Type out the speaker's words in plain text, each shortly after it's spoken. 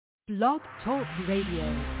Blog Talk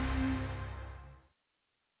Radio.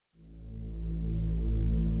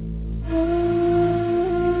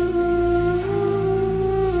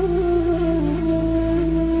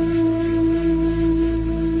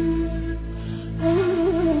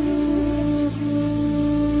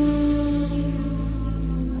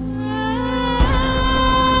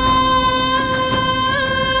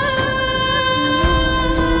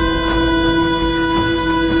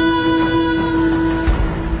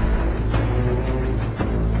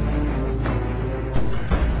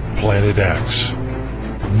 Planet X,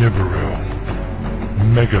 Nibiru,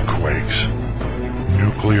 megaquakes,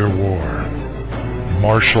 nuclear war,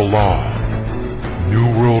 martial law, New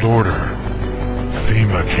World Order,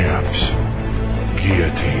 FEMA camps,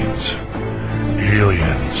 guillotines,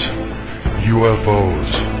 aliens,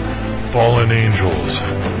 UFOs, fallen angels,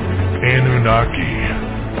 Anunnaki.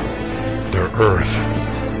 Their Earth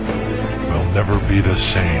will never be the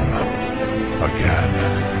same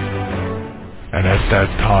again. And at that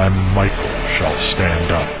time Michael shall stand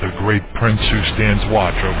up, the great prince who stands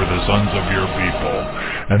watch over the sons of your people.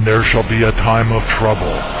 And there shall be a time of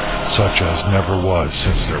trouble, such as never was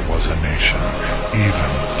since there was a nation,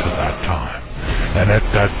 even to that time. And at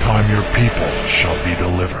that time your people shall be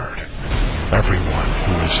delivered, everyone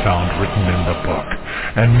who is found written in the book.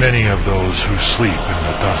 And many of those who sleep in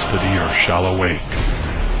the dust of the earth shall awake,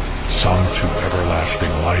 some to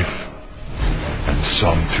everlasting life, and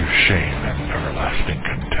some to shame and everlasting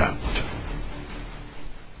contempt.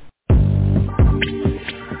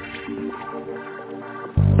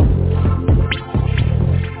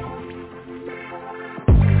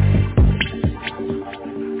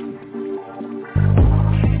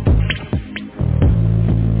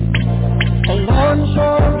 Alarms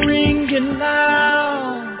are ringing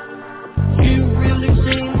now. You really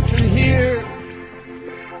seem to hear.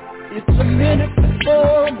 It's a minute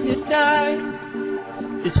before midnight.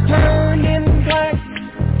 It's turning black.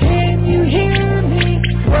 Can you hear me?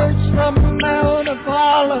 Words from the Mount of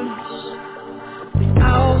Olives. The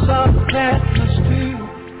owls of Patmos too.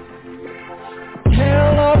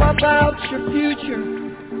 Tell all about your future.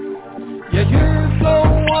 Yeah, you're the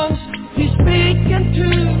ones he's speaking to.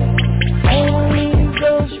 Only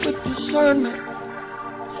those with discernment,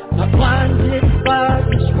 not blinded by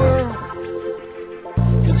this world,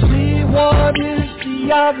 can see what is the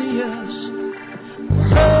obvious.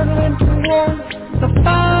 Hurtling toward the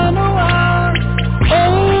final hour.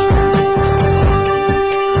 Oh,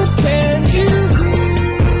 can you hear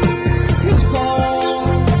his call?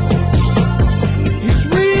 He's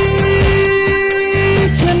reaching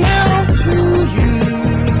out to you.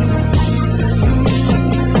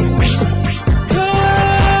 Come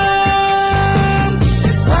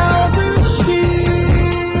while there's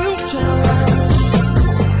still time.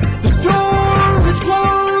 The door is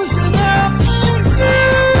closing up.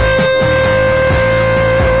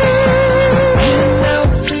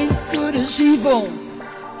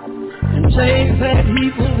 Say that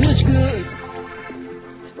evil is good.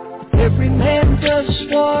 Every man does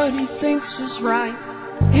what he thinks is right.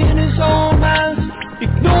 In his own eyes,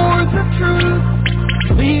 ignore the truth.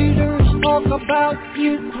 Leaders talk about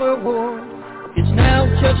nuclear war. It's now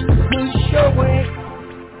just a push away.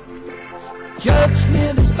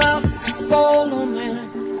 Judgment is about to fall on man.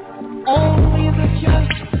 Only the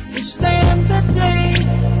just will stand the day.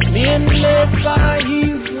 Men led by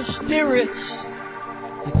evil spirits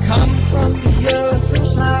that come from the other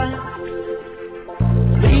side,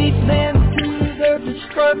 lead men to their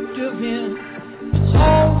destructive end. It's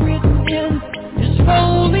all written in His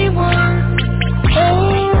holy word.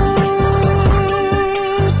 Oh,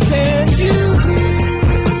 can you hear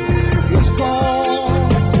His call?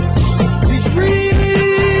 He's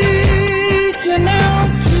reaching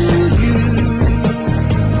out to you.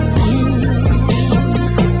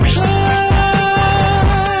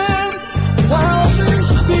 While there's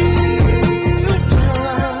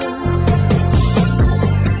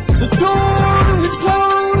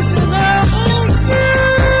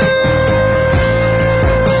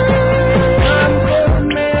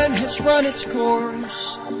its course,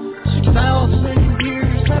 6,000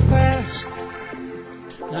 years have passed.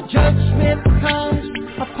 Now judgment comes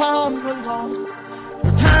upon the lost. No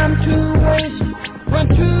time to waste, run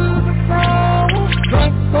to the cross.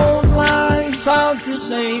 Drunk on lies of this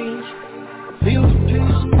age, feel too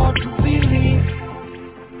smart to believe.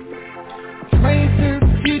 Trade their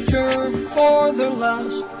future for their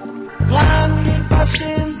lust. Blinded by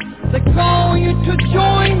sin, they call you to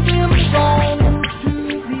join them. Drawn into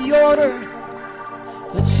the order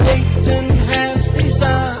that Satan has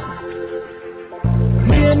designed.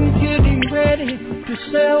 Men getting ready to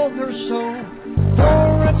sell their soul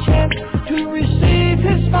for a chance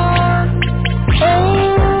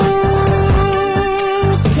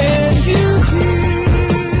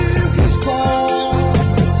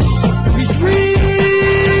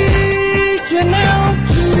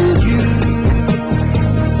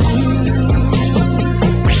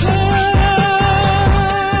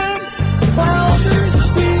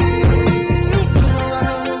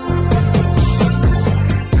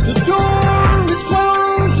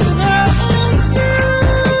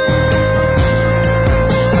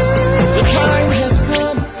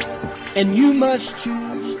and you must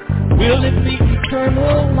choose. Will it be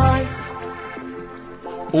eternal life,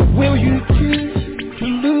 or will you choose to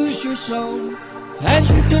lose your soul as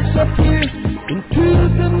you disappear into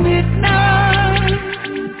the midnight?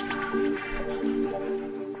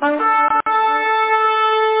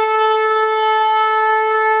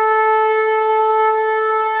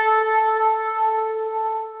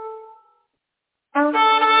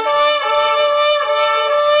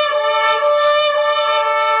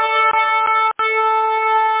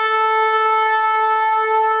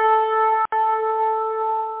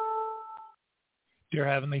 Dear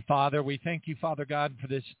Heavenly Father, we thank you, Father God, for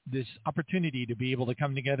this opportunity to be able to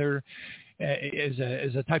come together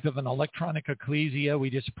as a type of an electronic ecclesia. We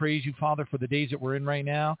just praise you, Father, for the days that we're in right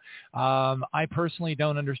now. I personally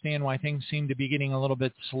don't understand why things seem to be getting a little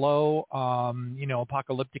bit slow,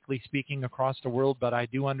 apocalyptically speaking, across the world, but I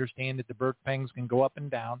do understand that the birth pangs can go up and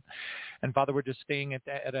down. And Father, we're just staying in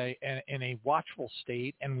a watchful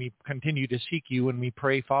state, and we continue to seek you, and we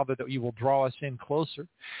pray, Father, that you will draw us in closer,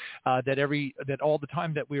 that all the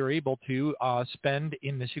time that we are able to spend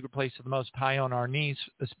in the secret place of the Most High on our knees,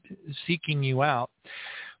 seeking you out.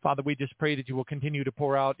 Father, we just pray that you will continue to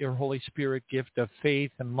pour out your Holy Spirit gift of faith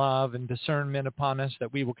and love and discernment upon us,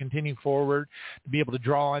 that we will continue forward to be able to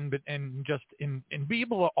draw in and be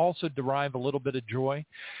able to also derive a little bit of joy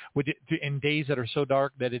in days that are so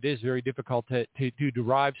dark that it is very difficult to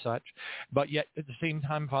derive such. But yet at the same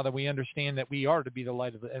time, Father, we understand that we are to be the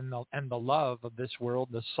light of and the love of this world,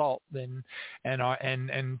 the salt, and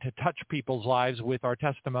to touch people's lives with our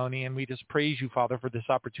testimony. And we just praise you, Father, for this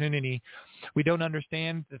opportunity. We don't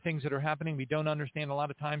understand the things that are happening. We don't understand a lot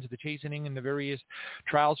of times the chastening and the various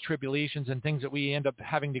trials, tribulations, and things that we end up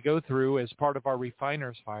having to go through as part of our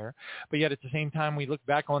refiner's fire. But yet at the same time, we look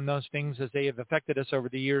back on those things as they have affected us over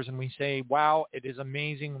the years, and we say, wow, it is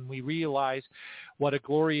amazing. And we realize what a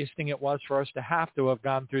glorious thing it was for us to have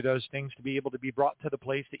gone through those things to be able to be brought to the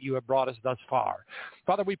place that you have brought us thus far.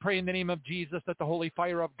 Father, we pray in the name of Jesus that the holy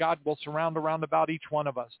fire of God will surround around about each one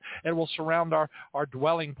of us. It will surround our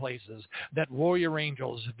dwelling places, that warrior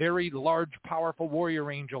angels, very large, powerful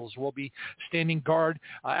warrior angels, will be standing guard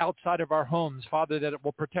outside of our homes, Father, that it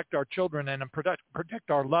will protect our children and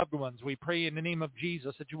protect our loved ones. We pray in the name of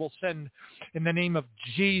Jesus that you will send, in the name of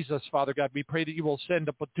Jesus, Father God, we pray that you will send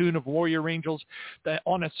a platoon of warrior angels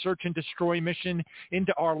on a search and destroy mission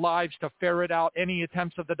into our lives to ferret out any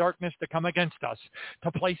attempts of the darkness to come against us,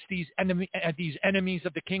 to place these enemies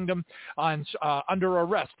of the kingdom under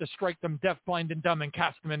arrest, to strike them deaf, blind, and dumb, and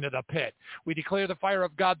cast them into the pit. We declare the fire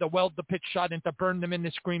of God to weld the pit shut and to burn them in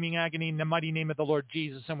the screaming agony in the mighty name of the Lord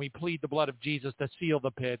Jesus. And we plead the blood of Jesus to seal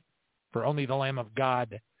the pit, for only the Lamb of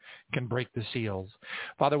God can break the seals.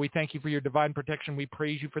 Father, we thank you for your divine protection. We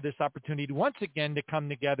praise you for this opportunity once again to come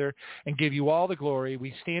together and give you all the glory.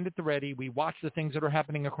 We stand at the ready. We watch the things that are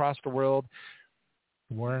happening across the world.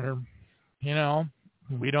 We don't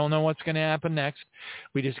know what's going to happen next.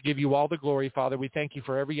 We just give you all the glory, Father. We thank you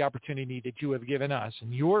for every opportunity that you have given us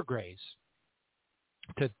and your grace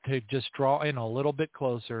to just draw in a little bit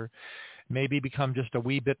closer, maybe become just a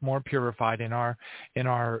wee bit more purified in our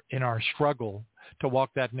struggle to walk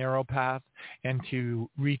that narrow path and to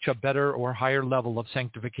reach a better or higher level of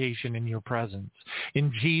sanctification in your presence.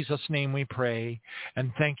 In Jesus' name we pray,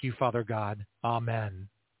 and thank you, Father God. Amen.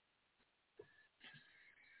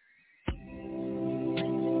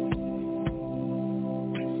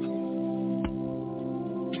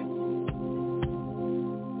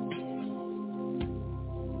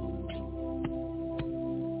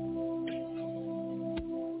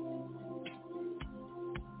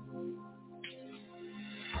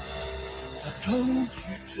 I told you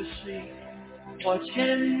to seek, watch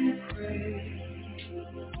and pray,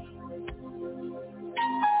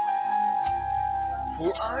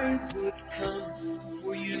 for I would come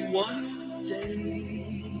for you one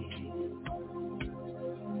day.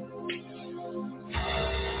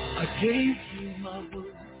 I gave you my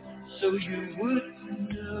word so you would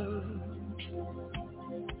know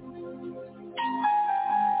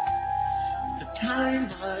the time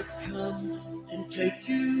I'd come and take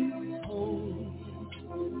you home.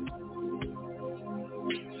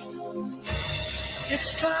 It's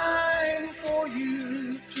time for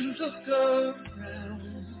you to look around.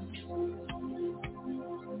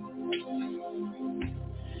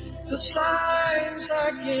 The signs I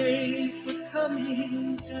gave were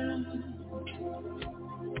coming down.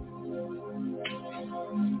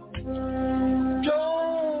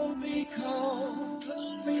 Don't be caught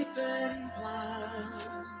asleep and blind.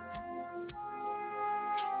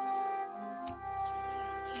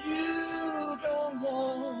 You don't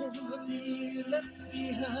want to be left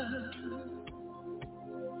behind.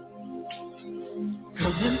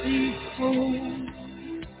 be home.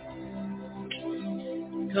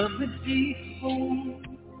 Come and be home.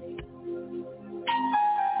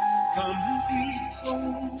 Come and be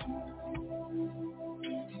home.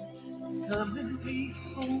 Come and be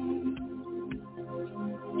home.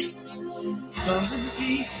 Come and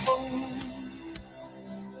be home.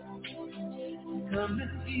 Come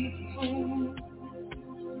and be home.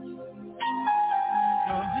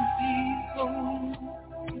 Come and be home.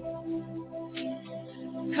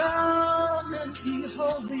 Come and be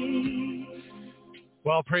holy.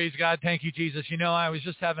 Well, praise God. Thank you, Jesus. You know, I was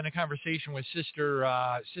just having a conversation with Sister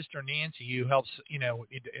Nancy, who helps,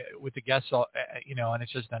 with the guests, and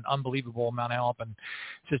it's just an unbelievable amount of help. And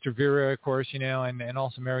Sister Vera, of course, and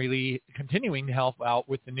also Mary Lee continuing to help out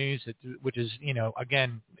with the news, which is,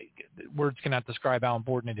 again, words cannot describe how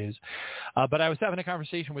important it is. But I was having a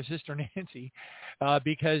conversation with Sister Nancy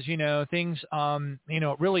because, things,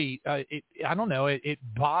 really, I don't know, it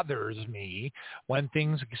bothers me when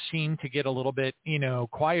things seem to get a little bit,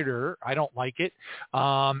 quieter. I don't like it.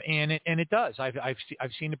 And it does. I've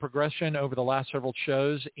seen the progression over the last several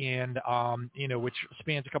shows and, which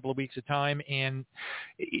spans a couple of weeks at time. And,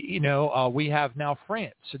 we have now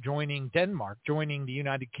France joining Denmark, joining the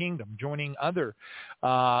United Kingdom, joining other,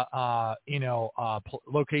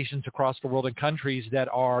 locations across the world and countries that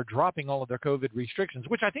are dropping all of their COVID restrictions,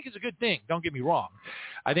 which I think is a good thing. Don't get me wrong.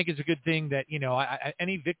 I think it's a good thing that,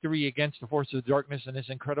 any victory against the forces of darkness and this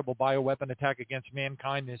incredible bioweapon attack against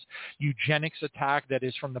mankind, this eugenics attack that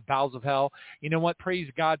is from the bowels of hell. You know what?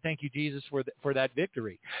 Praise God. Thank you, Jesus, for that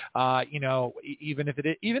victory. Even if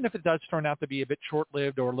it does turn out to be a bit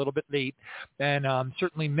short-lived or a little bit late, and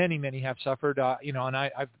certainly many have suffered. And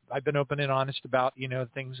I've been open and honest about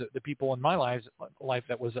things that the people in my life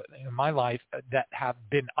that was in my life that have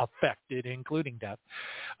been affected, including death.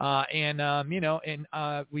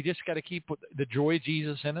 We just got to keep the joy of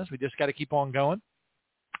Jesus in us. We just got to keep on going.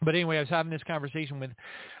 But anyway, I was having this conversation with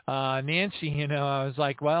Nancy, I was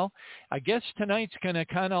like, well, I guess tonight's going to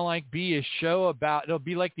kind of like be a show about, it'll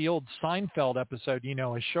be like the old Seinfeld episode,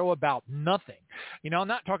 a show about nothing. I'm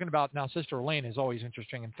not talking about, now Sister Eleyna is always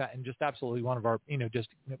interesting and just absolutely one of our, just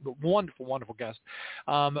wonderful guests.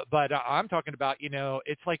 But I'm talking about,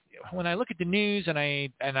 it's like when I look at the news and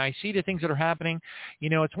I see the things that are happening,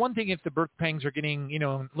 it's one thing if the birth pangs are getting,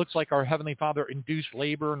 looks like our Heavenly Father induced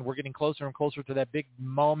labor and we're getting closer and closer to that big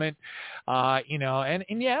moment,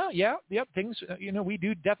 things, we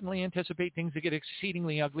do definitely anticipate things to get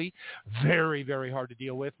exceedingly ugly, very, very hard to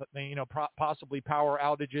deal with, possibly power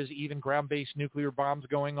outages, even ground-based nuclear bombs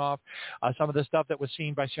going off, some of the stuff that was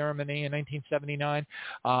seen by Sarah Monet in 1979,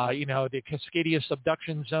 the Cascadia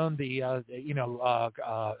subduction zone, the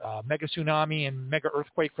mega tsunami and mega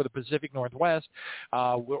earthquake for the Pacific Northwest.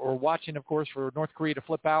 We're watching, of course, for North Korea to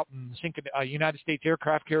flip out and sink a United States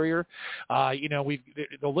aircraft carrier.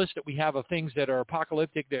 The list that we have of things that are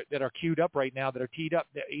apocalyptic that are queued up right now, that are teed up,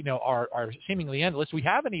 are seemingly endless. We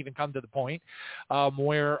haven't even come to the point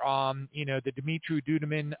where the Dumitru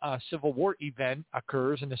Duduman Civil War event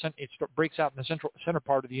occurs, and it breaks out in the center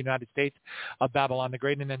part of the United States of Babylon the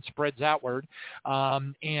Great, and then spreads outward.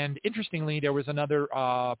 And interestingly, there was another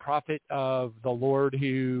prophet of the Lord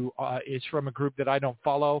who is from a group that I don't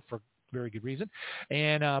follow for very good reason.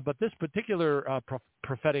 And but this particular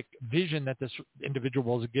prophetic vision that this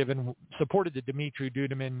individual was given supported the Dumitru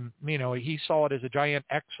Duduman. He saw it as a giant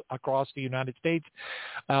X across the United States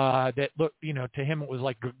that looked, to him it was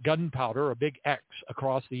like gunpowder, a big X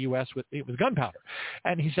across the U.S. It was gunpowder.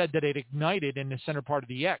 And he said that it ignited in the center part of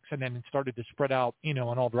the X and then it started to spread out, in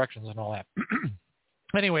all directions and all that.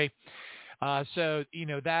 Anyway, so,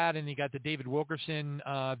 that, and you got the David Wilkerson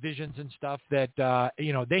visions and stuff that,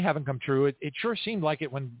 they haven't come true. It sure seemed like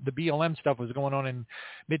it when the BLM stuff was going on in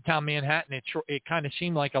Midtown Manhattan. It kind of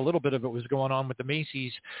seemed like a little bit of it was going on with the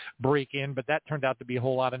Macy's break-in, but that turned out to be a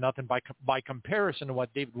whole lot of nothing by comparison to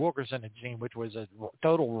what David Wilkerson had seen, which was a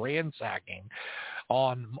total ransacking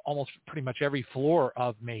on almost pretty much every floor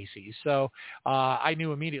of Macy's. So I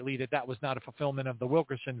knew immediately that was not a fulfillment of the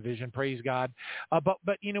Wilkerson vision, praise God. But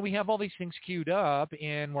we have all these things queued up,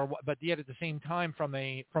 but yet at the same time, from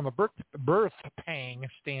a birth pang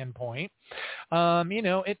standpoint,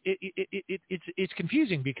 it's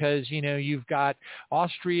confusing because you've got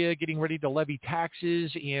Austria getting ready to levy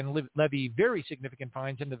taxes and levy very significant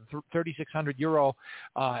fines into the €3,600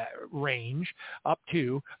 range up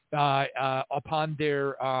to, upon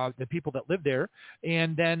the people that live there,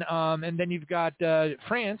 and then you've got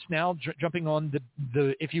France now jumping on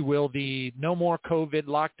the if you will, the no more COVID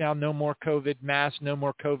lockdown, no more COVID mask, no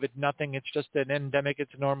more COVID nothing. It's just an endemic.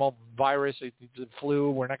 It's a normal virus. It's a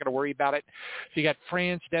flu. We're not going to worry about it. So you got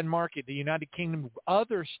France, Denmark, the United Kingdom,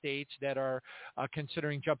 other states that are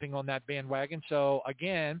considering jumping on that bandwagon. So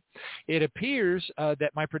again, it appears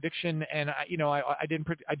that my prediction, and I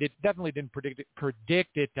definitely didn't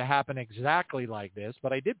predict it to happen exactly like this,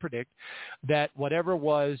 but I did predict that whatever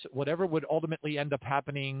would ultimately end up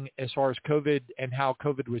happening as far as COVID and how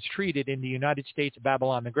COVID was treated in the United States,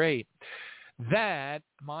 Babylon the Great, that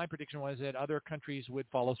my prediction was that other countries would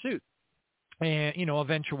follow suit. And,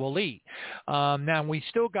 eventually. Now, we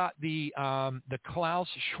still got the Klaus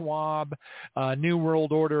Schwab New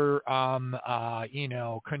World Order,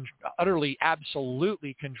 utterly,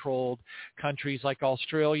 absolutely controlled countries like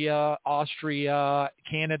Australia, Austria,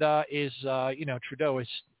 Canada is, Trudeau is,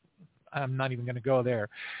 I'm not even going to go there.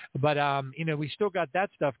 But, we still got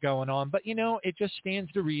that stuff going on. But, it just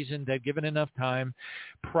stands to reason that given enough time,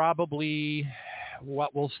 probably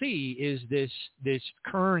what we'll see is this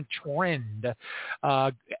current trend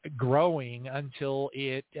growing until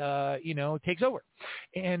it, takes over.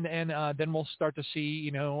 And then we'll start to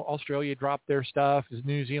see, Australia drop their stuff,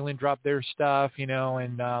 New Zealand drop their stuff,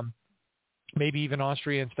 and maybe even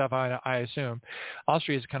Austria and stuff, I assume.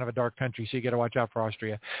 Austria is kind of a dark country, so you got to watch out for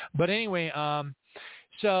Austria. But anyway,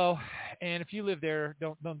 so, and if you live there,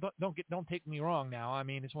 don't take me wrong now. I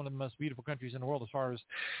mean, it's one of the most beautiful countries in the world as far as,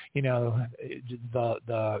 the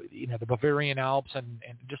Bavarian Alps and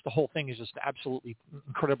just the whole thing is just absolutely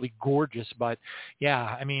incredibly gorgeous. But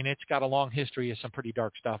yeah, I mean, it's got a long history of some pretty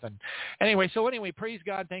dark stuff. And anyway, praise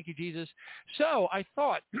God. Thank you, Jesus. So I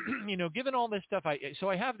thought, given all this stuff, I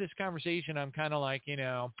have this conversation. I'm kind of like,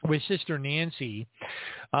 with Sister Nancy,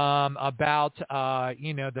 about,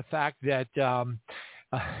 the fact that,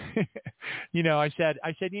 we're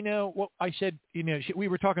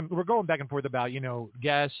going back and forth about,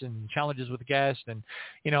 guests and challenges with guests. And,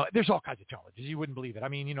 there's all kinds of challenges. You wouldn't believe it. I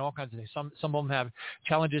mean, all kinds of things. Some of them have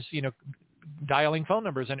challenges, dialing phone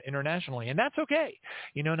numbers internationally, and that's okay.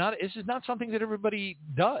 This is not something that everybody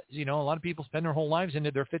does. A lot of people spend their whole lives into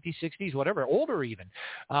their 50s, 60s, whatever, older even,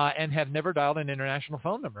 and have never dialed an international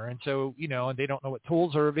phone number. And so, and they don't know what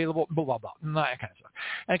tools are available, blah, blah, blah, that kind of stuff.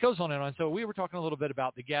 And it goes on and on. So we were talking a little bit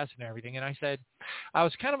about the guests and everything, and I said I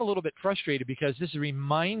was kind of a little bit frustrated because this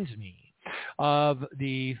reminds me of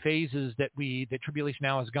the phases that Tribulation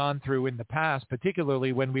Now has gone through in the past,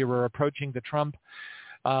 particularly when we were approaching the Trump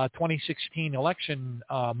 2016 election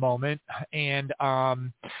moment. And, I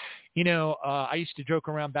used to joke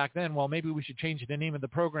around back then, well, maybe we should change the name of the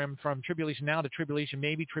program from Tribulation Now to Tribulation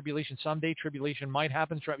Maybe, Tribulation Someday, Tribulation Might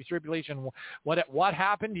Happen, Tribulation What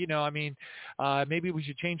Happened. Maybe we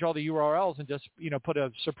should change all the URLs and just, put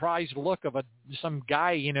a surprised look of some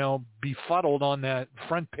guy, befuddled on the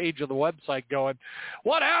front page of the website going,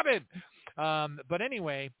 what happened? But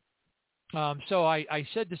anyway, so I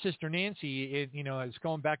said to Sister Nancy, I was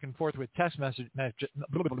going back and forth with text messages,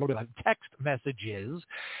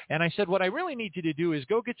 and I said, what I really need you to do is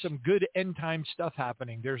go get some good end time stuff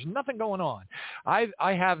happening. There's nothing going on. I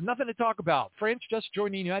have nothing to talk about. France just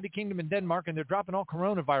joined the United Kingdom and Denmark, and they're dropping all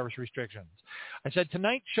coronavirus restrictions. I said,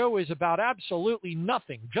 tonight's show is about absolutely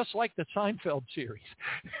nothing, just like the Seinfeld series.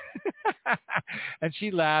 And she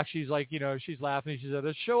laughed. She's like, she's laughing. She said,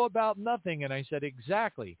 a show about nothing. And I said,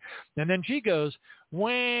 exactly. And then she goes,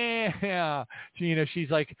 well, she's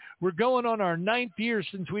like, we're going on our 9th year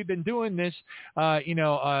since we've been doing this,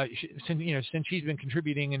 since she's been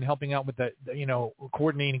contributing and helping out with the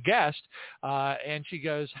coordinating guest. And she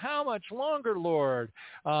goes, how much longer, Lord?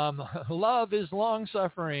 Love is long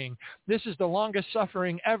suffering. This is the longest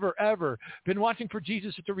suffering ever. Been watching for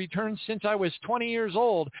Jesus to return since I was 20 years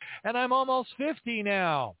old, and I'm almost 50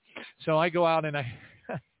 now. So I go out and I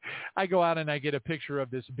get a picture of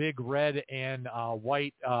this big red and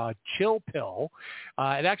white chill pill.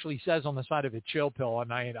 It actually says on the side of it, chill pill.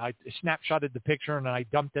 And I snapshotted the picture and I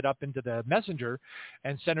dumped it up into the messenger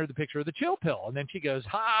and sent her the picture of the chill pill. And then she goes,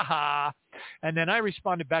 ha ha. And then I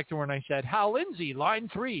responded back to her and I said, Hal Lindsey, line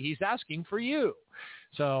 3, he's asking for you.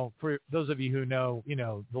 So for those of you who know,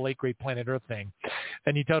 the late great Planet Earth thing,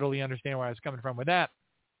 then you totally understand where I was coming from with that.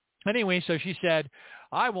 Anyway, so she said,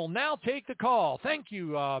 I will now take the call. Thank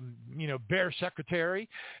you, Bear Secretary.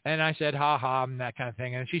 And I said, ha ha, and that kind of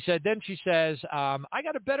thing. And she says, I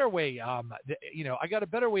got a better way, I got a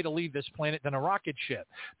better way to leave this planet than a rocket ship.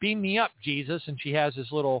 Beam me up, Jesus. And she has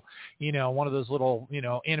this little, one of those little,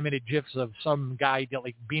 animated GIFs of some guy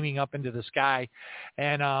like beaming up into the sky.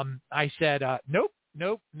 And I said, nope.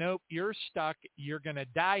 nope, you're stuck. You're going to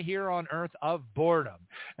die here on earth of boredom.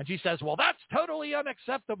 And she says, well, that's totally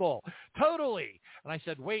unacceptable. Totally. And I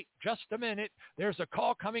said, wait just a minute. There's a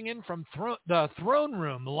call coming in from the throne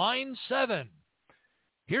room, line 7.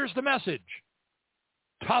 Here's the message.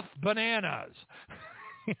 Tough bananas.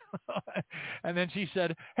 And then she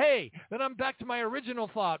said, hey, then I'm back to my original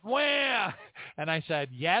thought. Wah! And I said,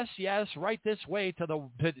 yes, right this way to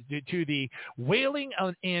the wailing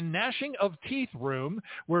and gnashing of teeth room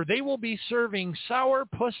where they will be serving sour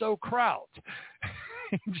pusso kraut.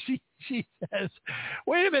 She says,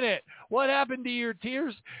 wait a minute, what happened to your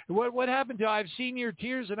tears? What happened to I've seen your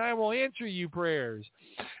tears and I will answer you prayers?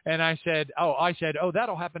 And I said,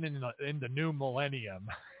 that'll happen in the new millennium.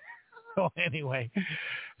 So anyway,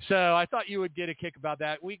 so I thought you would get a kick about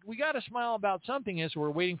that. We got to smile about something as we're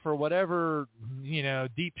waiting for whatever,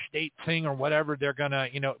 deep state thing or whatever they're going to,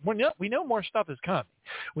 we know more stuff is coming.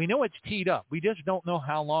 We know it's teed up. We just don't know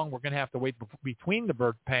how long we're going to have to wait between the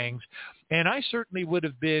birth pangs. And I certainly would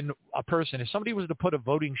have been a person, if somebody was to put a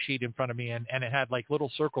voting sheet in front of me and it had like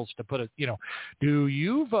little circles to put do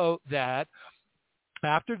you vote that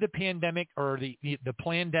after the pandemic or the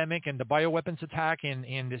plandemic and the bioweapons attack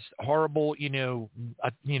and this horrible,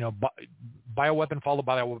 bioweapon followed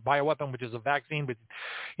by a bioweapon, which is a vaccine with,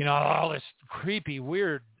 all this creepy,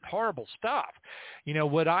 weird, horrible stuff.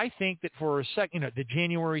 Would I think that for a second, the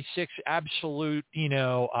January 6th absolute,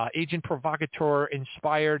 agent provocateur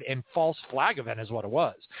inspired and false flag event is what it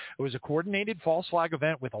was. It was a coordinated false flag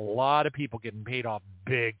event with a lot of people getting paid off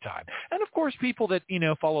big time. And of course, people that,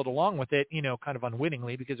 followed along with it, kind of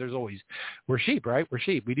unwittingly, because there's always, we're sheep, right? We're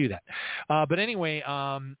sheep. We do that. But anyway,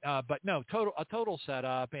 but no, a total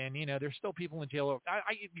setup. And, there's still people in jail.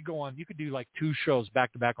 You could go on, you could do like 2 shows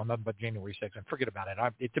back to back on nothing but January 6th and forget about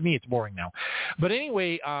it. To me, it's boring now. But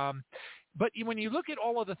anyway, but when you look at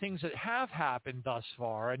all of the things that have happened thus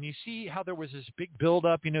far, and you see how there was this big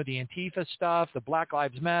buildup, the Antifa stuff, the Black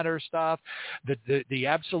Lives Matter stuff, the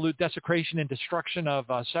absolute desecration and destruction of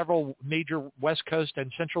several major West Coast and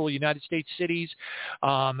central United States cities,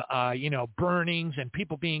 burnings and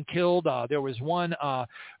people being killed. There was one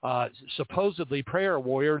supposedly prayer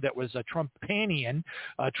warrior that was a Trumpanian,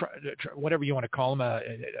 whatever you want to call him,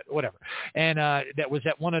 whatever, and that was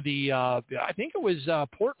at one of the, I think it was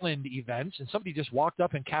Portland events. And somebody just walked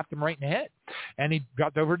up and capped him right in the head, and he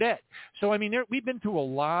dropped over dead. So, I mean, we've been through a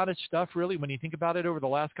lot of stuff, really, when you think about it over the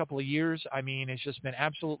last couple of years. I mean, it's just been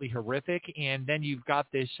absolutely horrific. And then you've got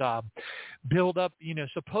this buildup,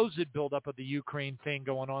 supposed buildup of the Ukraine thing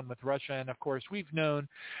going on with Russia. And, of course, we've known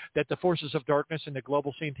that the forces of darkness and the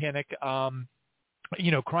global satanic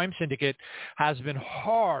crime syndicate has been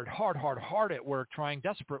hard at work, trying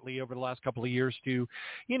desperately over the last couple of years to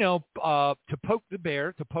poke the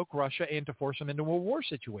bear, to poke Russia, and to force them into a war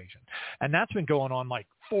situation. And that's been going on like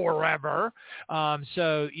forever.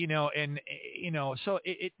 So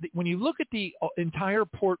when you look at the entire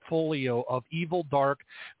portfolio of evil, dark,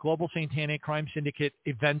 global satanic crime syndicate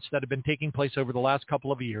events that have been taking place over the last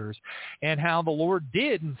couple of years, and how the Lord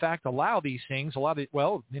did, in fact, allow these things,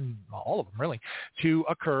 in all of them really, to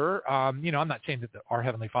occur. I'm not saying that our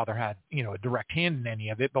Heavenly Father had, a direct hand in any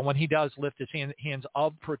of it, but when he does lift his hands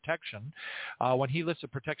of protection, when he lifts the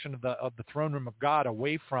protection of the throne room of God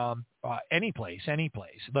away from any place,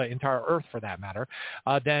 the entire earth for that matter,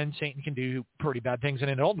 then Satan can do pretty bad things,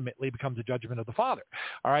 and it ultimately becomes a judgment of the Father.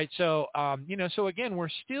 All right. So, so again, we're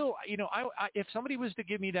still, if somebody was to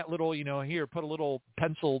give me that little, here, put a little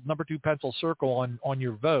pencil, number 2 pencil circle on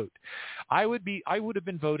your vote, I would have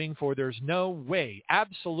been voting for, there's no way,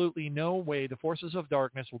 absolutely no way, the forces of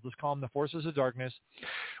darkness, we'll just call them the forces of darkness,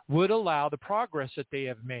 would allow the progress that they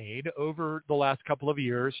have made over the last couple of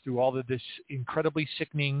years through all of this incredibly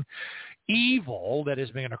sickening evil that has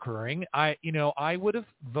been occurring. I would have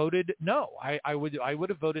voted no. I would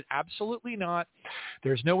have voted absolutely not.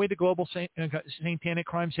 There's no way the global satanic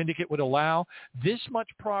crime syndicate would allow this much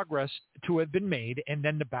progress to have been made and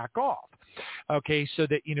then to back off. Okay, so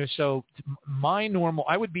that, so my normal,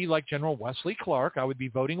 I would be like General Wesley Clark. I would be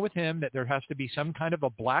voting with him that there has to be some kind of a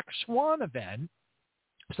black swan event.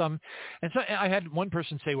 So I had one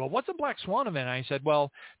person say, well, what's a black swan event? I said, well,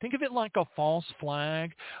 think of it like a false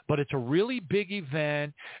flag, but it's a really big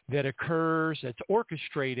event that occurs, that's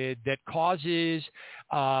orchestrated, that causes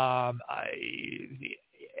an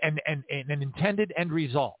intended end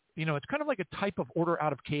result. it's kind of like a type of order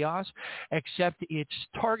out of chaos, except it's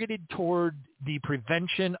targeted toward the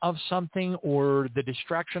prevention of something or the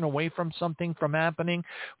distraction away from something from happening.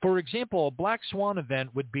 For example, a black swan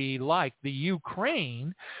event would be like the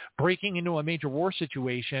Ukraine breaking into a major war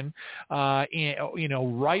situation,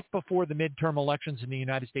 right before the midterm elections in the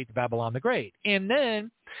United States of Babylon the Great. And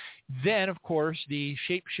then, of course, the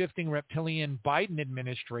shape-shifting reptilian Biden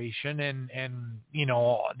administration and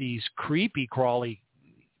these creepy, crawly,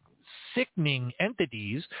 sickening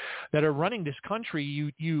entities that are running this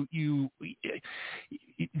country,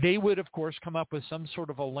 they would, of course, come up with some sort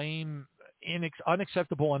of a lame,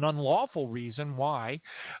 unacceptable and unlawful reason why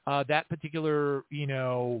that particular,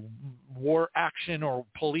 war action or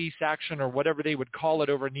police action or whatever they would call it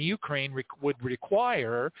over in the Ukraine would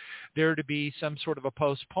require there to be some sort of a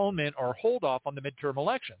postponement or hold off on the midterm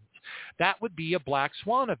elections. That would be a black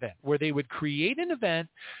swan event where they would create an event,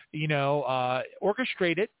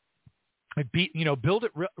 orchestrate it, build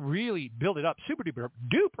it up super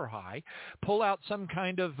duper high, pull out some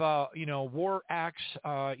kind of, war acts,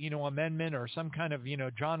 amendment or some kind of,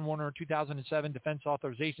 John Warner 2007 Defense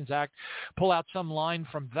Authorizations Act, pull out some line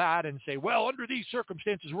from that and say, well, under these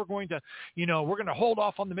circumstances, we're going to hold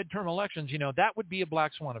off on the midterm elections. That would be a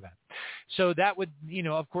black swan event. So that would,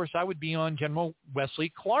 of course, I would be on General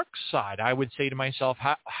Wesley Clark's side. I would say to myself,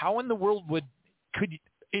 how in the world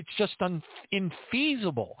it's just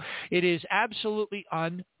infeasible. It is absolutely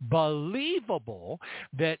unbelievable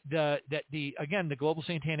that the Global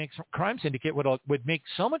Satanic Crime Syndicate would make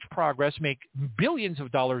so much progress, make billions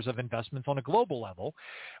of dollars of investments on a global level,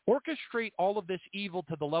 orchestrate all of this evil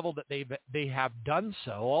to the level that they have done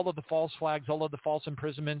so, all of the false flags, all of the false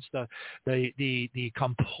imprisonments, the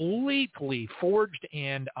completely forged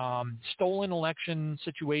and stolen election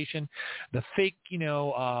situation, the fake,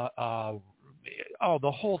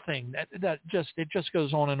 the whole thing. It just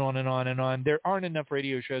goes on and on and on and on. There aren't enough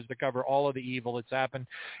radio shows to cover all of the evil that's happened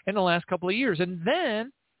in the last couple of years. And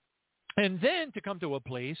then to come to a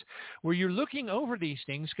place where you're looking over these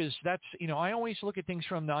things, because that's, I always look at things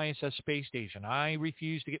from the ISS space station. I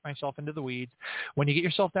refuse to get myself into the weeds. When you get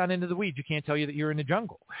yourself down into the weeds, you can't tell you that you're in the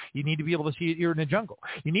jungle. You need to be able to see that you're in the jungle.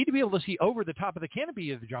 You need to be able to see over the top of the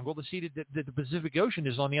canopy of the jungle to see that the Pacific Ocean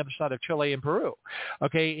is on the other side of Chile and Peru.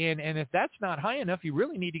 Okay, and if that's not high enough, you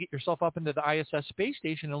really need to get yourself up into the ISS space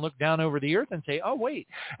station and look down over the Earth and say, oh, wait.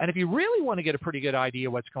 And if you really want to get a pretty good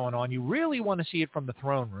idea what's going on, you really want to see it from the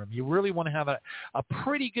throne room. You really want to have a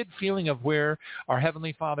pretty good feeling of where our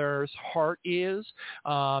Heavenly Father's heart is,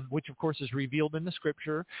 which of course is revealed in the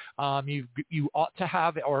Scripture. You ought to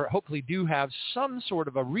have, or hopefully do have, some sort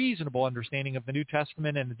of a reasonable understanding of the New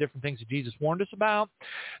Testament and the different things that Jesus warned us about.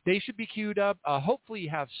 They should be queued up. Hopefully you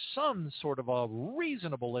have some sort of a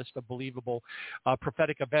reasonable list of believable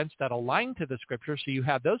prophetic events that align to the Scripture, so you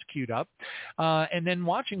have those queued up, and then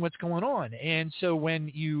watching what's going on. And so when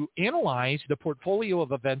you analyze the portfolio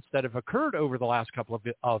of events that have occurred over the last couple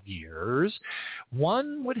of years,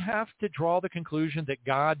 one would have to draw the conclusion that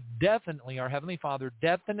God definitely, our Heavenly Father,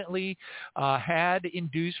 definitely had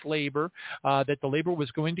induced labor, that the labor was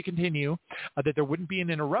going to continue, that there wouldn't be an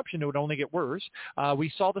interruption, it would only get worse. We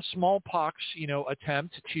saw the smallpox,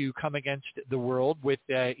 attempt to come against the world with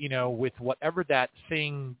whatever that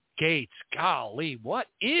thing, Gates, golly, what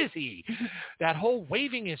is he? That whole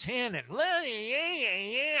waving his hand and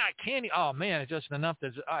I can't. Oh man, it's just enough.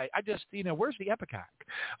 I just where's the Epicac?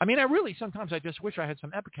 I mean, sometimes I just wish I had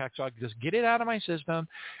some Epicac so I could just get it out of my system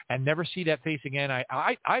and never see that face again.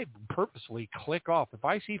 I purposely click off. If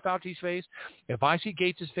I see Fauci's face, if I see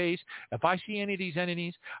Gates' face, if I see any of these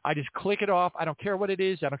entities, I just click it off. I don't care what it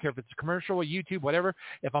is. I don't care if it's a commercial or YouTube, whatever.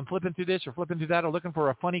 If I'm flipping through this or flipping through that or looking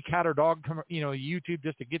for a funny cat or dog, YouTube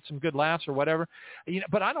just to get some good laughs or whatever,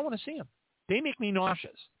 but I don't want to see them. They make me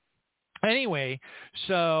nauseous. Anyway,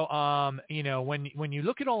 so when you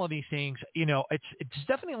look at all of these things, it's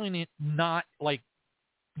definitely not like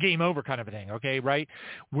game over kind of a thing, okay, right?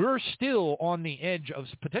 We're still on the edge of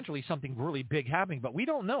potentially something really big happening, but we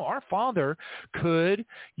don't know. Our Father could,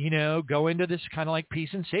 go into this kind of like peace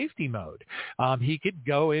and safety mode. He could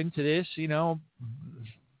go into this, he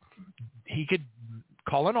could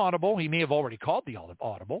call an audible. He may have already called the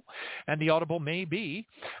audible, and the audible may be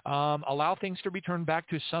allow things to return back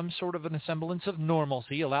to some sort of an semblance of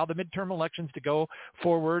normalcy, allow the midterm elections to go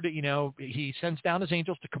forward. He sends down his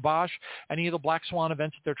angels to kibosh any of the black swan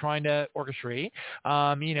events that they're trying to orchestrate,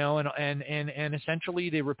 and essentially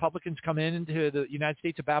the Republicans come into the United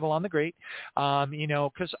States of Babylon the Great,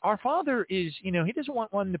 because our Father is, he doesn't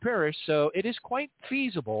want one to perish, so it is quite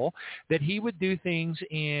feasible that he would do things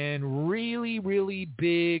in really, really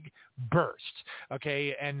big bursts,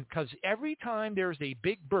 okay? And because every time there's a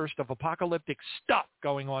big burst of apocalyptic stuff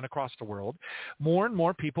going on across the world, more and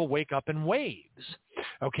more people wake up in waves,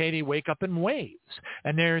 okay? They wake up in waves.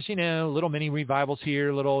 And there's, little mini revivals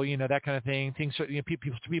here, little, that kind of thing. Things,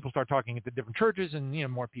 people start talking at the different churches, and,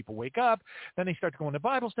 more people wake up. Then they start to go into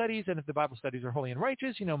Bible studies, and if the Bible studies are holy and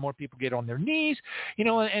righteous, more people get on their knees, and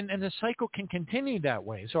the cycle can continue that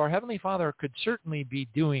way. So our Heavenly Father could certainly be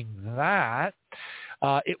doing that.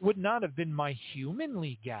 It would not have been my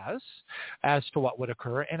humanly guess as to what would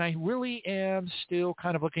occur, and I really am still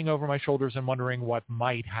kind of looking over my shoulders and wondering what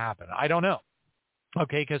might happen. I don't know.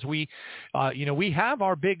 Okay, because we have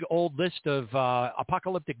our big old list of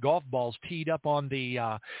apocalyptic golf balls teed up on the,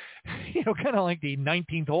 kind of like the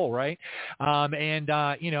 19th hole, right? And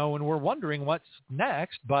we're wondering what's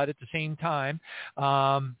next, but at the same time,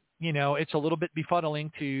 it's a little bit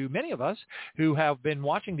befuddling to many of us who have been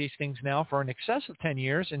watching these things now for an excess of 10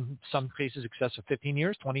 years, in some cases excess of 15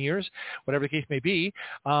 years, 20 years, whatever the case may be,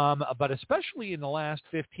 but especially in the last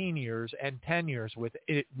 15 years and 10 years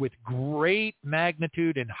with great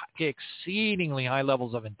magnitude and exceedingly high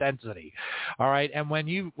levels of intensity. All right, and when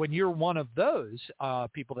you're one of those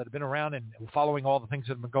people that have been around and following all the things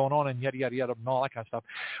that have been going on and yada, yada, yada, and all that kind of stuff,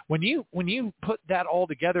 when you put that all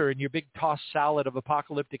together in your big tossed salad of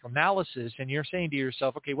apocalyptic analysis, and you're saying to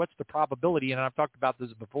yourself, okay, what's the probability? And I've talked about this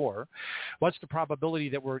before. What's the probability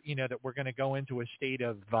that we're going to go into a state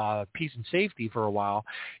of peace and safety for a while?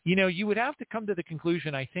 You would have to come to the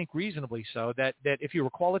conclusion, I think reasonably so, that if you were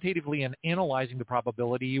qualitatively analyzing the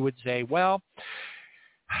probability, you would say, well,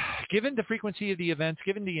 given the frequency of the events,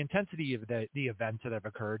 given the intensity of the events that have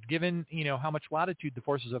occurred, given, how much latitude the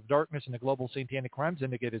forces of darkness and the global satanic crime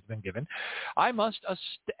syndicate has been given, I must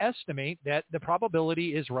estimate that the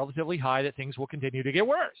probability is relatively high that things will continue to get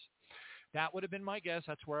worse. That would have been my guess.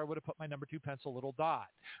 That's where I would have put my number 2 pencil, little dot.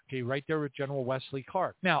 Okay, right there with General Wesley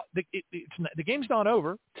Clark. Now, the game's not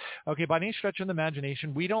over. Okay, by any stretch of the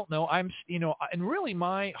imagination, we don't know. And really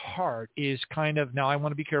my heart is kind of, now I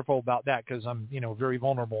want to be careful about that because I'm, very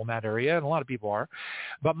vulnerable in that area, and a lot of people are.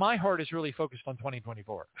 But my heart is really focused on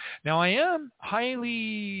 2024. Now, I am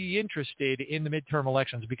highly interested in the midterm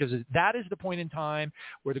elections because that is the point in time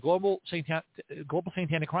where the global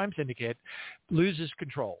satanic crime syndicate loses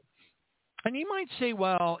control. And you might say,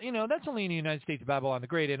 well, that's only in the United States of Babylon the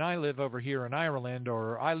Great, and I live over here in Ireland,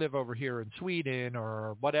 or I live over here in Sweden,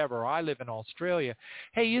 or whatever. I live in Australia.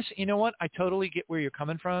 Hey, you know what? I totally get where you're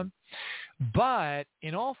coming from. But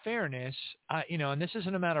in all fairness, and this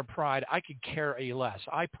isn't a matter of pride, I could care a less.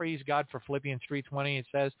 I praise God for Philippians 3:20. It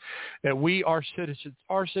says that we are citizens.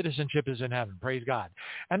 Our citizenship is in heaven. Praise God.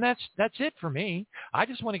 And that's it for me. I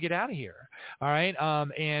just want to get out of here. All right.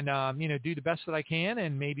 And do the best that I can,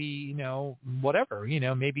 and maybe, whatever,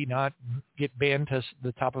 maybe not get banned to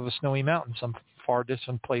the top of a snowy mountain, some far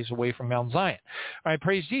distant place away from Mount Zion. All right.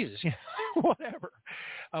 Praise Jesus. Whatever.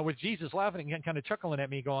 With Jesus laughing and kind of chuckling at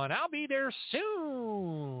me going, I'll be there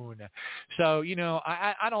soon. So,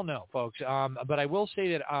 I don't know, folks. But I will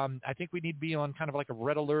say that I think we need to be on kind of like a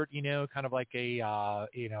red alert, kind of like a,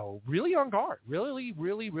 really on guard, really,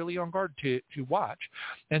 really, really on guard to watch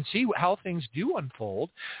and see how things do unfold.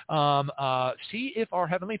 See if our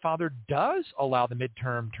Heavenly Father does allow the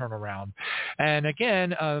midterm turnaround. And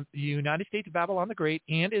again, the United States of Babylon the Great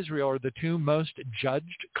and Israel are the two most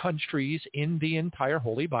judged countries in the entire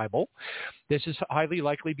Holy Bible. This is highly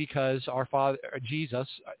likely because our Father, Jesus,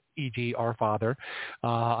 e.g. our Father,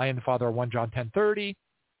 I am the Father of 1 John 10:30,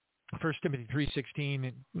 1 Timothy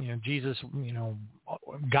 3:16, Jesus,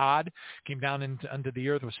 God came down unto the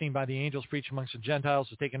earth, was seen by the angels, preached amongst the Gentiles,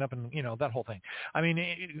 was taken up, and, that whole thing. I mean,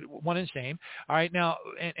 one and the same. All right, now,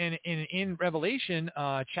 and in Revelation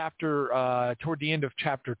chapter, toward the end of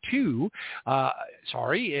chapter 2,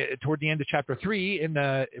 toward the end of chapter 3, in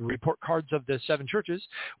the report cards of the 7 churches,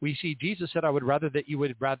 we see Jesus said, I would rather that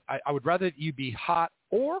you be hot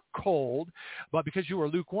or cold, but because you are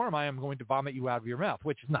lukewarm, I am going to vomit you out of your mouth,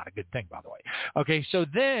 which is not a good thing, by the way. Okay, so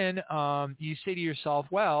then you say to yourself,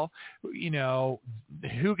 well, who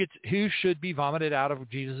should be vomited out of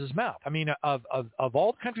Jesus' mouth? I mean, of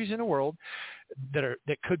all countries in the world that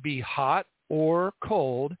could be hot or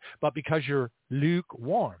cold, but because you're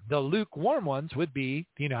lukewarm. The lukewarm ones would be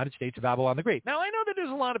the United States of Babylon the Great. Now, I know that there's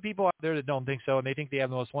a lot of people out there that don't think so, and they think they have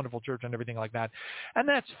the most wonderful church and everything like that, and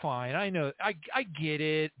that's fine. I know. I get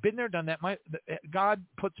it. Been there, done that. God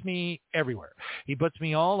puts me everywhere. He puts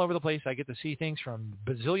me all over the place. I get to see things from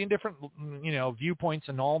bazillion different, viewpoints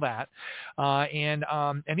and all that, and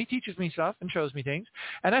He teaches me stuff and shows me things,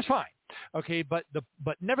 and that's fine. Okay, but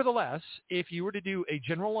nevertheless, if you were to do a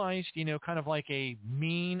generalized, kind of like a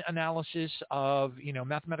mean analysis of,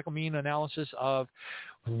 mathematical mean analysis of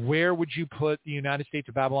where would you put the United States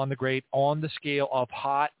of Babylon the Great on the scale of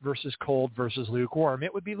hot versus cold versus lukewarm,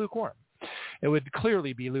 it would be lukewarm. It would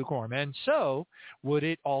clearly be lukewarm. And so would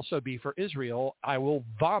it also be for Israel. I will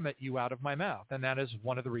vomit you out of my mouth. And that is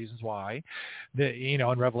one of the reasons why,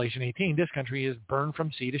 in Revelation 18, this country is burned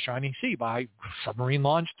from sea to shining sea by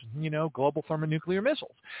submarine-launched, global thermonuclear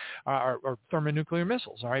missiles, or thermonuclear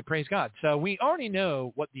missiles. All right, praise God. So we already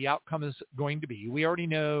know what the outcome is going to be. We already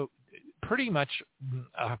know pretty much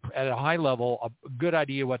at a high level a good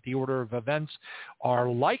idea what the order of events are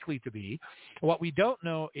likely to be. What we don't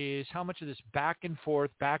know is how much of this back and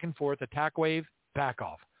forth, attack wave, back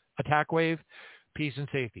off, attack wave, peace and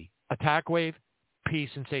safety, attack wave,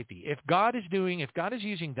 peace and safety. If God is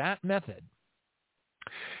using that method,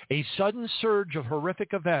 a sudden surge of horrific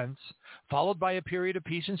events followed by a period of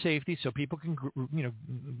peace and safety so people can,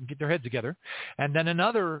 get their heads together, and then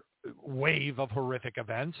another wave of horrific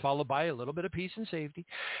events followed by a little bit of peace and safety,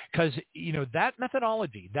 because, that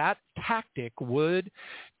methodology, that tactic would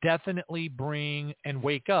definitely bring and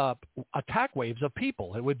wake up attack waves of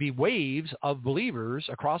people. It would be waves of believers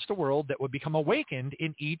across the world that would become awakened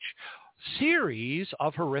in each series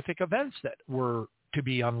of horrific events that were to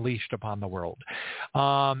be unleashed upon the world.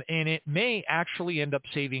 And it may actually end up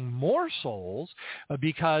saving more souls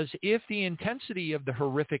because if the intensity of the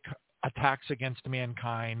horrific attacks against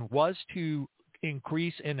mankind was to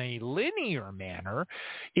increase in a linear manner,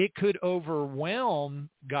 it could overwhelm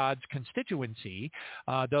God's constituency,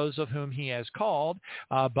 those of whom he has called,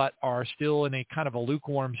 but are still in a kind of a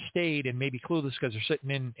lukewarm state and maybe clueless because they're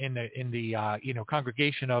sitting in the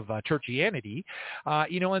congregation of churchianity,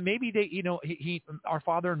 and maybe they, our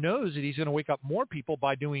Father knows that he's going to wake up more people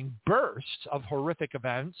by doing bursts of horrific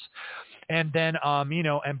events, and then,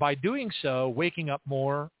 and by doing so, waking up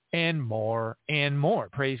more and more and more.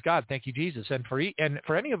 Praise God. Thank you, Jesus. And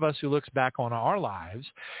for any of us who looks back on our lives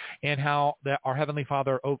and how our Heavenly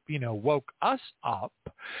Father, woke us up,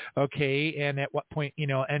 okay, and at what point,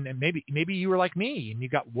 and maybe you were like me and you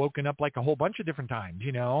got woken up like a whole bunch of different times,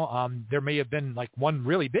 there may have been like one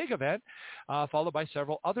really big event followed by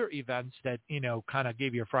several other events that, kind of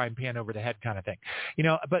gave you a frying pan over the head kind of thing,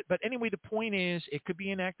 but anyway, the point is it could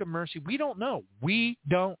be an act of mercy. We don't know.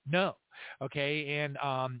 Okay. And,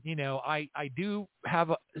 I do have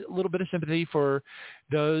a little bit of sympathy for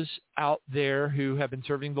those out there who have been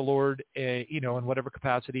serving the Lord, in whatever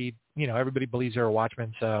capacity, everybody believes they're a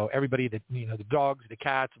watchman. So everybody that, the dogs, the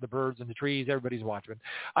cats, the birds, and the trees, everybody's a watchman.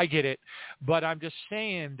 I get it. But I'm just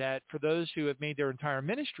saying that for those who have made their entire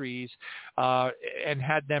ministries and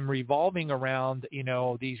had them revolving around,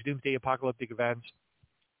 these doomsday apocalyptic events,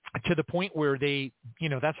 to the point where they,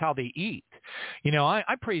 that's how they eat.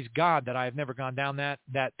 I praise God that I have never gone down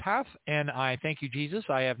that path, and I thank you, Jesus.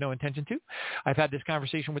 I have no intention to. I've had this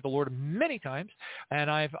conversation with the Lord many times,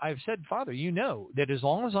 and I've said, Father, that as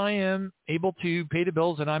long as I am able to pay the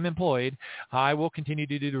bills and I'm employed, I will continue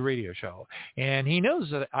to do the radio show. And he knows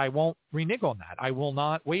that I won't renege on that. I will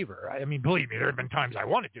not waver. I mean, believe me, there have been times I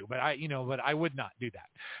wanted to, but I would not do that.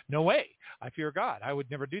 No way. I fear God. I would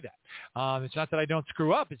never do that. It's not that I don't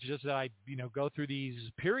screw up. It's just that I, go through these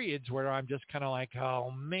periods where I'm just kind of like, oh,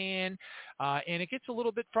 man. And it gets a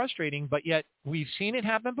little bit frustrating, but yet we've seen it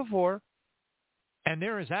happen before, and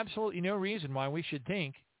there is absolutely no reason why we should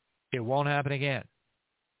think it won't happen again.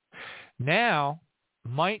 Now,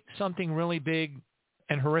 might something really big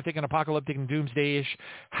and horrific and apocalyptic and doomsday-ish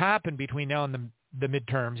happen between now and the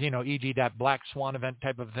midterms, e.g. that black swan event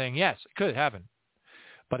type of thing? Yes, it could happen,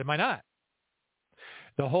 but it might not.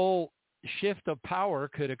 The whole shift of power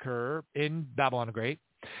could occur in Babylon the Great,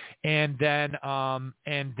 and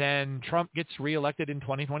then Trump gets reelected in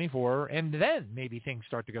 2024, and then maybe things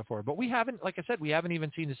start to go forward. But we haven't, like I said, we haven't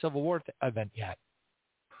even seen the Civil War event yet.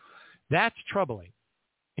 That's troubling.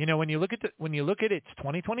 When you look at it's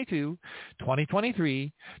 2022,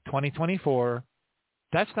 2023, 2024,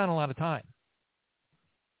 that's not a lot of time.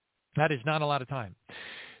 That is not a lot of time.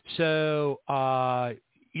 So,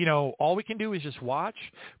 all we can do is just watch,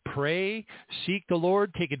 pray, seek the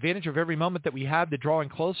Lord, take advantage of every moment that we have to draw in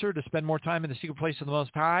closer, to spend more time in the secret place of the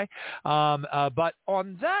Most High. But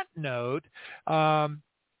on that note,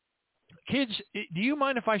 kids, do you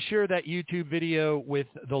mind if I share that YouTube video with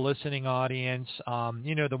the listening audience?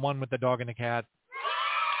 The one with the dog and the cat?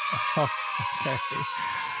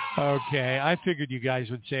 Okay, I figured you guys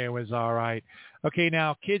would say it was all right. Okay,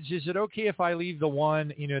 now, kids, is it okay if I leave the one,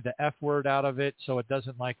 the F word out of it so it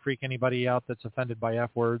doesn't, freak anybody out that's offended by F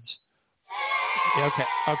words? Okay,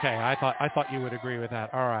 I thought you would agree with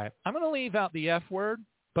that. All right. I'm going to leave out the F word,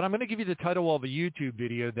 but I'm going to give you the title of a YouTube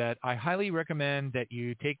video that I highly recommend that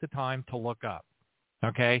you take the time to look up,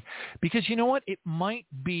 okay? Because you know what? It might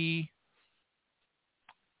be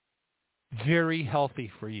very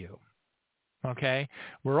healthy for you, okay?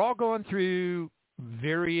 We're all going through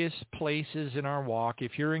various places in our walk.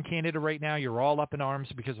 If you're in Canada right now, you're all up in arms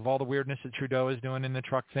because of all the weirdness that Trudeau is doing in the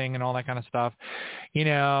truck thing and all that kind of stuff, you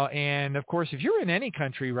know. And of course, if you're in any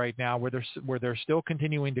country right now where they're still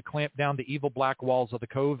continuing to clamp down the evil black walls of the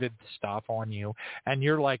COVID stuff on you, and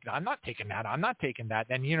you're like, I'm not taking that,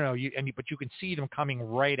 and you know, but you can see them coming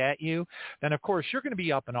right at you, then of course you're going to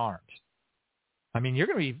be up in arms. I mean, you're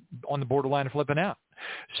going to be on the borderline of flipping out.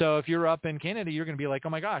 So if you're up in Canada, you're going to be like, oh,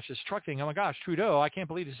 my gosh, this truck thing. Oh, my gosh, Trudeau, I can't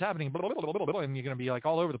believe this is happening. Blah, blah, blah, blah, blah, and you're going to be like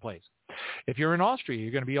all over the place. If you're in Austria,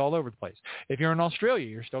 you're going to be all over the place. If you're in Australia,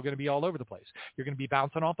 you're still going to be all over the place. You're going to be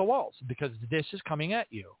bouncing off the walls because this is coming at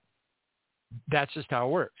you. That's just how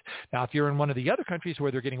it works. Now, if you're in one of the other countries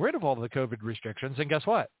where they're getting rid of all of the COVID restrictions, then guess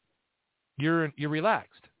what? You're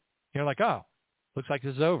relaxed. You're like, oh, looks like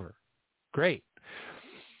this is over. Great.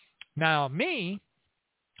 Now, me,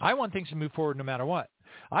 I want things to move forward no matter what.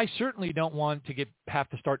 I certainly don't want to have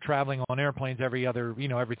to start traveling on airplanes every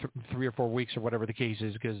 3 or 4 weeks or whatever the case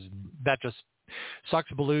is, because that just sucks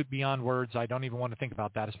balut beyond words. I don't even want to think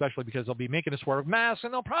about that, especially because they'll be making us wear masks,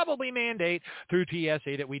 and they'll probably mandate through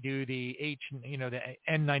TSA that we do the the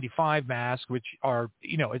N95 mask, which are,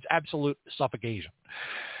 it's absolute suffocation.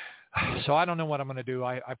 So I don't know what I'm going to do.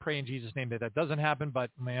 I pray in Jesus' name that doesn't happen, but,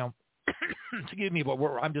 excuse me, but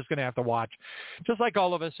I'm just going to have to watch, just like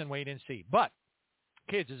all of us, and wait and see. But,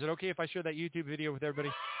 kids, is it okay if I share that YouTube video with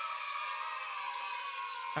everybody?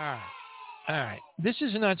 All right. This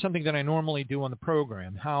is not something that I normally do on the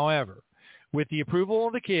program. However, with the approval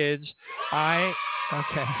of the kids, okay,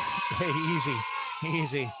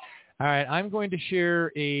 easy. All right, I'm going to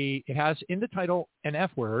share it has in the title an F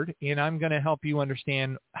word, and I'm going to help you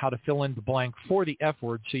understand how to fill in the blank for the F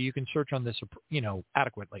word so you can search on this,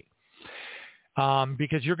 adequately.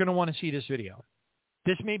 Because you're going to want to see this video.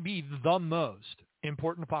 This may be the most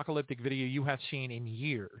important apocalyptic video you have seen in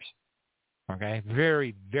years. Okay?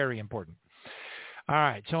 Very, very important. All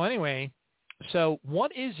right. So anyway,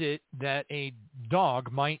 what is it that a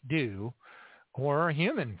dog might do, or a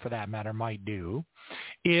human for that matter might do,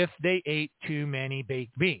 if they ate too many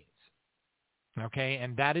baked beans? Okay?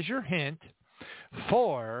 And that is your hint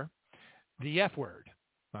for the F word.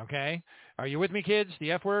 Okay? Are you with me, kids?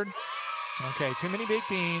 The F word? Okay, too many baked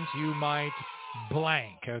beans, you might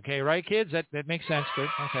blank. Okay, right, kids? That makes sense. Good.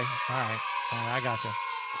 Okay, all right, I got you.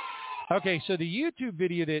 Okay, so the YouTube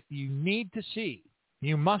video that you need to see,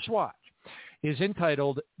 you must watch, is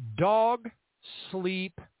entitled Dog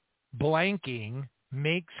Sleep Blanking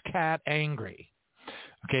Makes Cat Angry.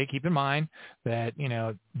 Okay, keep in mind that,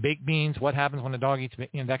 baked beans, what happens when a dog eats,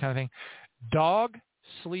 that kind of thing. Dog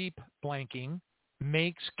sleep blanking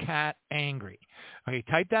makes cat angry. Okay,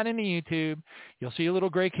 type that into YouTube. You'll see a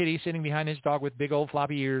little gray kitty sitting behind his dog with big old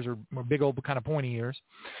floppy ears or big old kind of pointy ears.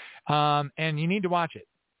 And you need to watch it.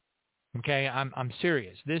 Okay, I'm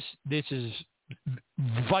serious. This is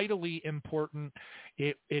vitally important.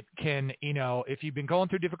 It can, if you've been going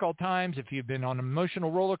through difficult times, if you've been on an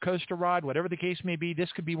emotional roller coaster ride, whatever the case may be,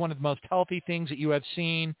 this could be one of the most healthy things that you have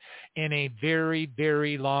seen in a very,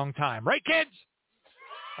 very long time. Right, kids?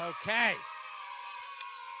 Okay.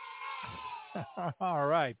 All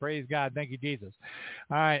right. Praise God. Thank you, Jesus.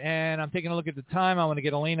 All right. And I'm taking a look at the time. I want to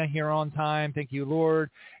get Eleyna here on time. Thank you, Lord.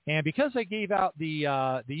 And because I gave out the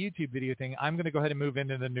YouTube video thing, I'm going to go ahead and move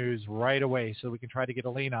into the news right away so we can try to get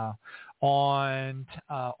Eleyna on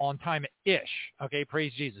time-ish. Okay.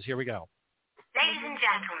 Praise Jesus. Here we go. Ladies and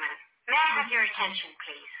gentlemen, may I have your attention,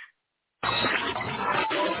 please?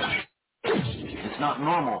 It's not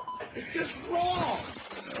normal. It's just wrong.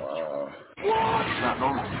 It's not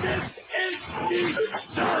normal. This is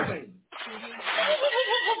disturbing.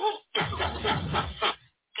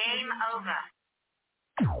 Game over.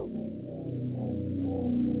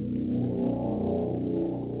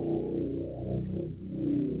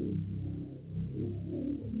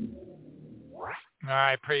 All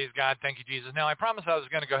right, praise God. Thank you, Jesus. Now, I promised I was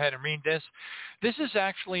going to go ahead and read this. This is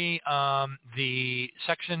actually the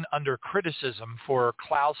section under criticism for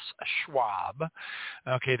Klaus Schwab.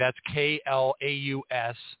 Okay, that's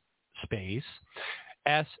Klaus space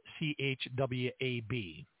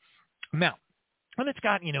SCHWAB. Now, and it's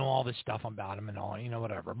got, all this stuff about him and all,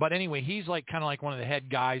 whatever. But anyway, he's kind of like one of the head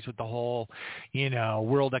guys with the whole,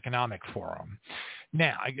 World Economic Forum.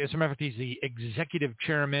 Now, as a matter of fact, he's the executive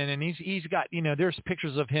chairman, and he's got, there's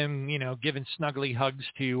pictures of him, giving snuggly hugs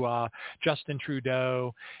to Justin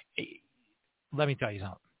Trudeau. Let me tell you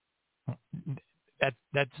something.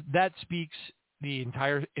 that speaks the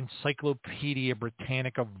entire Encyclopedia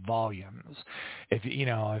Britannica volumes. If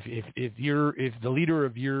the leader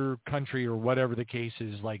of your country or whatever the case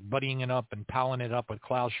is like buddying it up and palling it up with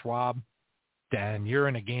Klaus Schwab, then you're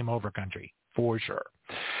in a game over country for sure.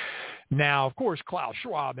 Now, of course, Klaus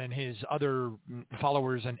Schwab and his other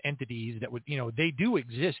followers and entities that would, they do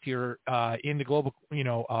exist here in the global,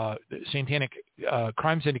 satanic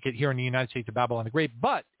crime syndicate here in the United States of Babylon the Great,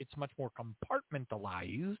 but it's much more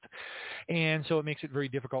compartmentalized. And so it makes it very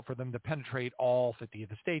difficult for them to penetrate all 50 of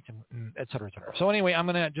the states, and et cetera, et cetera. So anyway, I'm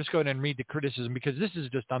going to just go ahead and read the criticism because this is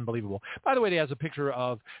just unbelievable. By the way, he has a picture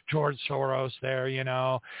of George Soros there,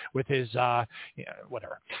 with his,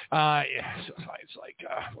 whatever. It's like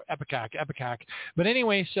Epicac. But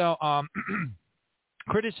anyway, so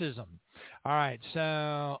criticism. All right,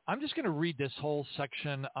 so I'm just going to read this whole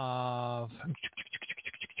section of,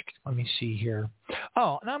 let me see here.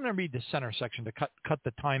 Oh, and I'm going to read the center section to cut the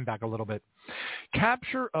time back a little bit.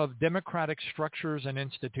 Capture of democratic structures and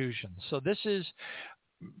institutions. So this is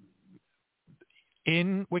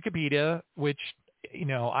in Wikipedia, which,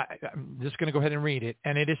 I'm just going to go ahead and read it.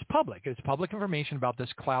 And it is public. It's public information about this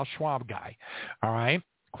Klaus Schwab guy. All right.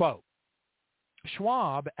 Quote.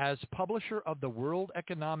 Schwab, as publisher of the World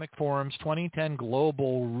Economic Forum's 2010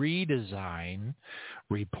 Global Redesign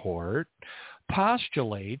report,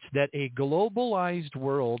 postulates that a globalized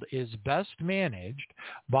world is best managed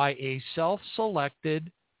by a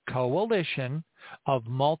self-selected coalition of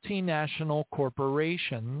multinational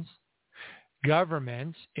corporations,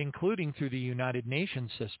 governments, including through the United Nations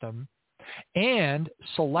system, and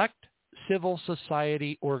select civil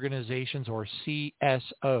society organizations, or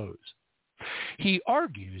CSOs. He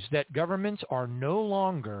argues that governments are no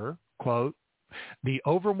longer, quote, the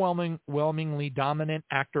overwhelmingly dominant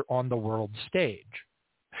actor on the world stage,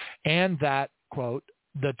 and that, quote,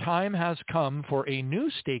 the time has come for a new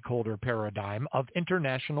stakeholder paradigm of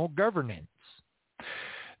international governance.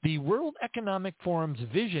 The World Economic Forum's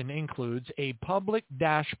vision includes a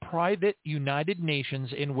public-private United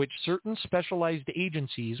Nations in which certain specialized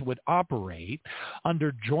agencies would operate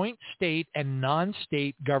under joint state and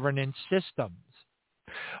non-state governance systems.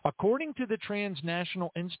 According to the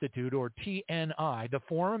Transnational Institute, or TNI, the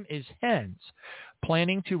Forum is hence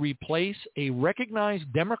planning to replace a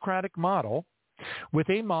recognized democratic model with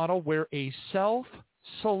a model where a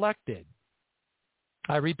self-selected,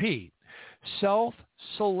 I repeat,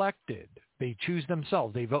 self-selected, they choose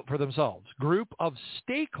themselves, they vote for themselves, group of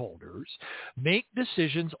stakeholders make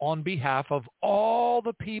decisions on behalf of all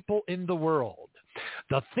the people in the world.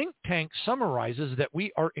 The think tank summarizes that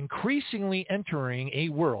we are increasingly entering a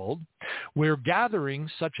world where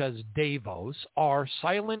gatherings such as Davos are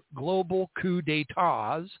silent global coup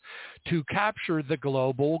d'etats to capture the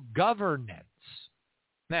global governance.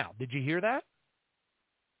 Now, did you hear that?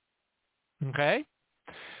 Okay.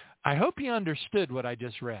 I hope you understood what I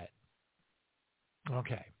just read.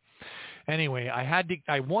 Okay. Anyway,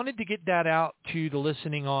 I wanted to get that out to the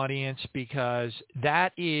listening audience because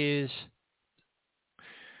that is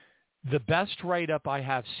the best write-up I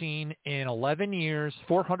have seen in 11 years,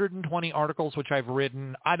 420 articles which I've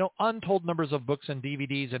written, untold numbers of books and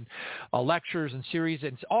DVDs and lectures and series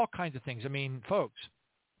and all kinds of things. I mean, folks,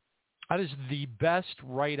 that is the best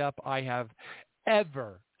write-up I have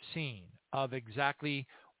ever seen of exactly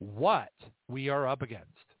what we are up against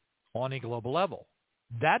on a global level.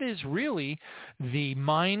 That is really the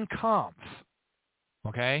Mein Kampf.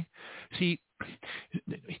 Okay? See,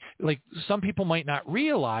 like some people might not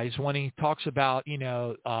realize when he talks about,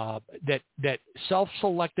 that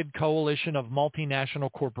self-selected coalition of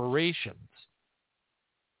multinational corporations.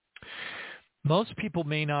 Most people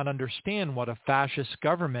may not understand what a fascist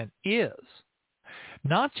government is.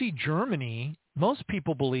 Nazi Germany, most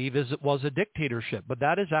people believe it was a dictatorship, but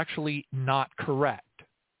that is actually not correct.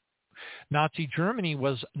 Nazi Germany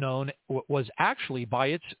was actually, by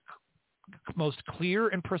its most clear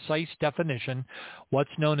and precise definition, what's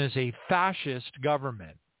known as a fascist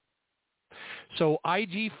government. So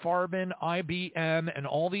IG Farben, IBM, and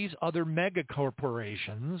all these other mega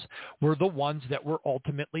corporations were the ones that were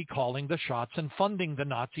ultimately calling the shots and funding the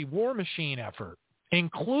Nazi war machine effort,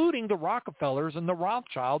 including the Rockefellers and the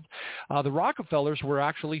Rothschilds. The Rockefellers were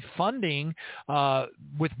actually funding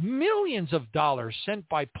with millions of dollars sent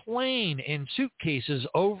by plane in suitcases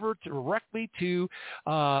over directly to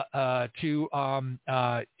Nazi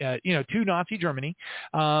Germany,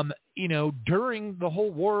 during the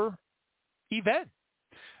whole war event.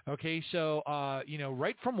 Okay, so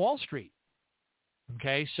right from Wall Street.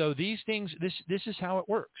 Okay, so these things, this is how it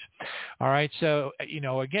works. All right, so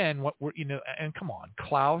again, what we're and come on,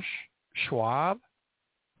 Klaus Schwab,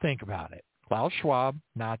 think about it. Klaus Schwab,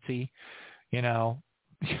 Nazi,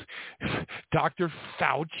 Dr.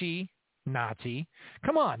 Fauci, Nazi.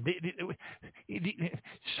 Come on.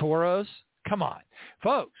 Soros, come on.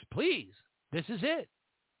 Folks, please, this is it.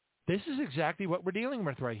 This is exactly what we're dealing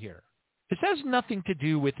with right here. This has nothing to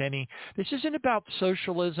do with this isn't about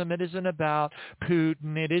socialism. It isn't about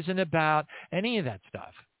Putin. It isn't about any of that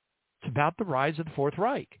stuff. It's about the rise of the Fourth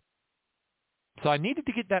Reich. So I needed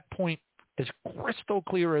to get that point as crystal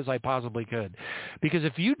clear as I possibly could. Because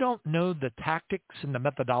if you don't know the tactics and the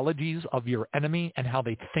methodologies of your enemy and how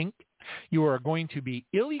they think, you are going to be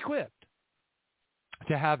ill-equipped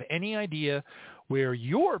to have any idea where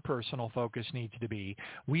your personal focus needs to be.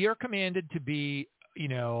 We are commanded to be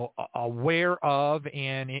aware of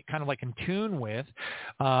and kind of like in tune with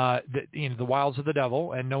the wiles of the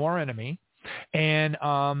devil and know our enemy. And,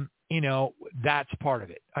 that's part of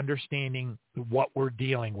it, understanding what we're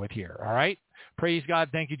dealing with here. All right. Praise God.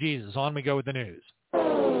 Thank you, Jesus. On we go with the news.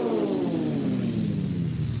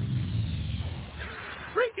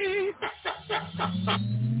 Freaky.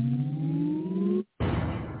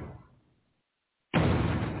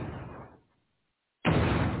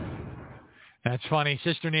 That's funny.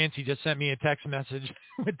 Sister Nancy just sent me a text message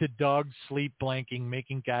with the dog sleep blanking,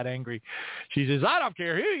 making Cat angry. She says, I don't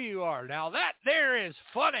care who you are. Now that there is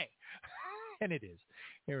funny. And it is.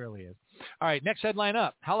 It really is. All right, next headline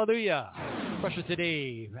up. Hallelujah. Russia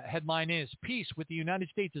Today headline is, peace with the United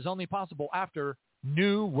States is only possible after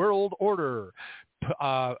New World Order,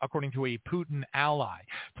 according to a Putin ally.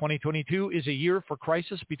 2022 is a year for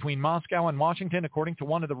crisis between Moscow and Washington, according to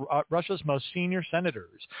one of Russia's most senior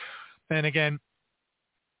senators. And again,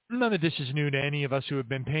 none of this is new to any of us who have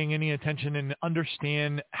been paying any attention and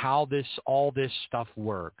understand how all this stuff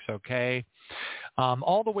works, okay?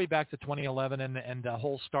 All the way back to 2011 and the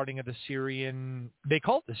whole starting of the Syrian, they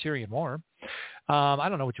call it the Syrian War. I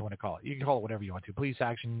don't know what you want to call it. You can call it whatever you want to. Police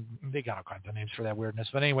action, they got all kinds of names for that weirdness.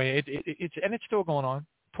 But anyway, it's still going on.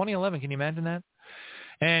 2011, can you imagine that?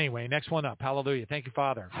 Anyway, next one up. Hallelujah. Thank you,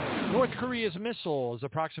 Father. North Korea's missile is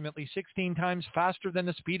approximately 16 times faster than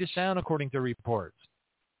the speed of sound, according to reports.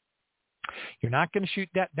 You're not going to shoot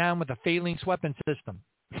that down with a phalanx weapon system.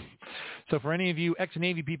 So for any of you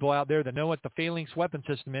ex-Navy people out there that know what the phalanx weapon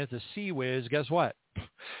system is, the Sea Whiz, guess what?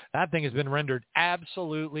 That thing has been rendered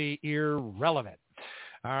absolutely irrelevant.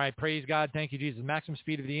 All right, praise God. Thank you, Jesus. Maximum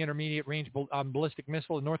speed of the intermediate range ballistic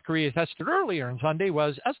missile in North Korea tested earlier on Sunday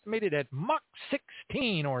was estimated at Mach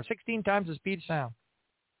 16, or 16 times the speed of sound.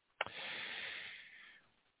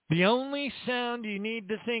 The only sound you need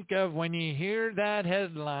to think of when you hear that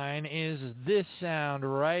headline is this sound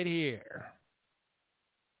right here.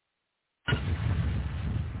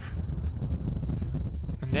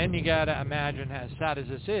 And then you got to imagine, as sad as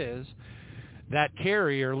this is, that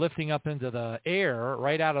carrier lifting up into the air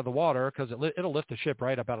right out of the water, because it'll lift the ship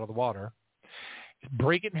right up out of the water,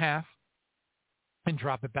 break it in half, and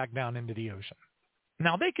drop it back down into the ocean.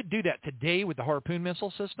 Now, they could do that today with the Harpoon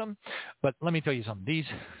missile system, but let me tell you something. These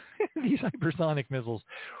hypersonic missiles,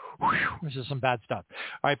 this is some bad stuff.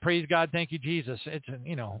 All right, praise God. Thank you, Jesus. It's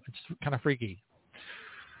kind of freaky.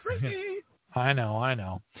 Freaky. I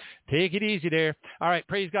know. Take it easy there. All right,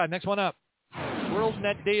 praise God. Next one up. World's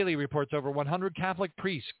Net Daily reports over 100 Catholic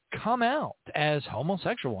priests come out as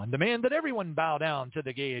homosexual and demand that everyone bow down to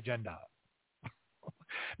the gay agenda.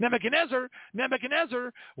 Nebuchadnezzar,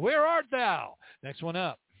 where art thou? Next one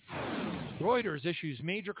up. Reuters issues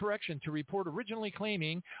major correction to report originally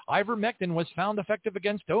claiming ivermectin was found effective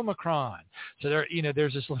against Omicron. So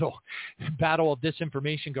there's this little battle of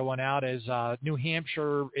disinformation going out as New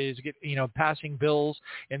Hampshire is passing bills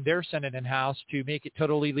in their Senate and House to make it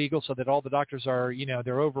totally legal, so that all the doctors are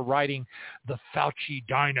they're overriding the Fauci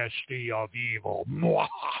dynasty of evil.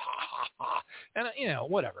 And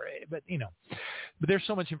whatever, but there's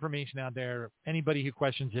so much information out there. Anybody who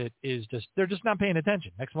questions it they're just not paying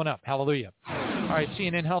attention. Next one up. Hallelujah. All right.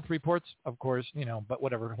 CNN Health reports, of course, but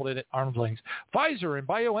whatever. Hold it at arm's length. Pfizer and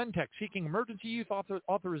BioNTech seeking emergency use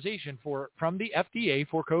authorization from the FDA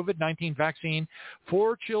for COVID-19 vaccine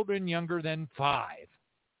for children younger than 5.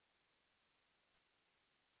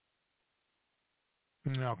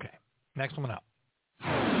 Okay. Next one up.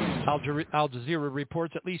 Al Jazeera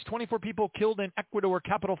reports at least 24 people killed in Ecuador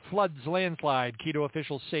capital floods landslide. Quito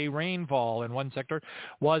officials say rainfall in one sector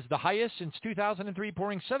was the highest since 2003,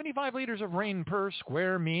 pouring 75 liters of rain per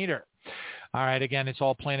square meter. All right, again, it's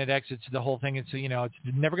all Planet X. It's the whole thing. It's it's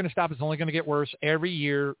never going to stop. It's only going to get worse every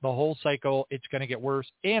year. The whole cycle, it's going to get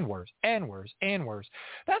worse and worse and worse and worse.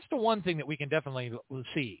 That's the one thing that we can definitely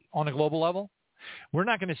see on a global level. we're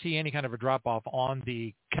not going to see any kind of a drop-off on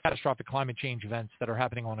the catastrophic climate change events that are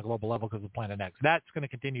happening on a global level because of Planet X. That's going to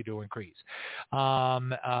continue to increase. So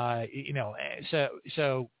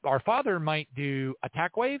our father might do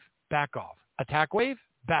attack wave, back off, attack wave,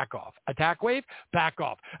 back off, attack wave, back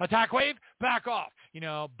off, attack wave, back off,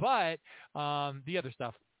 but the other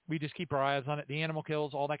stuff, we just keep our eyes on it. The animal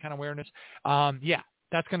kills, all that kind of awareness.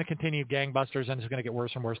 That's going to continue gangbusters, and it's going to get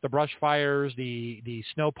worse and worse. The brush fires, the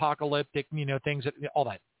snowpocalyptic, things, all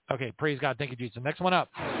that. Okay, praise God. Thank you, Jesus. Next one up.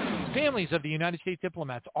 Families of the United States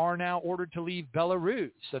diplomats are now ordered to leave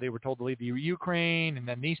Belarus. So they were told to leave the Ukraine, and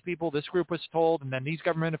then these people, this group was told, and then these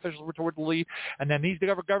government officials were told to leave, and then these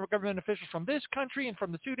government officials from this country and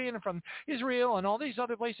from the Sudan and from Israel and all these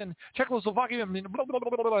other places, and Czechoslovakia, and blah, blah, blah,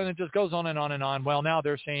 blah, and it just goes on and on and on. Well, now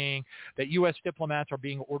they're saying that U.S. diplomats are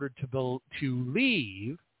being ordered to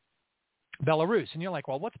leave Belarus. And you're like,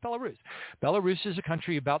 well, what's Belarus? Belarus is a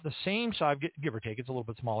country about the same size, give or take, it's a little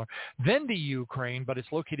bit smaller, than the Ukraine, but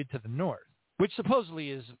it's located to the north, which supposedly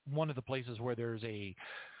is one of the places where there's a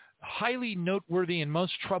highly noteworthy and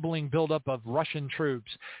most troubling buildup of Russian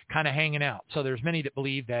troops kind of hanging out. So there's many that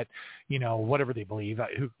believe that, whatever they believe,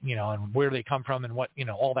 and where they come from and what,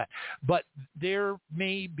 all that. But there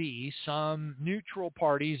may be some neutral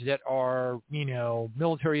parties that are,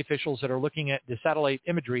 military officials that are looking at the satellite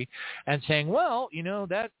imagery and saying, well,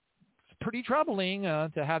 that's pretty troubling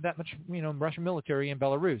to have that much, Russian military in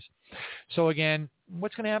Belarus. So again,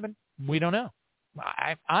 what's going to happen? We don't know.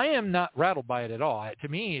 I am not rattled by it at all. To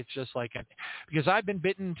me, it's just like, because I've been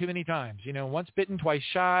bitten too many times. Once bitten, twice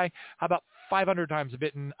shy. How about 500 times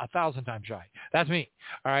bitten, 1,000 times shy? That's me.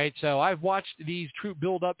 All right. So I've watched these troop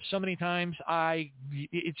build up so many times.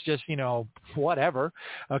 It's just, whatever.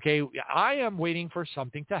 Okay. I am waiting for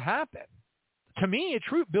something to happen. To me, a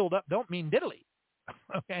troop build up don't mean diddly.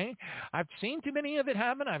 Okay, I've seen too many of it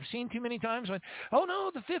happen. I've seen too many times when, oh no,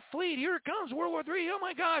 the Fifth Fleet, here it comes, World War III. Oh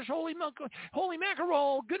my gosh, holy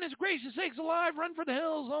mackerel, goodness gracious sakes alive, run for the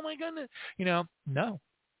hills. Oh my goodness, no,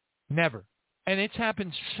 never. And it's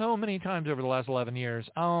happened so many times over the last 11 years.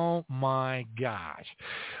 Oh my gosh.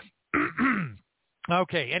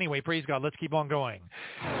 Okay, anyway, praise God. Let's keep on going.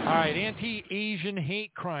 All right, anti-Asian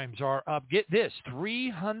hate crimes are up. Get this,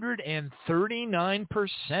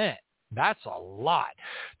 339%. That's a lot.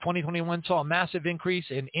 2021 saw a massive increase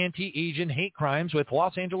in anti-Asian hate crimes, with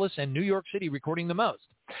Los Angeles and New York City recording the most.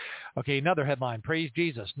 Okay, another headline, praise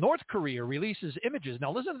Jesus. North Korea releases images.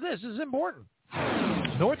 Now listen to this. This is important.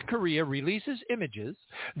 North Korea releases images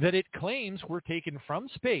that it claims were taken from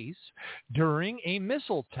space during a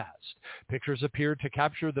missile test. Pictures appear to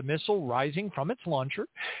capture the missile rising from its launcher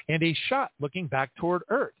and a shot looking back toward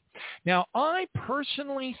Earth. Now, I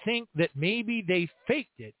personally think that maybe they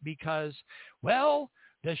faked it because, well,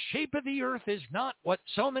 the shape of the Earth is not what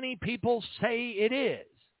so many people say it is.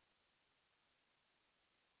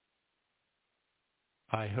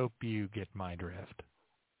 I hope you get my drift.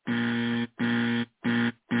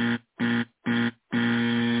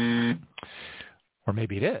 Or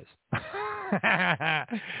maybe it is.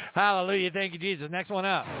 Hallelujah. Thank you, Jesus. Next one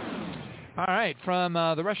up. All right. From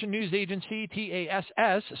the Russian news agency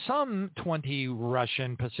TASS, some 20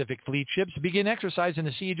 Russian Pacific Fleet ships begin exercise in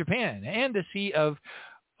the Sea of Japan and the Sea of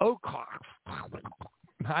Okhotsk.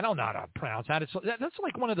 I don't know how to pronounce that. That's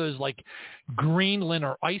like one of those like Greenland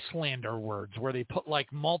or Icelander words where they put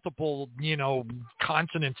like multiple,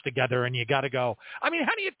 consonants together and you got to go. I mean,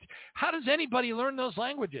 how does anybody learn those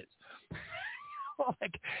languages?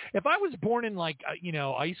 Like, if I was born in like,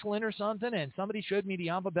 Iceland or something and somebody showed me the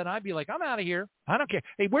alphabet, I'd be like, I'm out of here. I don't care.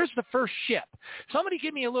 Hey, where's the first ship? Somebody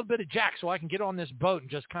give me a little bit of jack so I can get on this boat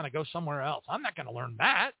and just kind of go somewhere else. I'm not going to learn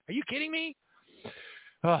that. Are you kidding me?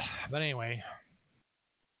 But anyway,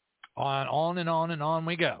 on and on and on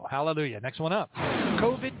we go. Hallelujah. Next one up.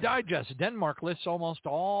 COVID Digest. Denmark lists almost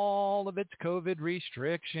all of its COVID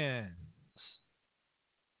restrictions.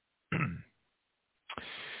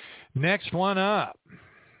 Next one up.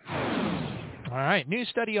 All right. New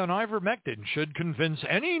study on ivermectin should convince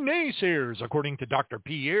any naysayers, according to Dr.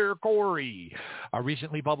 Pierre Corey. A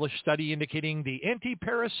recently published study indicating the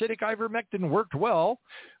anti-parasitic ivermectin worked well.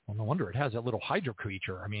 Well, no wonder it has that little hydra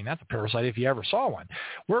creature. I mean, that's a parasite if you ever saw one.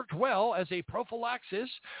 Worked well as a prophylaxis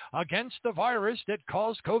against the virus that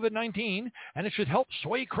caused COVID-19, and it should help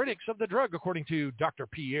sway critics of the drug, according to Dr.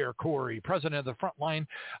 Pierre Corey, president of the Frontline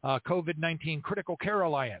COVID-19 Critical Care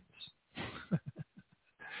Alliance.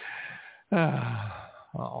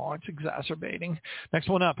 It's exacerbating. Next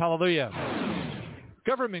one up. Hallelujah.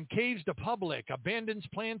 Government caves to public, abandons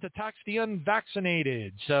plan to tax the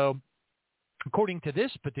unvaccinated. So According to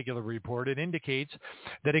this particular report, it indicates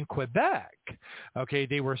that in Quebec, okay,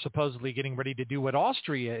 they were supposedly getting ready to do what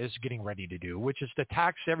Austria is getting ready to do, which is to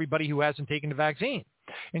tax everybody who hasn't taken the vaccine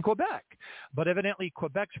in Quebec. But evidently,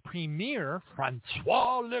 Quebec's premier,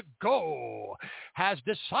 Francois Legault, has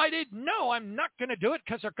decided, no, I'm not going to do it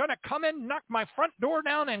because they're going to come in, knock my front door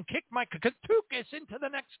down, and kick my katukas into the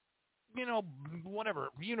next whatever,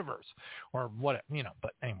 universe or what,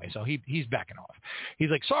 but anyway, so he's backing off. He's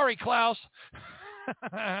like, sorry, Klaus.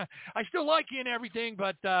 I still like you and everything,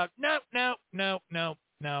 but no, not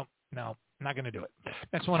going to do it.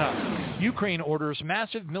 Next one up. Ukraine orders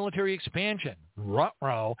massive military expansion.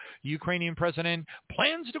 Ruh-roh. Ukrainian president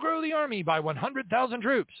plans to grow the army by 100,000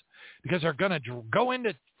 troops because they're going to go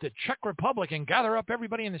into the Czech Republic and gather up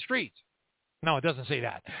everybody in the streets. No, it doesn't say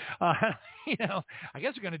that. I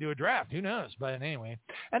guess we're going to do a draft. Who knows? But anyway,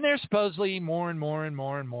 and there's supposedly more and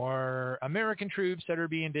more American troops that are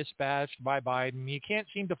being dispatched by Biden. You can't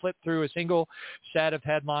seem to flip through a single set of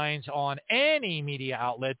headlines on any media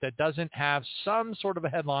outlet that doesn't have some sort of a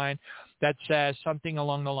headline that says something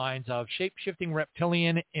along the lines of shape-shifting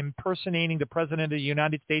reptilian impersonating the President of the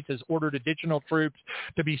United States has ordered additional troops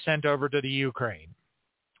to be sent over to the Ukraine.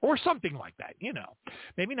 Or something like that,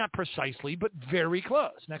 Maybe not precisely, but very close.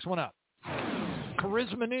 Next one up.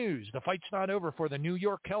 Charisma News. The fight's not over for the New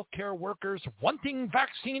York healthcare workers wanting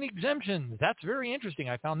vaccine exemptions. That's very interesting.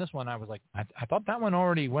 I found this one. I was like, I thought that one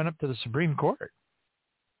already went up to the Supreme Court.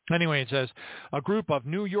 Anyway, it says, a group of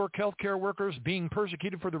New York healthcare workers being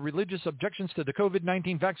persecuted for the religious objections to the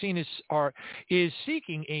COVID-19 vaccine is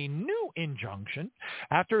seeking a new injunction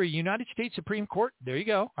after a United States Supreme Court, there you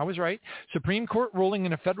go, I was right, Supreme Court ruling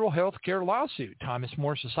in a federal healthcare lawsuit. Thomas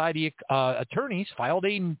More Society attorneys filed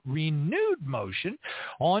a renewed motion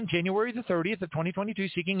on January the 30th of 2022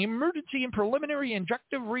 seeking emergency and preliminary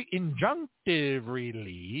injunctive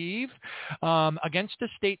relief against the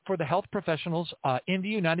state for the health professionals in the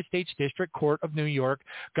United States District Court of New York.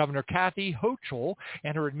 Governor Kathy Hochul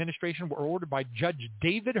and her administration were ordered by Judge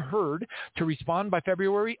David Hurd to respond by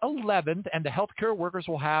February 11th, and the healthcare workers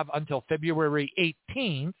will have until February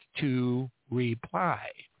 18th to reply.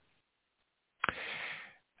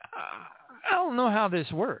 I don't know how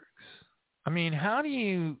this works. I mean, how do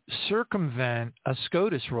you circumvent a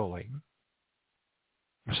SCOTUS ruling?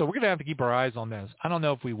 So we're going to have to keep our eyes on this. I don't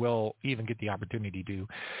know if we will even get the opportunity to.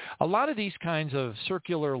 A lot of these kinds of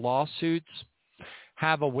circular lawsuits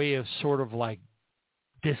have a way of sort of like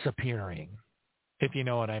disappearing, if you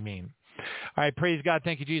know what I mean. All right, praise God.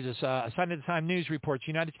 Thank you, Jesus. A Sign of the Time News reports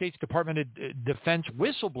United States Department of Defense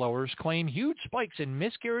whistleblowers claim huge spikes in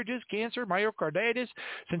miscarriages, cancer, myocarditis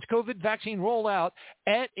since COVID vaccine rollout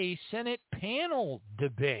at a Senate panel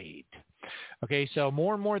debate. Okay, so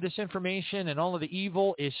more and more of this information and all of the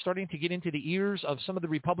evil is starting to get into the ears of some of the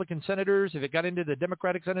Republican senators. If it got into the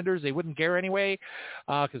Democratic senators, they wouldn't care anyway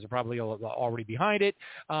because they're probably already behind it.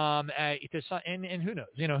 And who knows?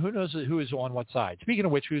 Who knows who is on what side? Speaking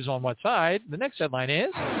of which, who's on what side? The next headline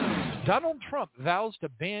is Donald Trump vows to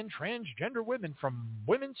ban transgender women from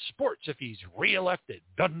women's sports if he's reelected.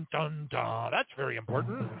 Dun, dun, dun. That's very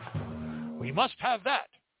important. We must have that.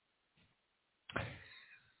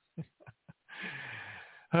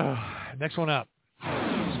 Next one up.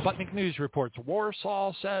 Sputnik News reports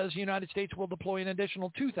Warsaw says United States will deploy an additional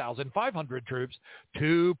 2,500 troops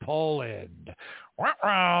to Poland.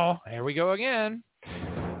 There we go again.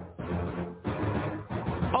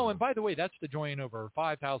 Oh, and by the way, that's to join over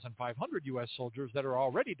 5,500 U.S. soldiers that are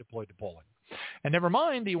already deployed to Poland. And never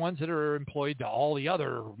mind the ones that are employed to all the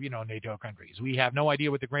other, NATO countries. We have no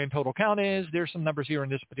idea what the grand total count is. There's some numbers here in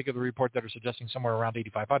this particular report that are suggesting somewhere around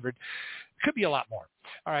 8,500. Could be a lot more.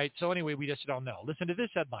 All right, so anyway, we just don't know. Listen to this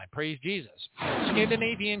headline. Praise Jesus.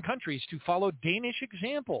 Scandinavian countries to follow Danish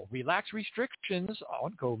example. Relax restrictions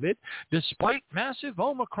on COVID despite massive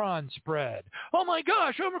Omicron spread. Oh my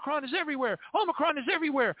gosh, Omicron is everywhere. Omicron is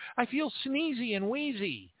everywhere. I feel sneezy and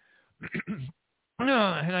wheezy.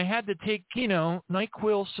 And I had to take,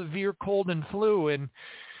 NyQuil severe cold and flu and,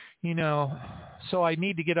 so I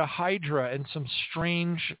need to get a Hydra and some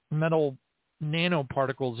strange metal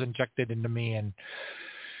nanoparticles injected into me. And,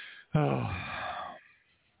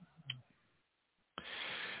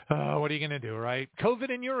 what are you going to do, right?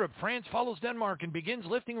 COVID in Europe. France follows Denmark and begins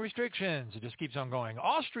lifting restrictions. It just keeps on going.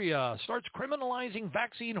 Austria starts criminalizing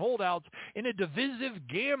vaccine holdouts in a divisive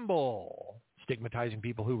gamble, stigmatizing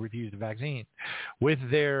people who refuse the vaccine with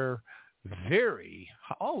their very,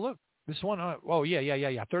 look, this one,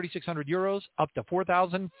 3,600 euros up to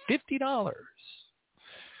 $4,050.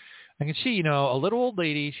 I can see, a little old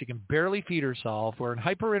lady, she can barely feed herself. We're in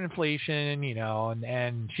hyperinflation,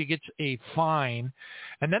 and she gets a fine.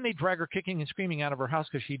 And then they drag her kicking and screaming out of her house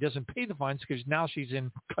because she doesn't pay the fines because now she's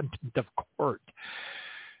in contempt of court.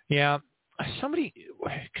 Yeah, somebody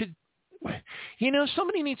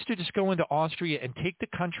needs to just go into Austria and take the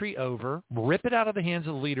country over, rip it out of the hands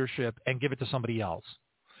of the leadership, and give it to somebody else.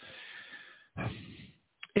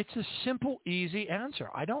 It's a simple, easy answer.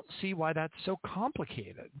 I don't see why that's so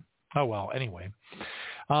complicated. Oh, well, anyway.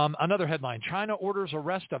 Another headline, China orders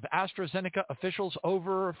arrest of AstraZeneca officials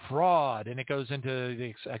over fraud. And it goes into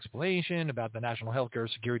the explanation about the National Healthcare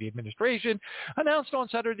Security Administration. Announced on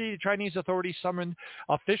Saturday, the Chinese authorities summoned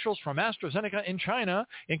officials from AstraZeneca in China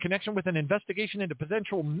in connection with an investigation into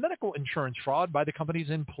potential medical insurance fraud by the company's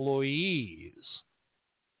employees.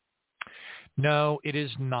 No, it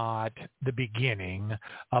is not the beginning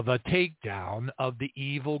of a takedown of the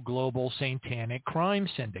evil global satanic crime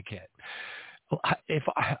syndicate.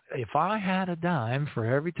 If I had a dime for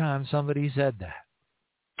every time somebody said that,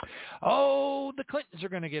 oh, the Clintons are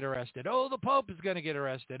going to get arrested. Oh, the Pope is going to get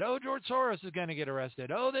arrested. Oh, George Soros is going to get arrested.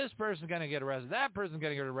 Oh, this person's going to get arrested. That person's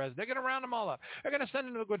going to get arrested. They're going to round them all up. They're going to send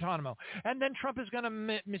them to Guantanamo. And then Trump is going to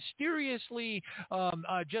mysteriously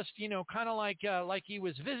kind of like he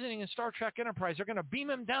was visiting in Star Trek Enterprise. They're going to beam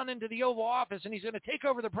him down into the Oval Office, and he's going to take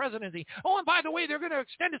over the presidency. Oh, and by the way, they're going to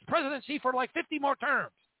extend his presidency for like 50 more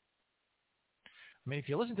terms. I mean, if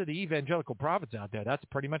you listen to the evangelical prophets out there, that's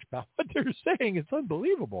pretty much about what they're saying. It's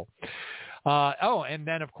unbelievable. And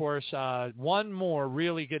then, of course, one more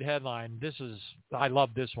really good headline. I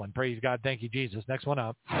love this one. Praise God. Thank you, Jesus. Next one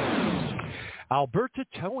up. Alberta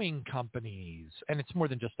towing companies. And it's more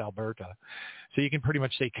than just Alberta. So you can pretty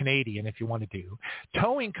much say Canadian if you want to do.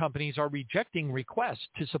 Towing companies are rejecting requests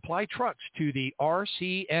to supply trucks to the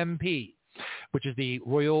RCMP, which is the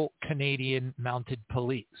Royal Canadian Mounted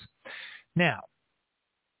Police. Now,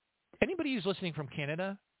 anybody who's listening from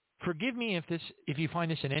Canada, forgive me if you find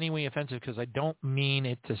this in any way offensive, because I don't mean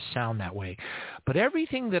it to sound that way. But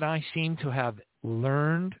everything that I seem to have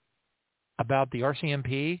learned about the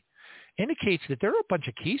RCMP indicates that they're a bunch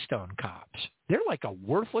of Keystone cops. They're like a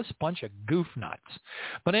worthless bunch of goof nuts.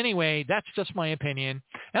 But anyway, that's just my opinion,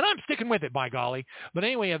 and I'm sticking with it, by golly. But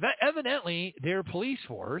anyway, evidently their police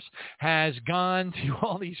force has gone to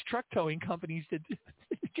all these truck towing companies to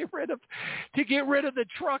get rid of the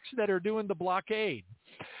trucks that are doing the blockade.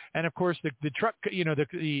 And of course, the truck,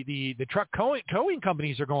 the truck towing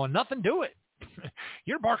companies are going, nothing to it.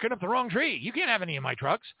 You're barking up the wrong tree. You can't have any of my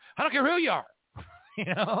trucks. I don't care who you are.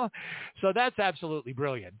 So that's absolutely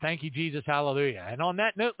brilliant. Thank you, Jesus. Hallelujah. And on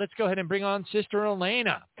that note, let's go ahead and bring on Sister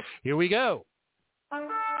Eleyna. Here we go.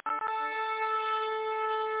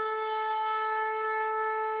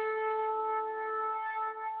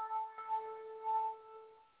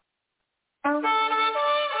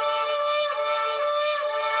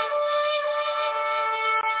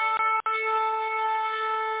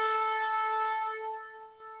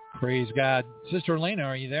 Praise God. Sister Eleyna,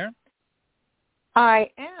 are you there?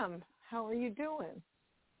 I am. How are you doing?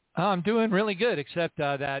 I'm doing really good, except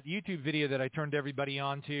that YouTube video that I turned everybody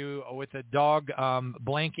on to with a dog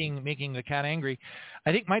blanking, making the cat angry.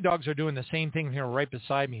 I think my dogs are doing the same thing here right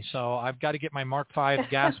beside me, so I've got to get my Mark V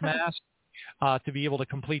gas mask to be able to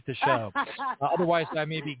complete the show. Otherwise, I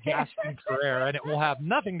may be gasping for air, and it will have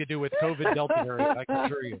nothing to do with COVID Delta variant, I can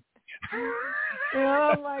assure you.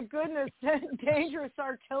 Oh, my goodness. Dangerous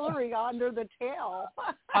artillery under the tail.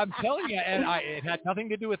 I'm telling you, and it had nothing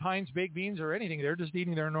to do with Heinz baked beans or anything. They're just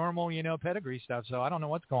eating their normal, pedigree stuff, so I don't know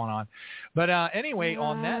what's going on. But anyway,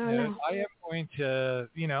 on that note, I am going to,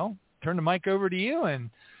 turn the mic over to you and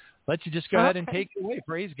let you just go ahead and take it away.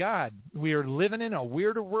 Praise God. We are living in a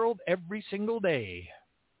weirder world every single day.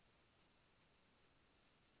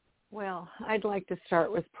 Well, I'd like to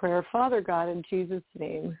start with prayer. Father God, in Jesus'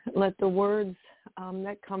 name, let the words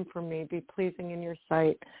that come from me be pleasing in your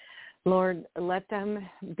sight. Lord, let them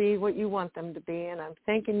be what you want them to be. And I'm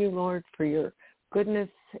thanking you, Lord, for your goodness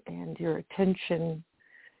and your attention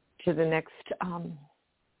to the next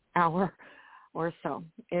hour or so,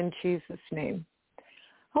 in Jesus' name.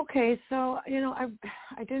 Okay, so,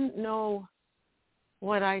 I didn't know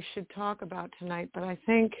what I should talk about tonight, but I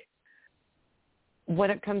think what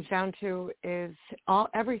it comes down to is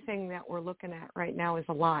everything that we're looking at right now is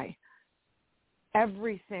a lie.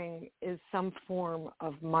 Everything is some form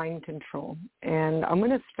of mind control. And I'm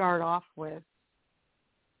going to start off with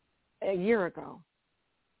a year ago,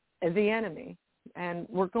 the enemy. And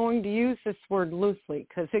we're going to use this word loosely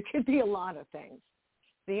because it could be a lot of things.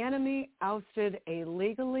 The enemy ousted a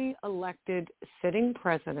legally elected sitting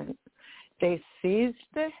president. They seized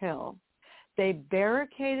the Hill. They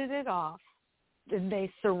barricaded it off.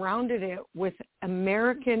 They surrounded it with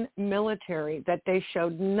American military that they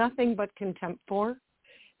showed nothing but contempt for.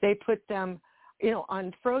 They put them,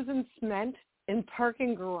 on frozen cement in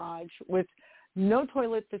parking garage with no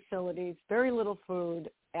toilet facilities, very little food.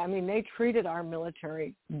 I mean, they treated our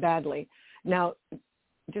military badly. Now,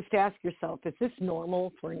 just ask yourself, is this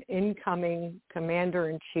normal for an incoming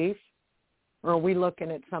commander-in-chief, or are we looking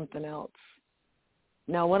at something else?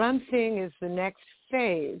 Now, what I'm seeing is the next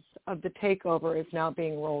phase of the takeover is now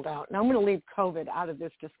being rolled out. Now, I'm going to leave COVID out of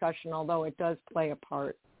this discussion, although it does play a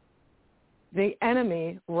part. The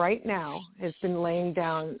enemy right now has been laying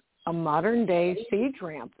down a modern-day siege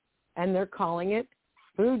ramp, and they're calling it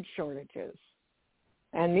food shortages.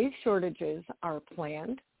 And these shortages are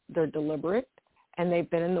planned, they're deliberate, and they've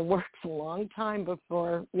been in the works a long time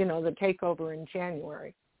before, the takeover in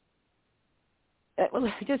January.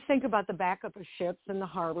 Just think about the backup of ships in the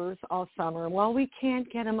harbors all summer. Well, we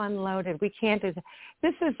can't get them unloaded. We can't do that.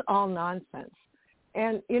 This is all nonsense.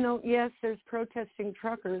 And, yes, there's protesting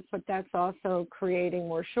truckers, but that's also creating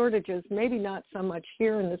more shortages. Maybe not so much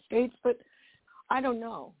here in the States, but I don't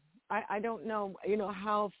know. I don't know,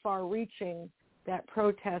 how far-reaching that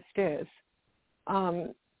protest is.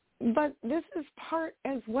 But this is part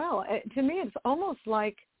as well. To me, it's almost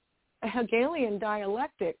like a Hegelian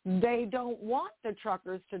dialectic. They don't want the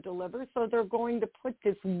truckers to deliver, so they're going to put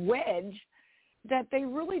this wedge that they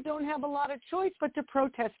really don't have a lot of choice but to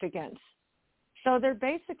protest against. So they're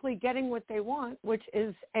basically getting what they want, which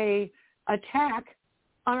is a attack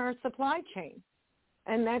on our supply chain.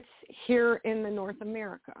 And that's here in the North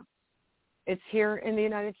America. It's here in the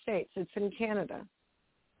United States. It's in Canada.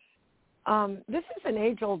 This is an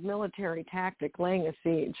age-old military tactic, laying a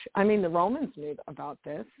siege. I mean, the Romans knew about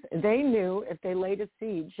this. They knew if they laid a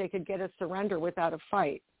siege, they could get a surrender without a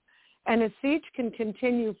fight. And a siege can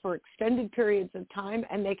continue for extended periods of time,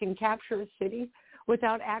 and they can capture a city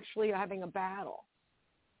without actually having a battle.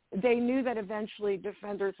 They knew that eventually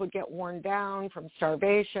defenders would get worn down from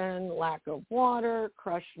starvation, lack of water,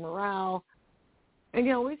 crushed morale. And,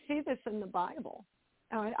 we see this in the Bible.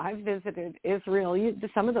 I've visited Israel.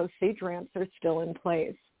 Some of those siege ramps are still in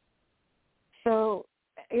place. So,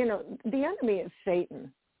 the enemy is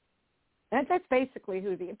Satan. That's basically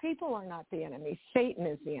who the people are not the enemy. Satan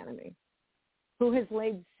is the enemy, who has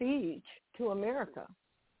laid siege to America.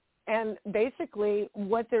 And basically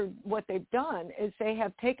what they've done is they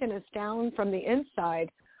have taken us down from the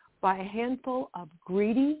inside by a handful of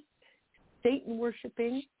greedy,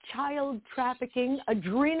 Satan-worshiping, child-trafficking,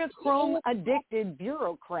 adrenochrome-addicted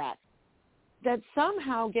bureaucrats that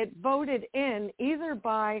somehow get voted in either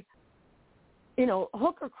by,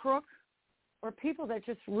 hook or crook, or people that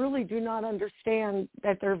just really do not understand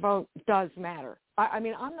that their vote does matter. I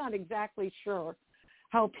mean, I'm not exactly sure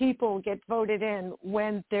how people get voted in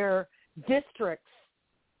when their districts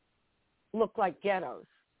look like ghettos.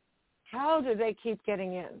 How do they keep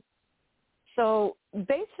getting in? So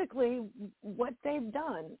basically what they've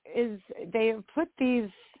done is they have put these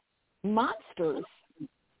monsters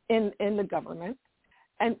in the government,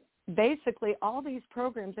 and basically all these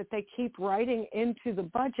programs that they keep writing into the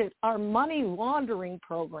budget are money laundering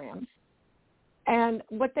programs. And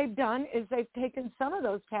what they've done is they've taken some of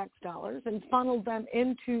those tax dollars and funneled them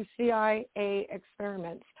into CIA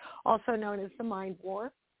experiments, also known as the Mind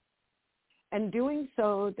War. And doing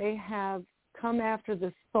so, they have come after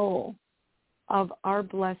the soul of our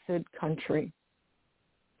blessed country.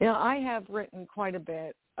 I have written quite a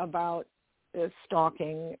bit about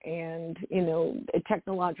stalking and,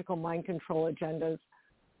 technological mind control agendas.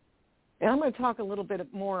 And I'm going to talk a little bit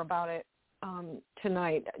more about it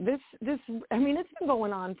tonight. It's been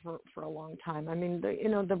going on for a long time. I mean,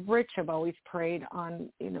 the rich have always preyed on,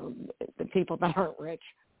 the people that aren't rich.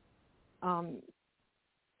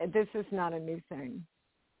 This is not a new thing.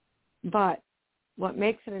 But what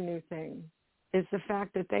makes it a new thing is the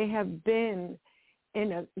fact that they have been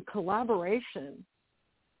in a collaboration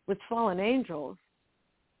with fallen angels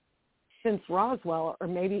since Roswell, or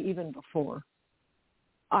maybe even before.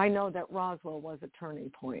 I know that Roswell was a turning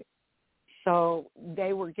point. So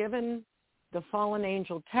they were given the fallen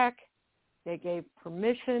angel tech. They gave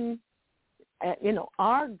permission.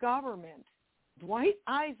 Our government, Dwight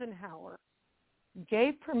Eisenhower,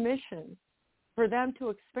 gave permission for them to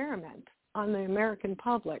experiment on the American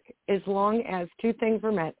public as long as two things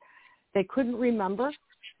were met. They couldn't remember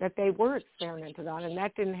that they were experimented on, and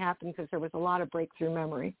that didn't happen because there was a lot of breakthrough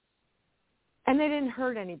memory. And they didn't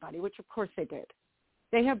hurt anybody, which of course they did.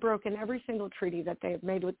 They have broken every single treaty that they have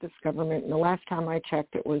made with this government, and the last time I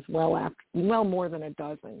checked, it was well more than a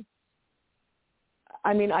dozen.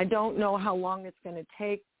 I mean, I don't know how long it's going to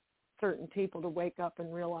take certain people to wake up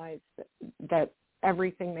and realize that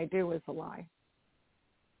everything they do is a lie.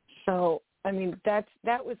 So, I mean, that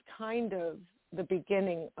was kind of the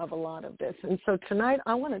beginning of a lot of this. And so tonight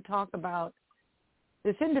I want to talk about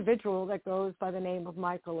this individual that goes by the name of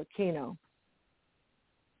Michael Aquino.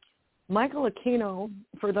 Michael Aquino,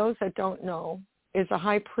 for those that don't know, is a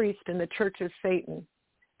high priest in the Church of Satan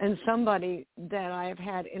and somebody that I have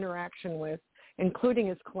had interaction with, including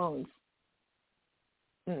his clones.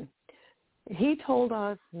 He told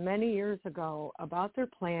us many years ago about their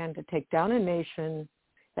plan to take down a nation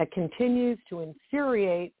that continues to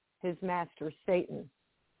infuriate his master, Satan.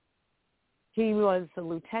 He was the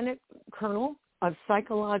lieutenant colonel of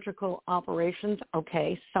psychological operations,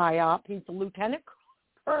 PSYOP. He's the lieutenant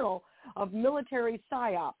colonel of military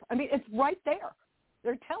PSYOP. I mean, it's right there.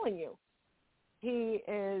 They're telling you. He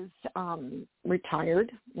is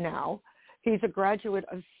retired now. He's a graduate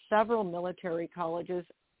of several military colleges,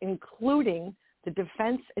 including the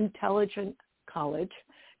Defense Intelligence College,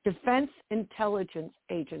 Defense Intelligence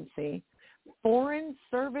Agency, Foreign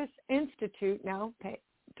Service Institute, now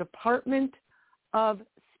Department of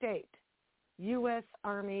State, U.S.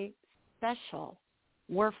 Army Special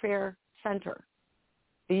Warfare Center,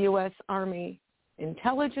 the U.S. Army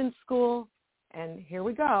Intelligence School, and here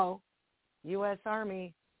we go, U.S.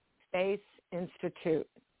 Army Space Institute,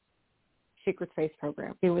 secret space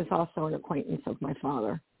program. He was also an acquaintance of my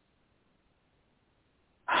father.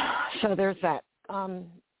 So there's that.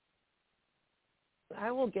 I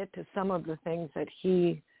will get to some of the things that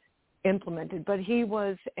he implemented, but he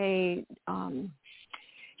was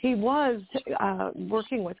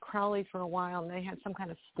working with Crowley for a while, and they had some kind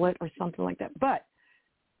of split or something like that. But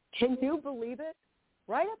can you believe it?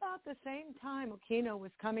 Right about the same time Aquino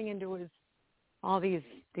was coming into all these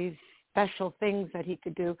special things that he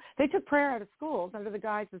could do, they took prayer out of schools under the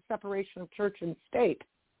guise of separation of church and state.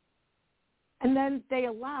 And then they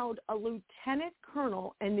allowed a lieutenant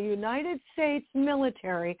colonel in the United States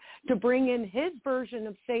military to bring in his version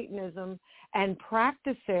of Satanism and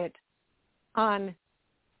practice it on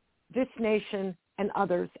this nation and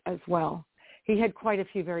others as well. He had quite a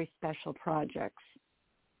few very special projects.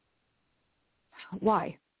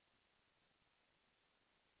 Why?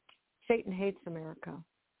 Satan hates America.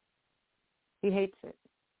 He hates it.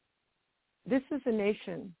 This is a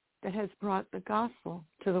nation that has brought the gospel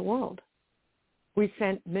to the world. We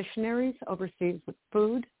sent missionaries overseas with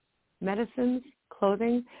food, medicines,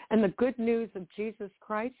 clothing, and the good news of Jesus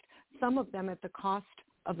Christ, some of them at the cost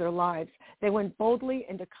of their lives. They went boldly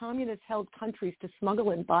into communist-held countries to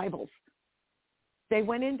smuggle in Bibles. They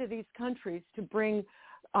went into these countries to bring,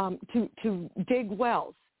 to dig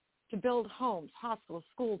wells, to build homes, hospitals,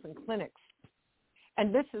 schools, and clinics.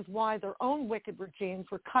 And this is why their own wicked regimes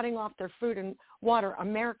were cutting off their food and water.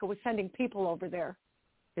 America was sending people over there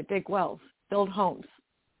to dig wells, build homes,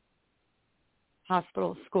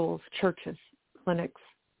 hospitals, schools, churches, clinics.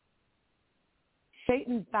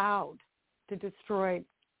 Satan vowed to destroy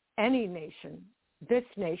any nation, this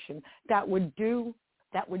nation, that would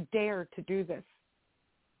dare to do this.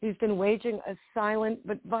 He's been waging a silent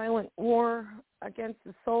but violent war against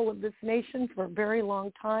the soul of this nation for a very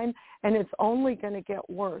long time, and it's only going to get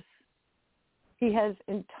worse. He has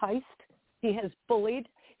enticed, he has bullied,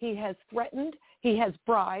 he has threatened, he has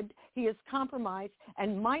bribed, he has compromised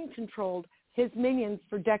and mind-controlled his minions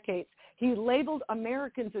for decades. He labeled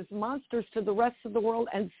Americans as monsters to the rest of the world,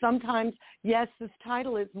 and sometimes, yes, this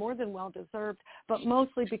title is more than well-deserved, but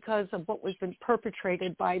mostly because of what was been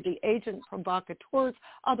perpetrated by the agent provocateurs,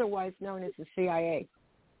 otherwise known as the CIA.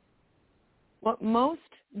 What most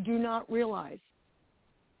do not realize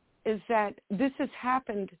is that this has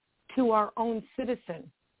happened to our own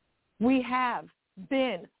citizen. We have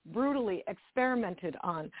been brutally experimented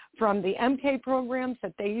on, from the MK programs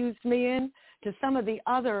that they used me in to some of the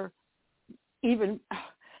other, even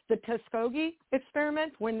the Tuskegee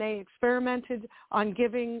experiment, when they experimented on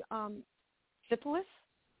giving syphilis.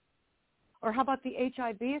 Or how about the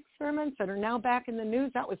HIV experiments that are now back in the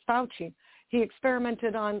news? That was Fauci. He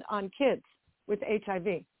experimented on kids with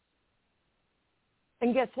HIV.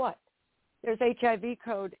 And guess what? There's HIV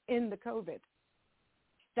code in the COVID.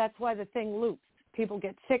 That's why the thing loops. People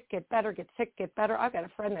get sick, get better, get sick, get better. I've got a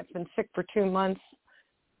friend that's been sick for 2 months.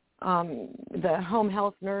 The home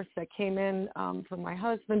health nurse that came in for my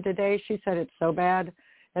husband today, she said it's so bad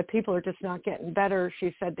that people are just not getting better.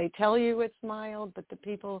 She said they tell you it's mild, but the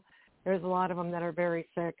people, there's a lot of them that are very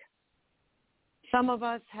sick. Some of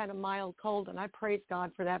us had a mild cold, and I praise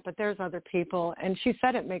God for that, but there's other people. And she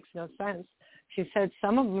said it makes no sense. She said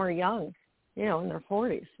some of them are young, in their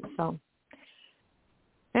 40s. So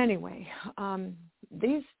Anyway,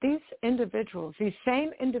 these individuals, these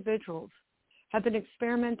same individuals, have been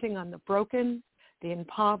experimenting on the broken, the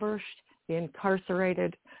impoverished, the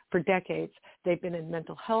incarcerated for decades. They've been in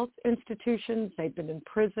mental health institutions. They've been in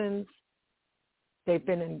prisons. They've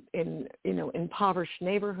been in impoverished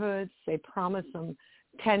neighborhoods. They promise them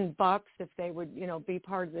 $10 if they would, be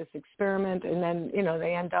part of this experiment, and then,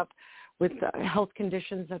 they end up with health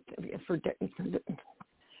conditions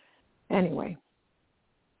anyway.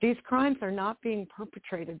 These crimes are not being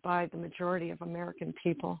perpetrated by the majority of American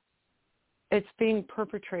people. It's being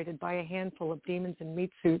perpetrated by a handful of demons in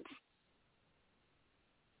meat suits.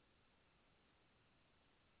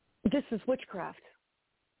 This is witchcraft.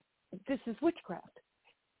 This is witchcraft.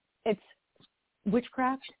 It's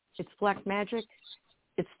witchcraft. It's black magic.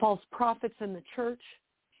 It's false prophets in the church.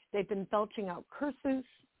 They've been belching out curses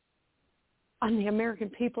on the American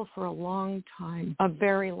people for a long time, a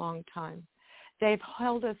very long time. They've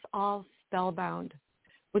held us all spellbound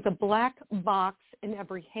with a black box in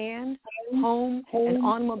every hand, home, and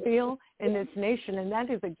automobile in this nation, and that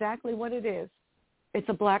is exactly what it is. It's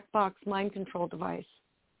a black box mind control device.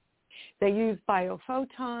 They use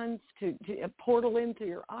biophotons to portal into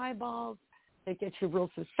your eyeballs. They get you real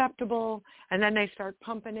susceptible, and then they start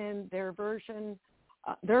pumping in their version,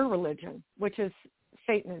 their religion, which is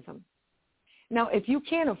Satanism. Now, if you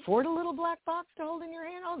can't afford a little black box to hold in your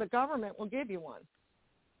hand, the government will give you one.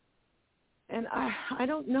 And I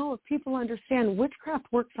don't know if people understand witchcraft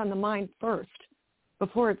works on the mind first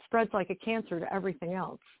before it spreads like a cancer to everything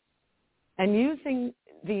else. And using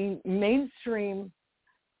the mainstream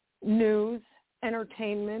news,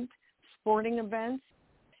 entertainment, sporting events,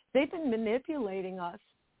 they've been manipulating us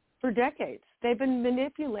for decades. They've been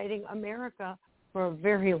manipulating America for a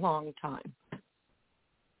very long time.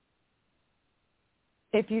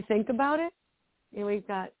 If you think about it, we've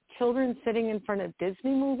got children sitting in front of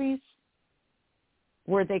Disney movies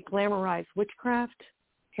where they glamorize witchcraft,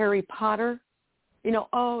 Harry Potter,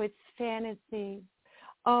 it's fantasy.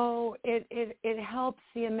 It helps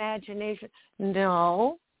the imagination.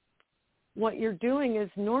 No, what you're doing is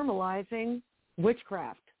normalizing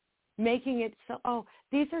witchcraft, making it so,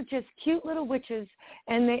 these are just cute little witches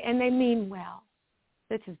and they mean well.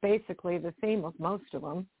 This is basically the theme of most of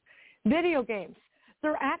them. Video games.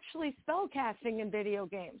 They're actually spell casting in video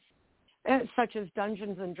games, such as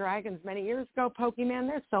Dungeons and Dragons many years ago, Pokemon,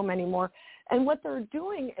 there's so many more. And what they're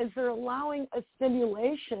doing is they're allowing a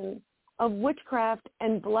simulation of witchcraft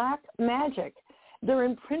and black magic. They're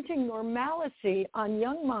imprinting normalcy on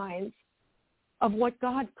young minds of what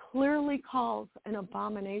God clearly calls an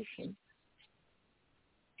abomination.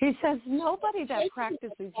 He says nobody that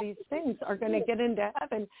practices these things are going to get into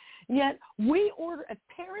heaven. Yet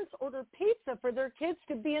parents order pizza for their kids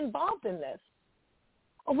to be involved in this.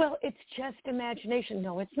 Oh, well, it's just imagination.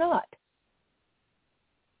 No, it's not.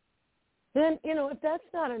 Then, if that's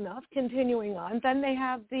not enough, continuing on, then they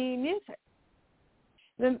have the music.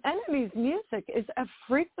 The enemy's music is a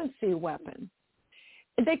frequency weapon.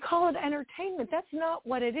 They call it entertainment. That's not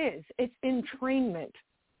what it is. It's entrainment.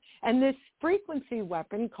 And this frequency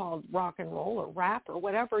weapon called rock and roll or rap or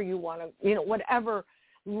whatever you want to, whatever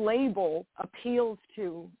label appeals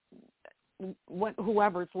to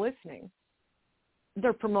whoever's listening,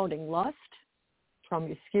 they're promoting lust,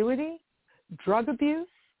 promiscuity, drug abuse,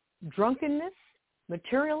 drunkenness,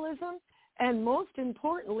 materialism, and most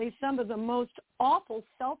importantly, some of the most awful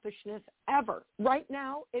selfishness ever. Right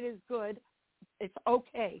now, it is good. It's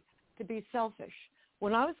okay to be selfish.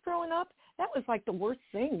 When I was growing up, that was like the worst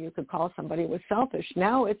thing you could call somebody was selfish.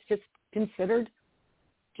 Now it's just considered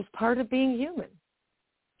just part of being human.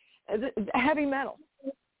 Heavy metal.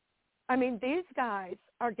 I mean, these guys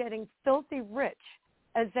are getting filthy rich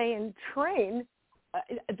as they entrain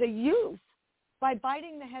the youth by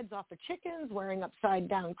biting the heads off of chickens, wearing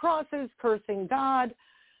upside-down crosses, cursing God.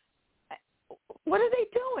 What are they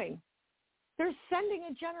doing? They're sending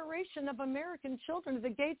a generation of American children to the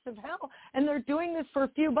gates of hell, and they're doing this for a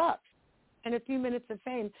few bucks and a few minutes of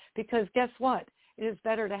fame, because guess what? It is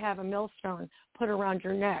better to have a millstone put around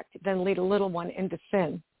your neck than lead a little one into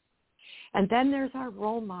sin. And then there's our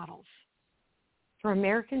role models for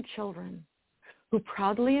American children who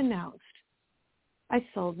proudly announced, I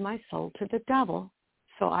sold my soul to the devil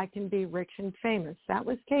so I can be rich and famous. That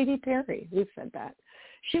was Katy Perry who said that.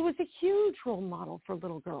 She was a huge role model for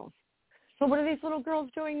little girls. So what are these little girls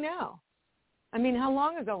doing now? I mean, how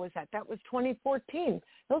long ago was that? That was 2014.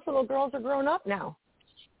 Those little girls are grown up now.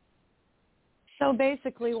 So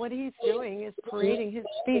basically what he's doing is creating his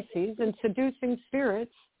species and seducing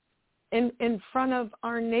spirits in front of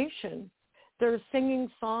our nation. They're singing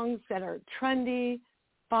songs that are trendy,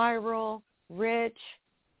 viral, rich,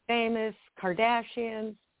 famous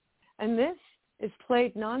Kardashians. And this is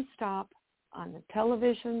played nonstop on the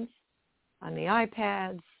televisions, on the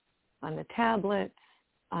iPads, on the tablets,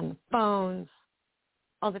 on the phones,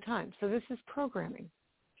 all the time. So this is programming.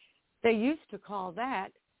 They used to call that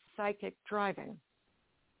psychic driving,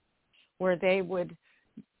 where they would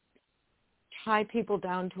tie people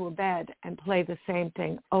down to a bed and play the same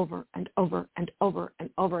thing over and over and over and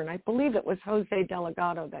over. And I believe it was Jose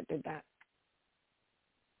Delgado that did that.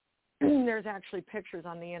 There's actually pictures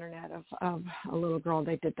on the internet of a little girl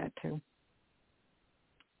they did that to.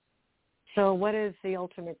 So what is the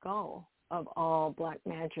ultimate goal of all black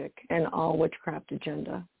magic and all witchcraft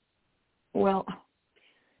agenda? Well,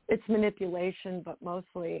 it's manipulation, but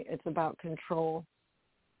mostly it's about control.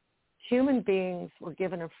 Human beings were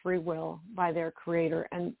given a free will by their creator,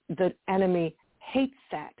 and the enemy hates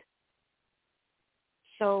that.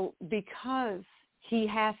 So because he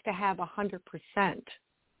has to have 100%,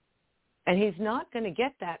 and he's not going to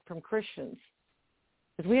get that from Christians,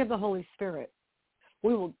 because we have the Holy Spirit,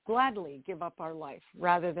 we will gladly give up our life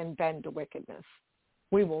rather than bend to wickedness.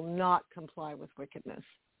 We will not comply with wickedness.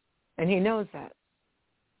 And he knows that.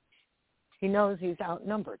 He knows he's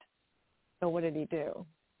outnumbered. So what did he do?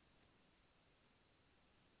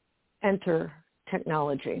 Enter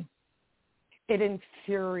technology. It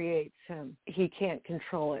infuriates him. He can't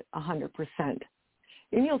control it 100%.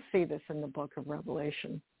 And you'll see this in the book of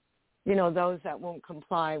Revelation. You know, those that won't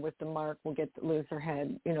comply with the mark will lose their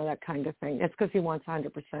head, you know, that kind of thing. It's because he wants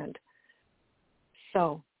 100%.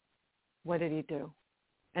 So what did he do?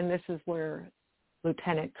 And this is where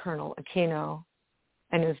Lieutenant Colonel Aquino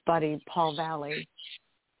and his buddy Paul Valley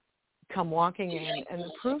come walking in, and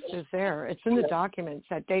the proof is there. It's in the documents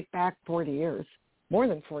that date back 40 years, more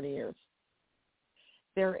than 40 years.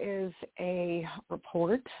 There is a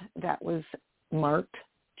report that was marked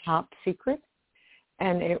top secret,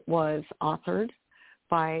 and it was authored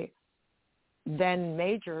by then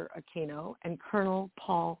Major Aquino and Colonel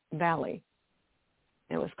Paul Valley.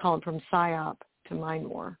 It was called From PSYOP to Mind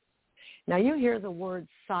War. Now, you hear the word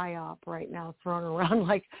PSYOP right now thrown around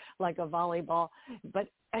like a volleyball, but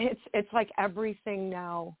it's like everything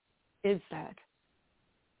now is that.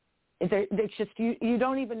 It's just you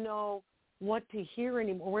don't even know what to hear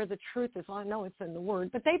anymore, where the truth is. Well, I know it's in the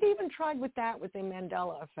word, but they've even tried with that with the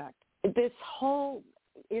Mandela effect. This whole,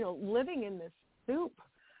 living in this soup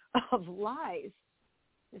of lies,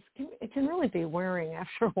 it can really be wearing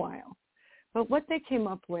after a while. But what they came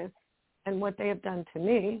up with and what they have done to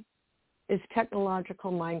me is technological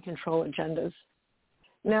mind control agendas.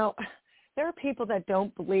 Now, there are people that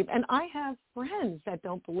don't believe, and I have friends that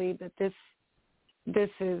don't believe that this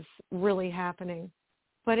is really happening,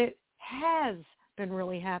 but it has been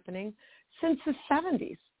really happening since the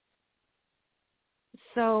 70s.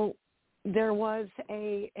 So there was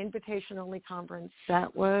a invitation-only conference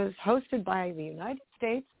that was hosted by the United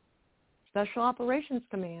States Special Operations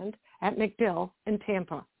Command at MacDill in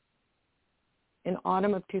Tampa in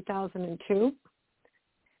autumn of 2002.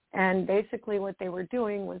 And basically what they were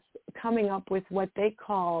doing was coming up with what they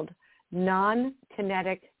called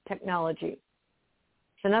non-kinetic technology.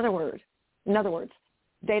 So in other words,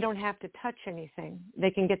 they don't have to touch anything. They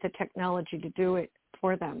can get the technology to do it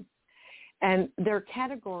for them. And their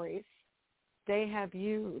categories they have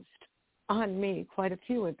used on me, quite a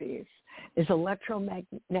few of these, is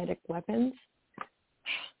electromagnetic weapons.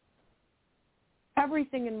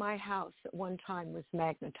 Everything in my house at one time was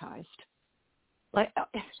magnetized. Like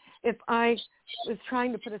if I was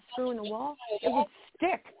trying to put a screw in a wall, it would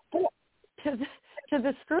stick to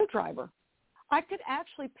the screwdriver. I could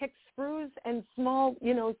actually pick screws and small,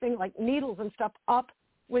 things like needles and stuff up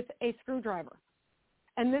with a screwdriver.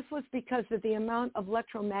 And this was because of the amount of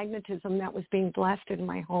electromagnetism that was being blasted in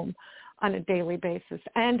my home on a daily basis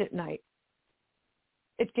and at night.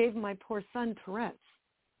 It gave my poor son Tourette's.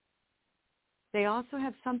 They also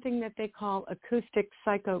have something that they call acoustic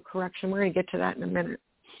psychocorrection. We're going to get to that in a minute.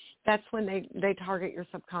 That's when they target your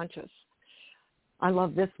subconscious. I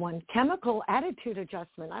love this one. Chemical attitude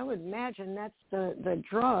adjustment. I would imagine that's the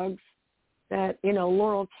drugs that,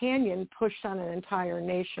 Laurel Canyon pushed on an entire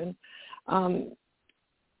nation.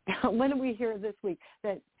 When did we hear this week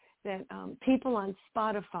that people on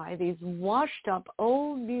Spotify, these washed up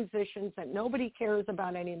old musicians that nobody cares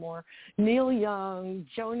about anymore, Neil Young,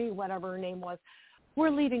 Joni, whatever her name was,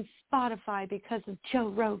 were leaving Spotify because of Joe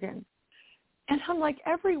Rogan. And I'm like,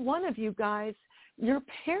 every one of you guys, your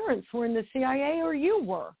parents were in the CIA or you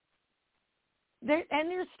were.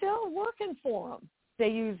 And you're still working for them. They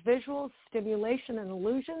use visual stimulation and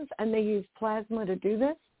illusions, and they use plasma to do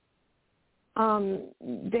this.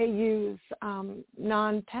 They use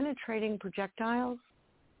non-penetrating projectiles.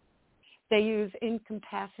 They use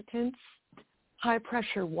incapacitants,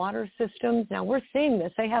 high-pressure water systems. Now, we're seeing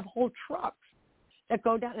this. They have whole trucks that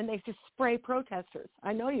go down, and they just spray protesters.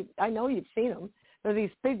 I know you've seen them. They're these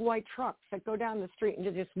big white trucks that go down the street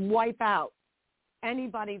and just wipe out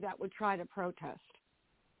anybody that would try to protest.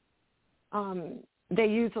 They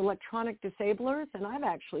use electronic disablers, and I've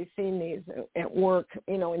actually seen these at work,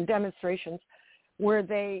 in demonstrations, where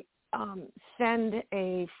they send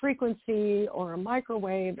a frequency or a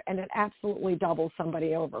microwave, and it absolutely doubles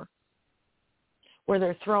somebody over, where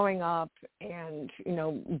they're throwing up and,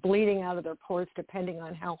 bleeding out of their pores depending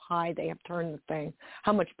on how high they have turned the thing,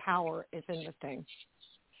 how much power is in the thing.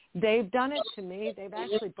 They've done it to me. They've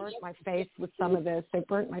actually burnt my face with some of this. They've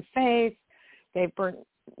burnt my face. They've burnt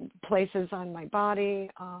places on my body.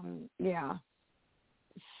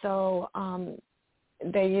 So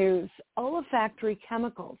they use olfactory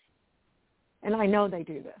chemicals, and I know they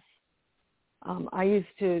do this. I used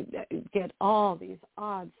to get all these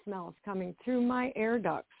odd smells coming through my air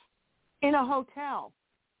ducts in a hotel.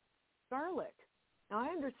 Garlic. Now, I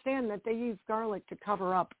understand that they use garlic to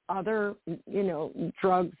cover up other,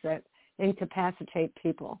 drugs that incapacitate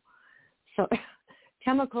people. So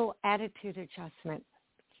chemical attitude adjustment.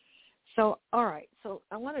 So, all right. So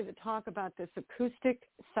I wanted to talk about this acoustic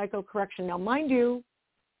psychocorrection. Now, mind you,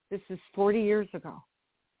 this is 40 years ago.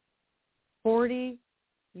 40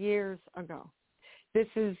 years ago. This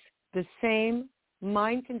is the same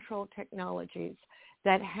mind control technologies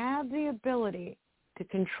that have the ability to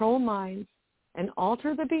control minds and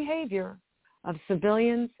alter the behavior of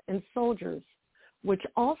civilians and soldiers, which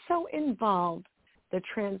also involve the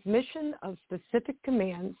transmission of specific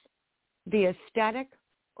commands via static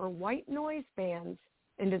or white noise bands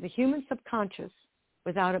into the human subconscious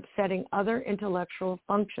without upsetting other intellectual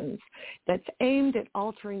functions, that's aimed at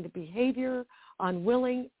altering the behavior on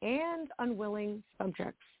willing and unwilling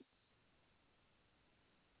subjects.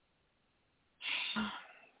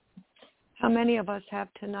 How many of us have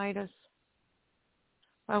tinnitus?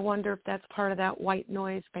 I wonder if that's part of that white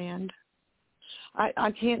noise band.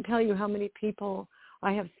 I can't tell you how many people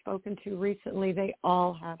I have spoken to recently. They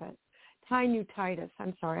all have it. Tinnitus.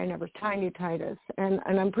 Tinnitus. And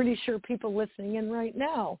I'm pretty sure people listening in right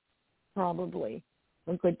now, probably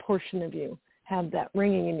a good portion of you, have that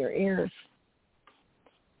ringing in your ears.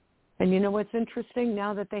 And you know what's interesting?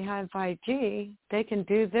 Now that they have 5G, they can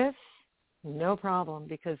do this no problem,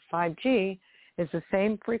 because 5G is the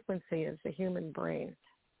same frequency as the human brain.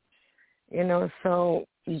 So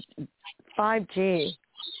 5G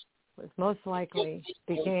was most likely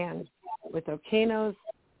began with Okino's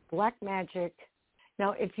black magic.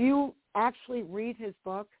 Now, if you actually read his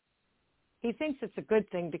book, he thinks it's a good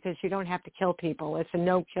thing because you don't have to kill people. It's a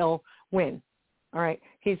no-kill win. All right.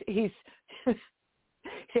 He's really,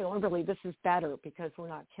 this is better because we're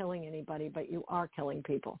not killing anybody, but you are killing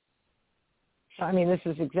people. So, this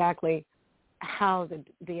is exactly how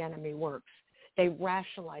the enemy works. They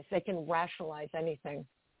can rationalize anything.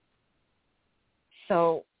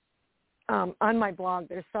 So on my blog,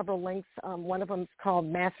 there's several links. One of them is called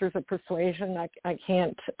Masters of Persuasion. I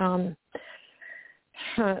can't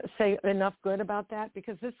say enough good about that,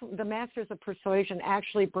 because the Masters of Persuasion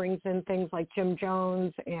actually brings in things like Jim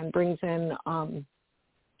Jones and brings in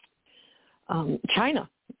China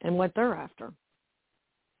and what they're after.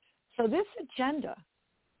 So this agenda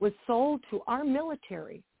was sold to our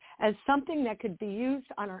military as something that could be used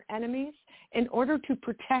on our enemies in order to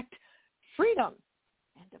protect freedom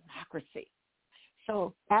and democracy.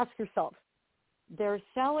 So ask yourself, they're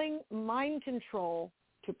selling mind control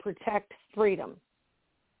to protect freedom.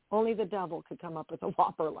 Only the devil could come up with a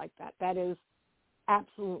whopper like that. That is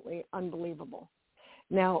absolutely unbelievable.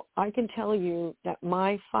 Now, I can tell you that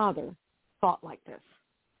my father thought like this.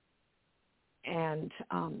 And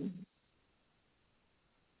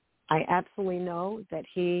I absolutely know that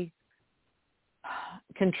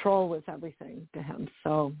control was everything to him.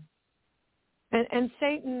 So, and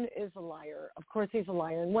Satan is a liar. Of course he's a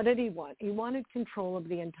liar. And what did he want? He wanted control of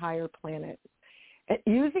the entire planet.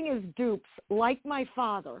 Using his dupes, like my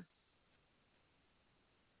father,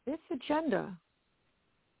 this agenda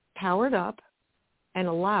powered up and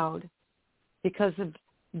allowed because of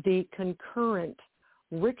the concurrent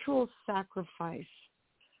ritual sacrifice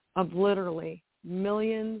of literally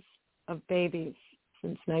millions of babies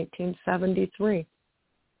since 1973.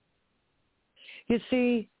 You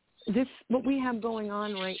see, what we have going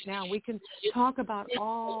on right now, we can talk about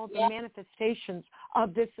all the manifestations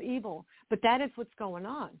of this evil, but that is what's going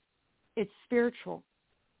on. It's spiritual.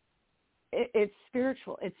 It's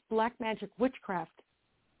spiritual. It's black magic witchcraft.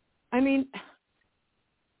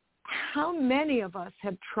 How many of us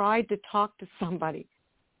have tried to talk to somebody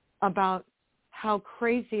about how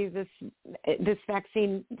crazy this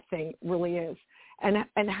vaccine thing really is,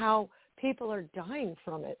 and how people are dying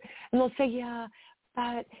from it. And they'll say, yeah,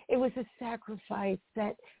 but it was a sacrifice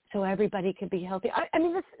that so everybody could be healthy. I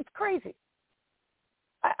mean, it's crazy.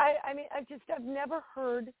 I mean, I've never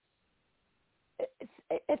heard.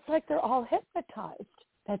 It's like they're all hypnotized.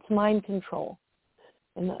 That's mind control.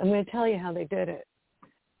 And I'm going to tell you how they did it.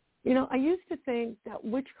 You know, I used to think that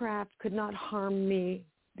witchcraft could not harm me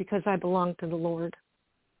because I belonged to the Lord.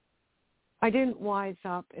 I didn't wise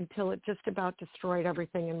up until it just about destroyed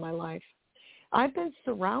everything in my life. I've been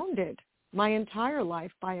surrounded my entire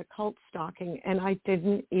life by occult stalking, and I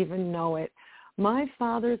didn't even know it. My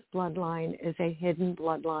father's bloodline is a hidden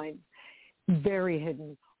bloodline, very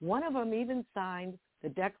hidden. One of them even signed the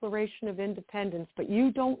Declaration of Independence, but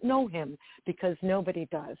you don't know him because nobody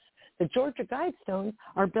does. The Georgia Guidestones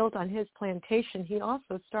are built on his plantation. He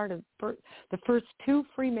also started the first 2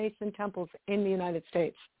 Freemason temples in the United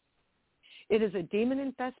States. It is a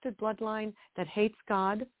demon-infested bloodline that hates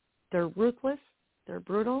God. They're ruthless, they're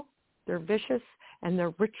brutal, they're vicious, and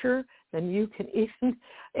they're richer than you can even.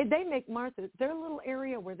 They make Martha's, their little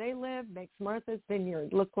area where they live makes Martha's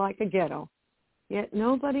Vineyard look like a ghetto. Yet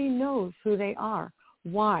nobody knows who they are.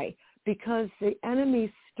 Why? Because the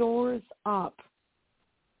enemy stores up.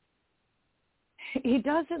 He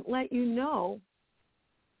doesn't let you know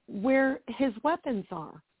where his weapons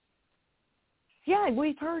are. Yeah,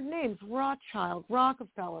 we've heard names, Rothschild,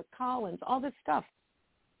 Rockefeller, Collins, all this stuff.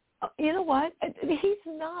 You know what? He's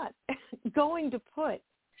not going to put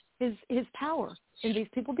his power in these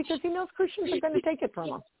people because he knows Christians are going to take it from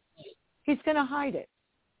him. He's going to hide it.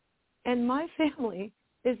 And my family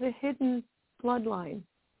is a hidden bloodline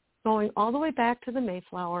going all the way back to the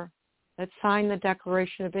Mayflower that signed the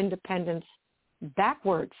Declaration of Independence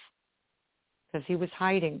backwards because he was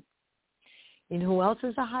hiding. You know who else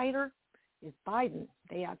is a hider? Is Biden.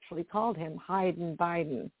 They actually called him Hiding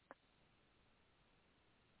Biden.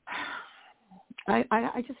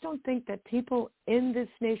 I just don't think that people in this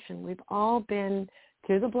nation, we've all been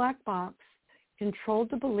through the black box, controlled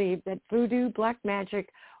to believe that voodoo, black magic,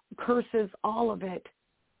 curses, all of it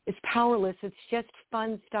is powerless. It's just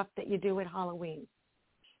fun stuff that you do at Halloween.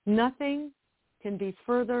 Nothing can be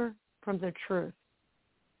further from the truth.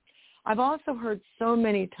 I've also heard so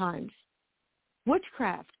many times,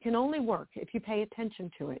 witchcraft can only work if you pay attention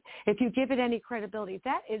to it, if you give it any credibility.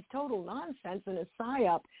 That is total nonsense and a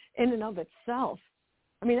psyop in and of itself.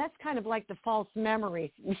 I mean, that's kind of like the false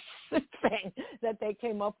memory thing that they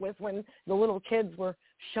came up with when the little kids were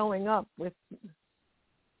showing up with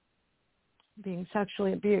being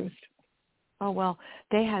sexually abused. Oh, well,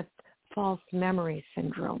 they had false memory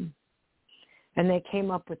syndrome. And they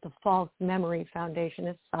came up with the False Memory Foundation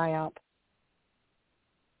as psyop.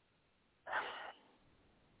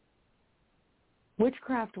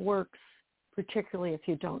 Witchcraft works particularly if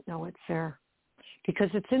you don't know it's there, because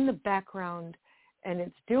it's in the background and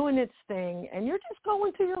it's doing its thing, and you're just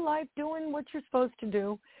going through your life doing what you're supposed to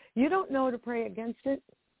do. You don't know to pray against it.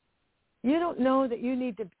 You don't know that you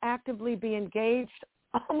need to actively be engaged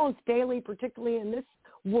almost daily, particularly in this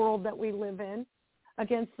world that we live in,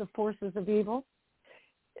 against the forces of evil.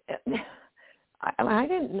 I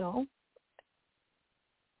didn't know.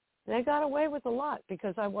 They got away with a lot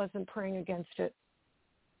because I wasn't praying against it.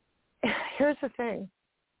 Here's the thing.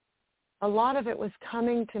 A lot of it was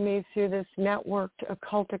coming to me through this networked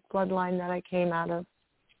occultic bloodline that I came out of.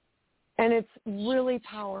 And it's really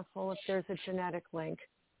powerful if there's a genetic link.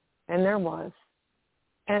 And there was.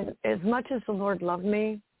 And as much as the Lord loved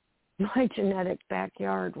me, my genetic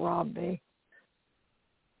backyard robbed me.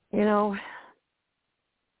 You know,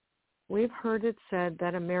 we've heard it said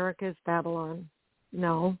that America is Babylon.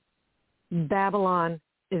 No, Babylon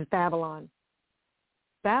is Babylon.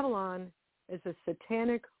 Babylon is a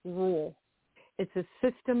satanic rule. It's a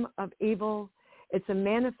system of evil. It's a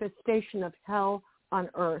manifestation of hell on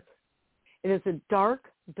earth. It is a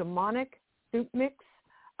dark, demonic soup mix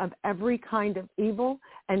of every kind of evil,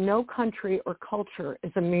 and no country or culture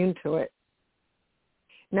is immune to it.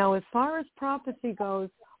 Now, as far as prophecy goes,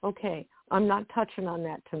 okay, I'm not touching on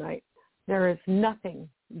that tonight. There is nothing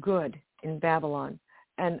good in Babylon.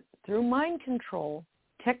 And through mind control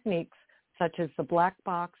techniques such as the black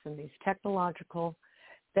box and these technological,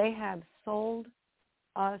 they have sold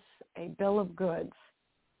us a bill of goods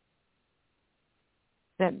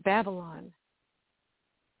that Babylon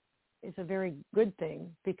is a very good thing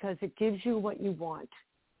because it gives you what you want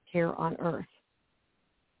here on earth.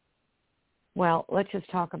 Well, let's just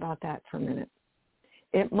talk about that for a minute.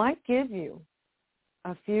 It might give you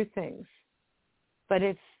a few things, but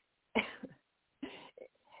it's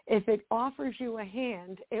If it offers you a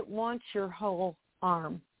hand, it wants your whole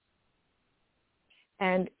arm.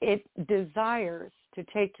 And it desires to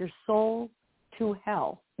take your soul to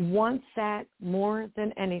hell. Wants that more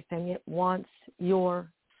than anything. It wants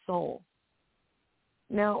your soul.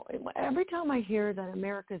 Now, every time I hear that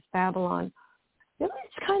America's Babylon,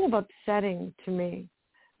 it's kind of upsetting to me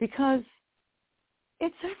because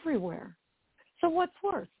it's everywhere. So what's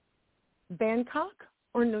worse, Bangkok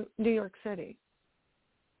or New York City?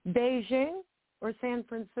 Beijing or San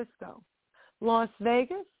Francisco? Las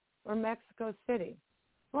Vegas or Mexico City?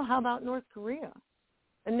 Well, how about North Korea?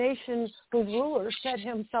 A nation whose ruler set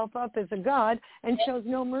himself up as a god and shows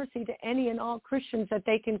no mercy to any and all Christians that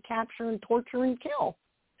they can capture and torture and kill.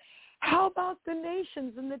 How about the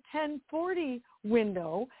nations in the 1040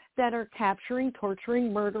 window that are capturing,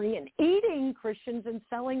 torturing, murdering, and eating Christians and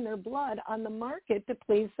selling their blood on the market to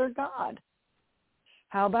please their God?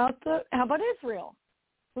 How about Israel,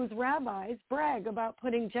 whose rabbis brag about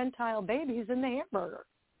putting Gentile babies in the hamburger?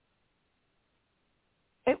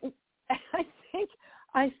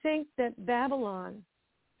 I think that Babylon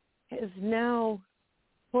has now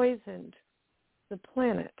poisoned the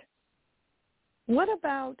planet. What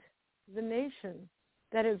about the nation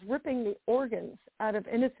that is ripping the organs out of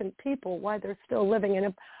innocent people while they're still living? And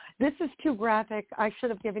if this is too graphic, I should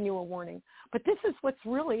have given you a warning. But this is what's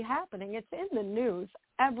really happening. It's in the news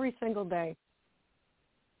every single day.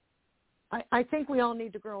 I think we all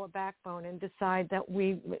need to grow a backbone and decide that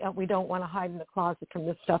we don't want to hide in the closet from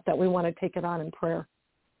this stuff, that we want to take it on in prayer.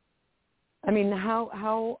 I mean,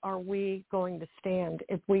 how are we going to stand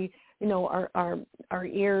if we, our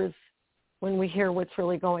ears, when we hear what's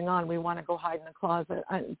really going on, we want to go hide in the closet?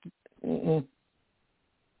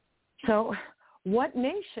 So what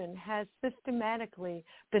nation has systematically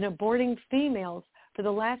been aborting females for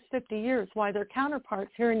the last 50 years while their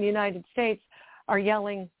counterparts here in the United States are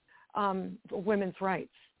yelling women's rights?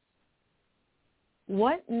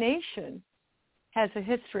 What nation has a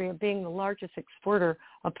history of being the largest exporter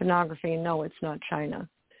of pornography? No, it's not China.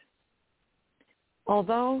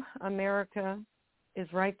 Although America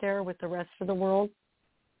is right there with the rest of the world,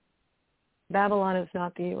 Babylon is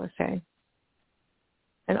not the USA.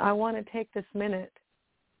 And I want to take this moment,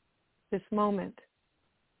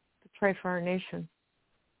 to pray for our nation.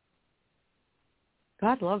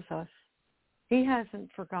 God loves us. He hasn't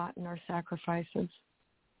forgotten our sacrifices.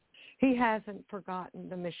 He hasn't forgotten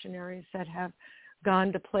the missionaries that have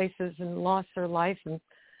gone to places and lost their life. And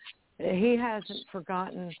he hasn't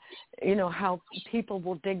forgotten, how people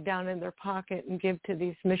will dig down in their pocket and give to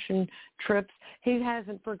these mission trips. He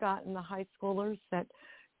hasn't forgotten the high schoolers that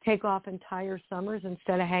take off entire summers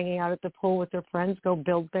instead of hanging out at the pool with their friends, go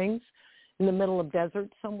build things in the middle of desert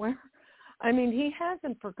somewhere. I mean, he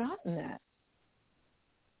hasn't forgotten that.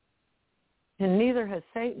 And neither has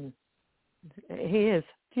Satan. He is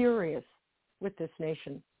furious with this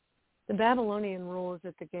nation. The Babylonian rule is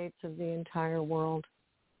at the gates of the entire world.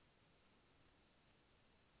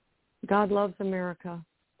 God loves America.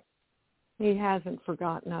 He hasn't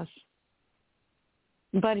forgotten us.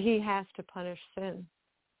 But he has to punish sin.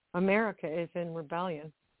 America is in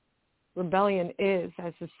rebellion. Rebellion is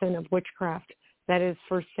as the sin of witchcraft. That is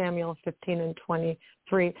 1 Samuel 15 and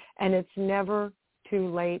 23. And it's never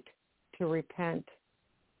too late to repent.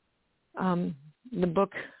 The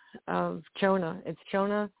book of Jonah, it's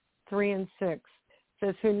Jonah 3 and 6,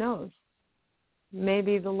 says, who knows?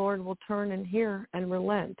 Maybe the Lord will turn and hear and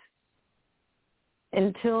relent.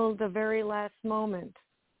 Until the very last moment,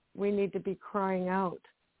 we need to be crying out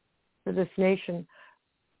for this nation.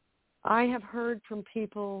 I have heard from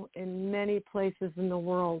people in many places in the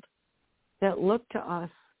world that look to us,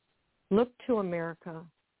 look to America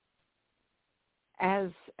as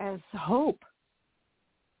hope.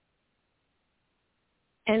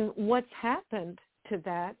 And what's happened to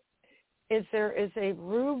that is there is a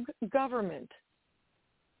rogue government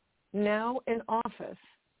now in office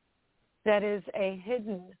that is a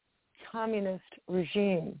hidden communist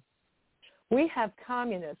regime. We have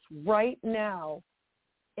communists right now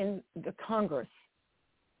in the Congress,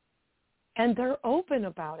 and they're open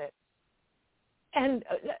about it. And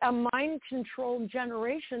a mind-controlled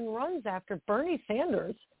generation runs after Bernie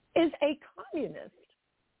Sanders is a communist.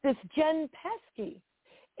 This Jen Pesky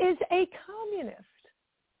is a communist.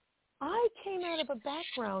 I came out of a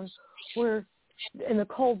background where in the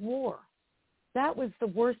Cold War, that was the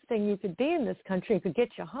worst thing you could be in this country. It could get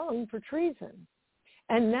you hung for treason.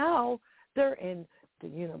 And now they're in the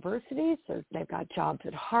universities. They've got jobs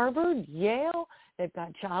at Harvard, Yale. They've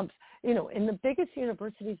got jobs, in the biggest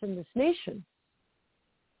universities in this nation.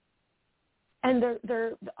 And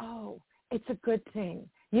they're it's a good thing.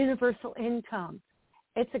 Universal income.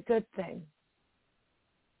 It's a good thing.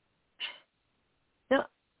 Now,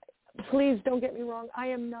 please don't get me wrong. I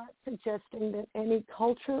am not suggesting that any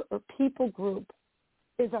culture or people group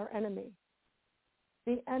is our enemy.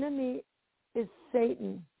 The enemy is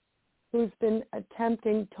Satan, who's been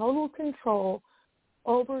attempting total control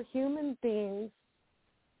over human beings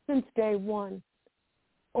since day one.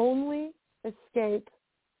 Only escape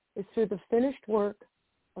is through the finished work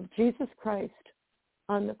of Jesus Christ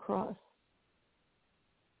on the cross.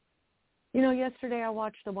 You know, yesterday I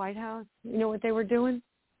watched the White House. You know what they were doing?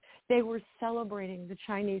 They were celebrating the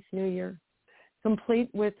Chinese New Year, complete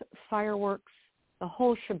with fireworks, the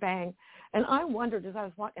whole shebang. And I wondered as I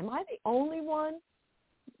was watching, am I the only one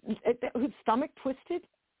whose stomach twisted?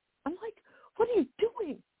 I'm like, what are you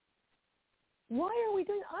doing? Why are we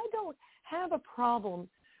doing? I don't have a problem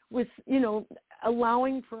with,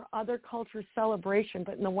 allowing for other cultures' celebration.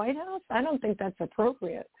 But in the White House, I don't think that's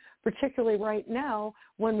appropriate, particularly right now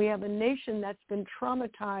when we have a nation that's been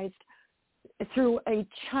traumatized through a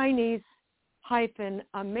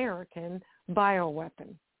Chinese-American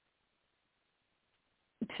bioweapon.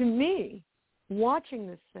 To me, watching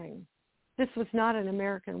this thing, this was not an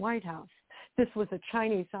American White House. This was a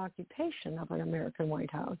Chinese occupation of an American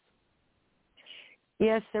White House.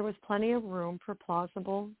 Yes, there was plenty of room for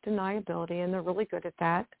plausible deniability, and they're really good at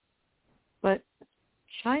that. But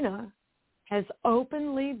China has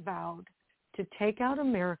openly vowed to take out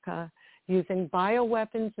America using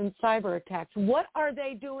bioweapons and cyber attacks. What are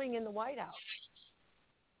they doing in the White House?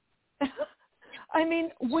 I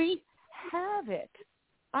mean, we have it.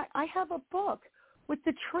 I have a book with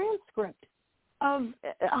the transcript of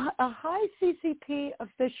a high CCP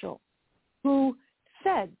official who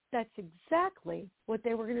said that's exactly what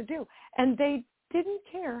they were going to do. And they didn't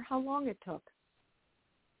care how long it took.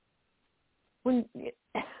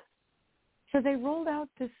 So they rolled out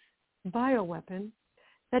this bioweapon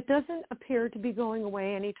that doesn't appear to be going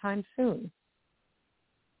away anytime soon.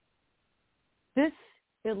 This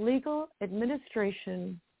illegal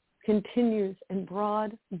administration continues in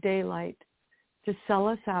broad daylight to sell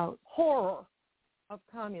us out horror of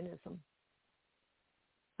communism.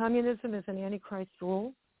 Communism is an antichrist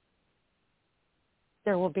rule.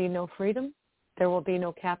 There will be no freedom. There will be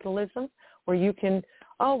no capitalism where you can,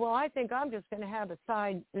 I think I'm just going to have a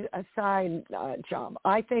side job.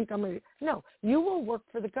 I think I'm going to, no, you will work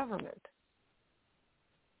for the government.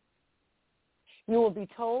 You will be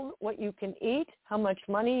told what you can eat, how much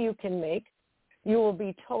money you can make. You will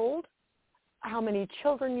be told how many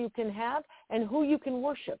children you can have and who you can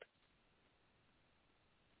worship.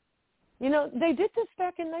 They did this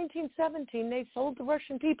back in 1917. They sold the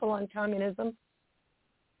Russian people on communism.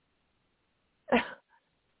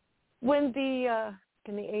 When in the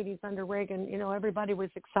 80s under Reagan, everybody was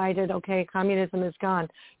excited. Okay, communism is gone.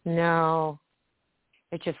 No,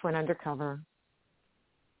 it just went undercover.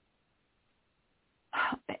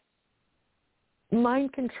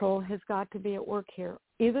 Mind control has got to be at work here.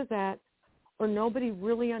 Either that or nobody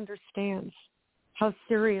really understands how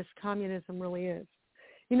serious communism really is.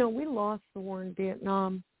 We lost the war in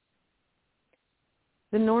Vietnam.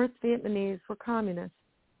 The North Vietnamese were communists.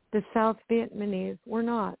 The South Vietnamese were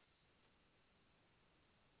not.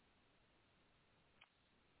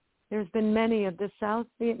 There's been many of the South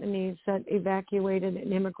Vietnamese that evacuated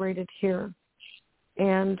and immigrated here.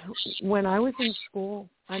 And when I was in school,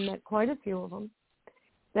 I met quite a few of them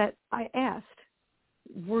that I asked,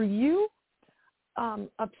 were you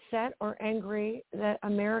upset or angry that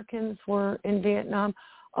Americans were in Vietnam?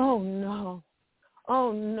 Oh, no,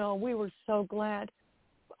 we were so glad.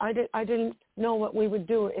 I didn't know what we would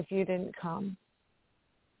do if you didn't come.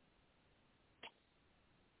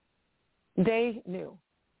 They knew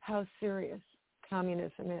how serious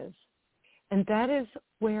communism is. And that is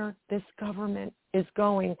where this government is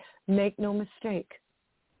going. Make no mistake.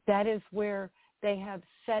 That is where they have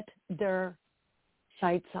set their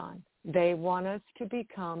sights on. They want us to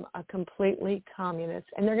become a completely communist,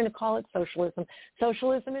 and they're going to call it socialism.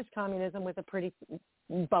 Socialism is communism with a pretty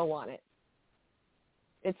bow on it.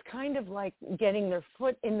 It's kind of like getting their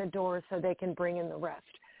foot in the door so they can bring in the rest.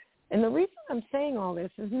 And the reason I'm saying all this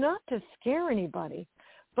is not to scare anybody,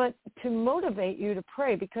 but to motivate you to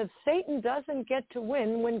pray, because Satan doesn't get to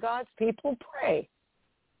win when God's people pray.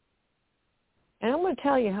 And I'm going to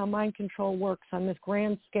tell you how mind control works on this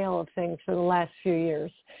grand scale of things for the last few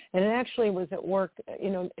years. And it actually was at work, at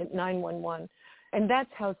 911. And that's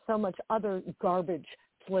how so much other garbage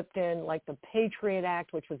slipped in, like the Patriot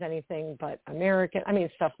Act, which was anything but American.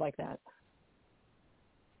 Stuff like that.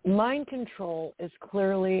 Mind control is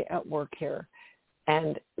clearly at work here.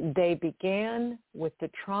 And they began with the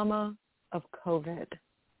trauma of COVID.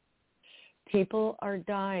 People are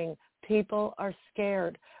dying. People are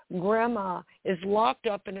scared. Grandma is locked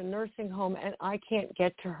up in a nursing home and I can't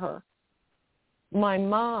get to her. My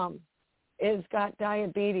mom has got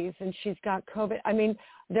diabetes and she's got COVID. I mean,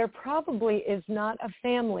 there probably is not a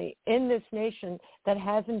family in this nation that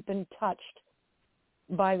hasn't been touched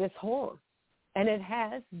by this horror. And it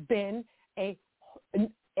has been it's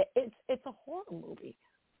a horror movie.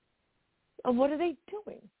 And what are they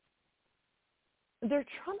doing? They're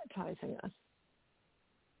traumatizing us.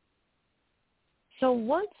 So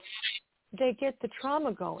once they get the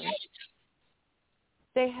trauma going,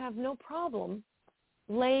 they have no problem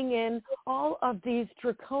laying in all of these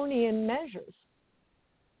draconian measures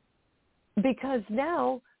because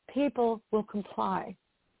now people will comply.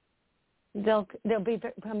 They'll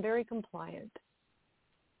become very compliant.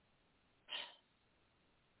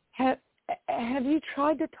 Have you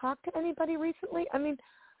tried to talk to anybody recently? I mean,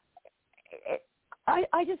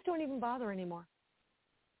 I just don't even bother anymore.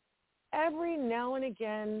 Every now and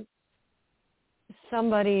again,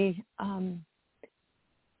 somebody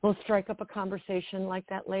will strike up a conversation like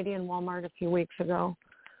that lady in Walmart a few weeks ago.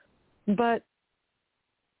 But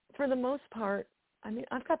for the most part, I mean,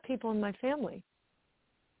 I've got people in my family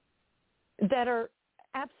that are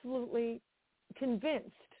absolutely convinced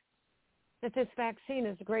that this vaccine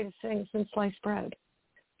is the greatest thing since sliced bread.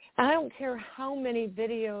 And I don't care how many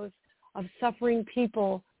videos of suffering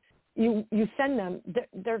people you send them,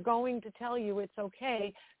 they're going to tell you it's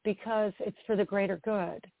okay because it's for the greater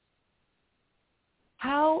good.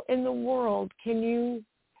 How in the world can you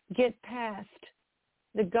get past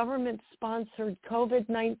the government-sponsored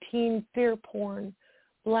COVID-19 fear porn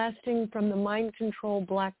blasting from the mind control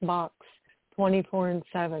black box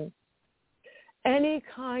 24/7? Any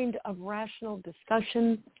kind of rational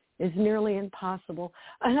discussion is nearly impossible.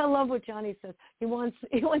 And I love what Johnny says. He wants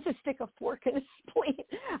to stick a fork in his plate.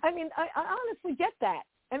 I mean, I honestly get that.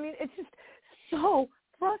 I mean, it's just so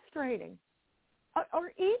frustrating.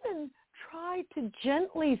 Or even try to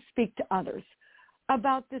gently speak to others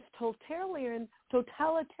about this totalitarian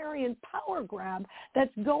power grab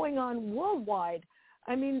that's going on worldwide.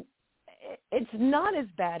 I mean, it's not as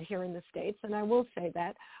bad here in the States, and I will say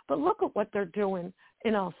that, but look at what they're doing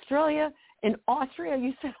in Australia, in Austria.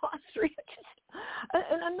 You said Austria,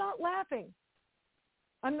 and I'm not laughing.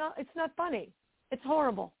 It's not funny. It's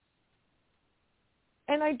horrible.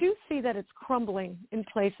 And I do see that it's crumbling in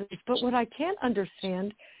places, but what I can't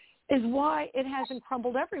understand is why it hasn't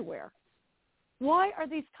crumbled everywhere. Why are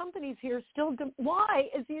these companies here still, why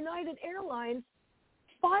is United Airlines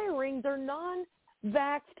firing their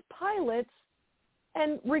non-vaxxed pilots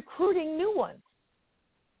and recruiting new ones?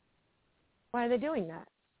 Why are they doing that?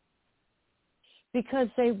 Because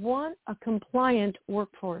they want a compliant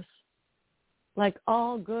workforce, like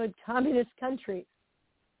all good communist countries.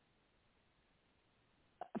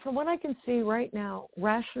 From what I can see right now,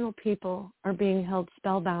 rational people are being held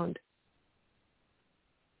spellbound.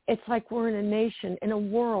 It's like we're in a nation, in a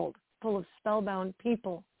world full of spellbound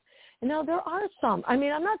people. And now there are some. I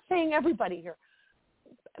mean, I'm not saying everybody here,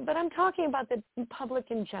 but I'm talking about the public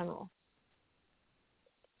in general.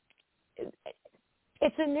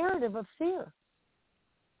 It's a narrative of fear.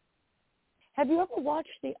 Have you ever watched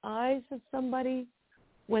the eyes of somebody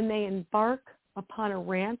when they embark upon a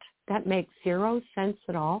rant that makes zero sense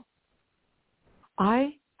at all?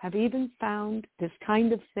 I have even found this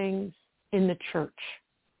kind of things in the church.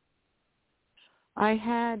 I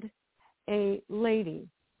had a lady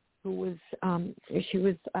who was, she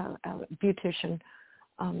was a beautician,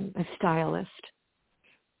 a stylist,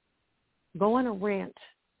 go on a rant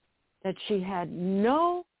that she had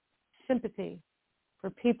no sympathy for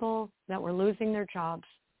people that were losing their jobs.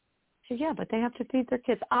 She said, yeah, but they have to feed their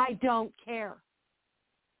kids. I don't care.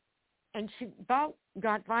 And she about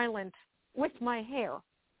got violent with my hair.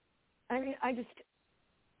 I mean,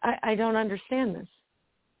 I don't understand this.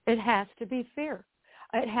 It has to be fear.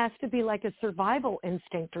 It has to be like a survival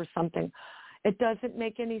instinct or something. It doesn't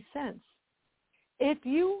make any sense. If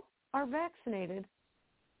you are vaccinated,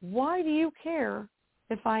 why do you care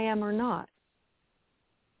if I am or not?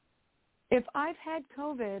 If I've had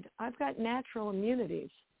COVID, I've got natural immunities.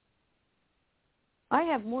 I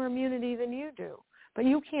have more immunity than you do, but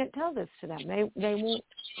you can't tell this to them.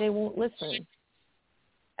 They won't listen.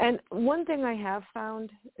 And one thing I have found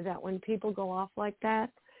is that when people go off like that,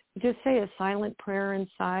 just say a silent prayer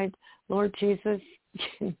inside. Lord Jesus,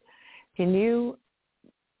 can you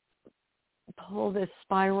pull this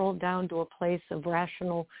spiral down to a place of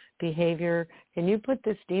rational behavior? Can you put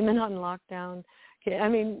this demon on lockdown? I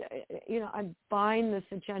mean, I bind this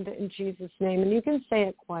agenda in Jesus' name. And you can say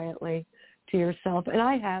it quietly to yourself. And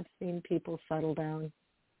I have seen people settle down.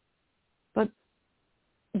 But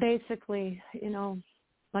basically,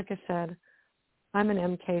 like I said, I'm an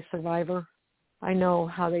MK survivor. I know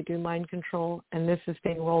how they do mind control, and this is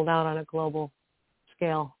being rolled out on a global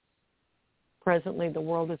scale. Presently, the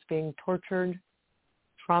world is being tortured,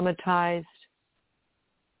 traumatized.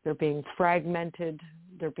 They're being fragmented.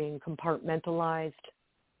 They're being compartmentalized.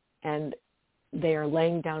 And they are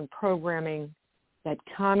laying down programming that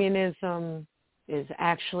communism is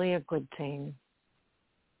actually a good thing.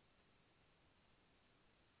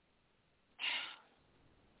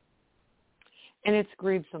 And it's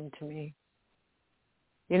grievous to me.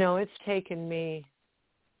 It's taken me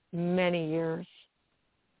many years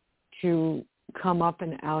to come up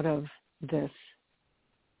and out of this.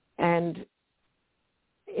 And,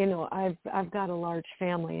 I've got a large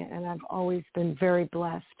family, and I've always been very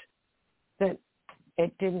blessed that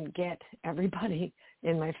it didn't get everybody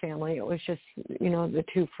in my family. It was just, the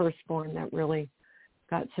two firstborn that really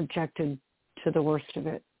got subjected to the worst of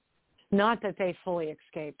it. Not that they fully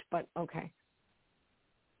escaped, but okay.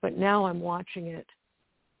 But now I'm watching it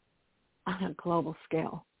on a global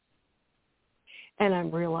scale. And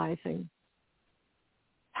I'm realizing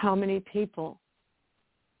how many people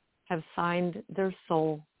have signed their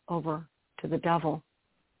soul over to the devil.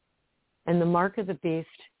 And the mark of the beast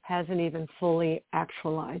hasn't even fully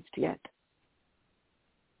actualized yet.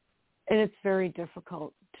 And it's very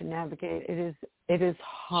difficult to navigate. It is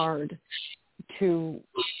hard to,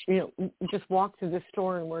 just walk through the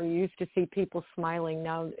store, and where you used to see people smiling,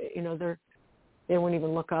 now, they won't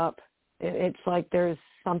even look up. It's like there's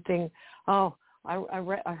something. I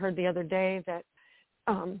heard the other day that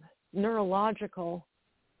neurological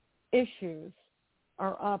issues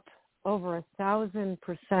are up over 1,000%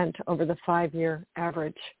 over the 5-year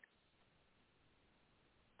average.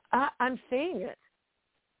 I'm seeing it.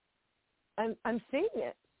 I'm seeing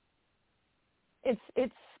it.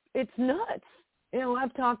 It's nuts.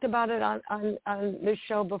 I've talked about it on this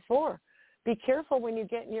show before. Be careful when you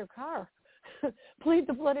get in your car. Plead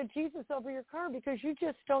the blood of Jesus over your car, because you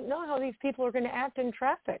just don't know how these people are going to act in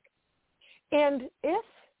traffic. And if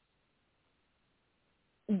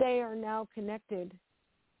they are now connected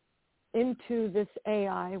into this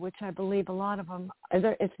AI, which I believe a lot of them,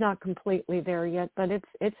 it's not completely there yet, but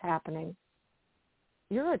it's happening.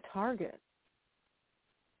 You're a target.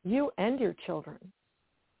 You and your children.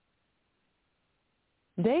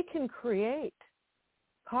 They can create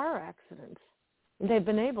car accidents. They've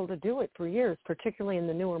been able to do it for years, particularly in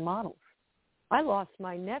the newer models. I lost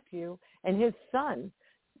my nephew and his son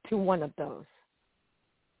to one of those.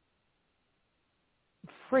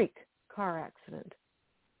 Freak car accident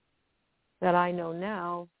that I know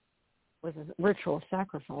now was a ritual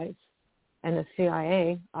sacrifice and a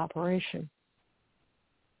CIA operation.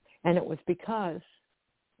 And it was because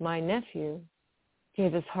my nephew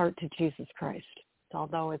gave his heart to Jesus Christ,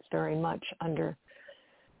 although it's very much under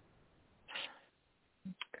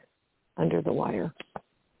the wire.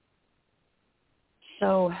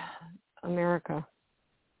 So, America,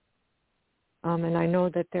 and I know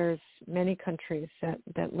that there's many countries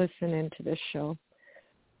that listen into this show,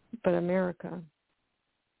 but America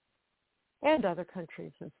and other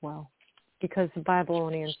countries as well, because the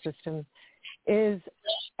Babylonian system is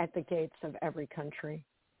at the gates of every country.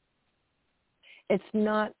 It's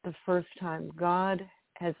not the first time God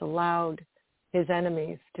has allowed his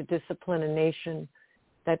enemies to discipline a nation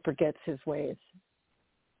that forgets his ways.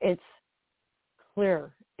 It's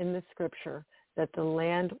clear in the scripture that the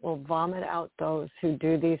land will vomit out those who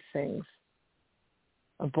do these things: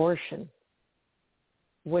 abortion,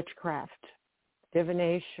 witchcraft,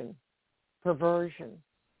 divination, perversion.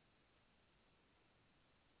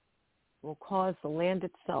 Will cause the land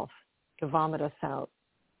itself to vomit us out.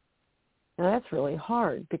 Now that's really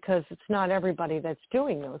hard, because it's not everybody that's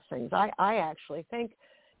doing those things. I actually think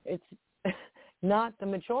it's not the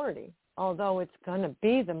majority, although it's going to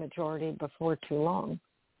be the majority before too long.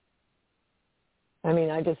 I mean,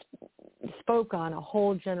 I just spoke on a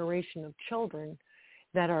whole generation of children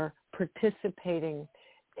that are participating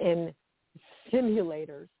in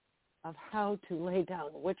simulators of how to lay down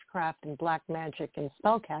witchcraft and black magic and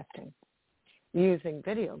spellcasting using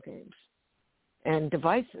video games and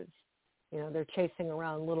devices. They're chasing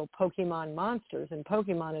around little Pokemon monsters, and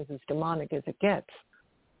Pokemon is as demonic as it gets.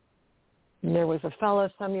 And there was a fellow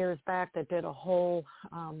some years back that did a whole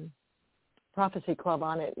prophecy club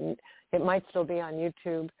on it, and it might still be on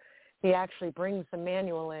YouTube. He actually brings the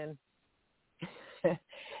manual in.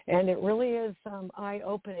 And it really is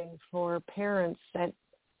eye-opening for parents that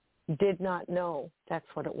did not know that's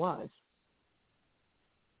what it was.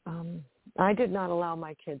 I did not allow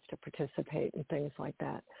my kids to participate in things like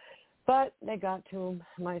that. But they got to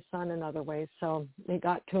my son in other ways, so they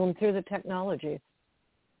got to him through the technology.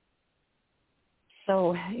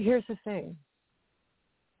 So here's the thing.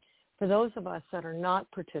 For those of us that are not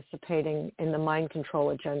participating in the mind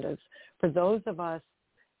control agendas, for those of us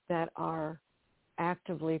that are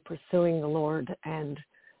actively pursuing the Lord and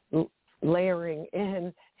layering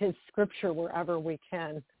in his scripture wherever we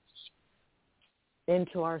can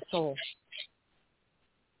into our soul,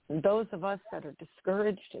 those of us that are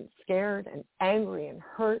discouraged and scared and angry and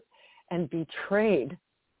hurt and betrayed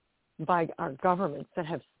by our governments that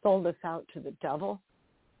have sold us out to the devil,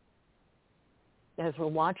 as we're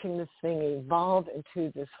watching this thing evolve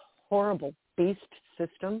into this horrible beast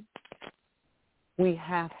system, we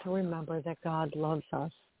have to remember that God loves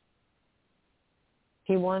us.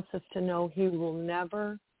 He wants us to know he will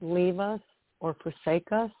never leave us or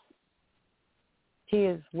forsake us. He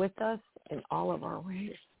is with us in all of our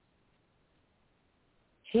ways.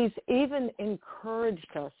 He's even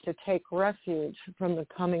encouraged us to take refuge from the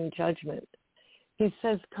coming judgment. He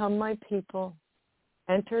says, "Come, my people,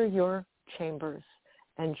 enter your chambers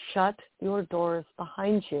and shut your doors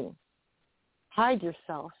behind you. Hide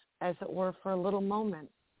yourself, as it were, for a little moment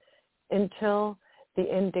until the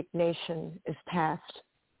indignation is past.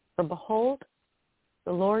 For behold,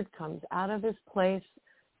 the Lord comes out of his place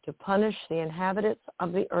to punish the inhabitants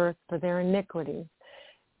of the earth for their iniquities.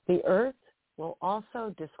 The earth will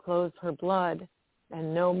also disclose her blood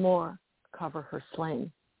and no more cover her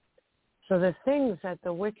slain." So the things that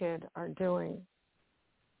the wicked are doing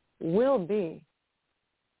will be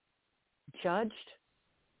judged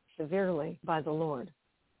severely by the Lord.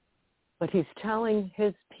 But he's telling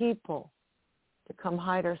his people to come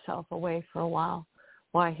hide ourselves away for a while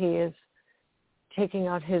he is taking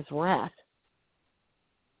out his wrath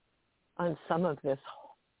on some of this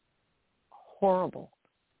horrible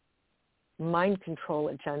mind control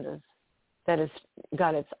agendas that has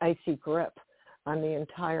got its icy grip on the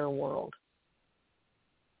entire world.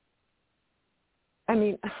 I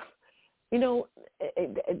mean, you know,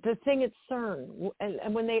 the thing at CERN,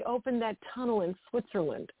 and when they opened that tunnel in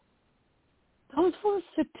Switzerland, those were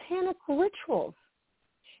satanic rituals.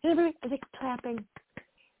 And everybody's clapping.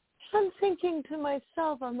 I'm thinking to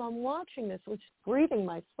myself, I'm watching this, which is grieving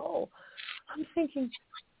my soul. I'm thinking,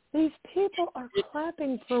 these people are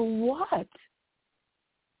clapping for what?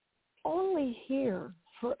 Only here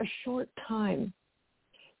for a short time.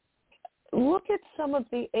 Look at some of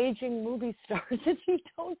the aging movie stars if you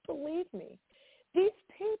don't believe me. These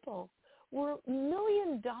people were $1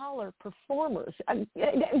 million performers,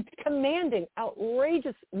 commanding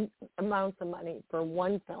outrageous amounts of money for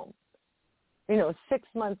one film. 6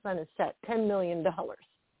 months on a set, $10 million.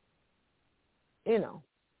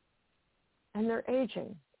 And they're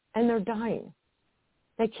aging and they're dying.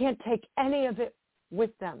 They can't take any of it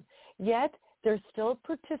with them. Yet they're still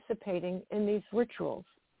participating in these rituals.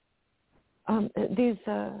 These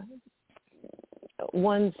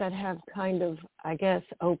ones that have kind of, I guess,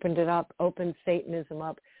 opened Satanism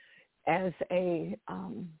up as a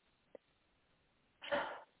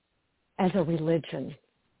religion.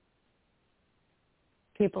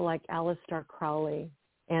 People like Aleister Crowley,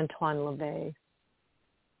 Antoine LaVey,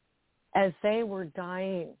 as they were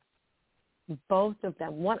dying, both of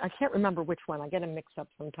them, I can't remember which one, I get them mixed up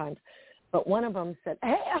sometimes, but one of them said,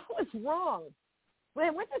 "Hey, I was wrong.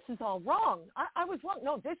 Man, this is all wrong. I was wrong.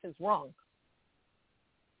 No, this is wrong."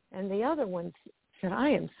 And the other one said, "I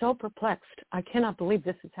am so perplexed. I cannot believe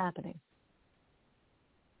this is happening."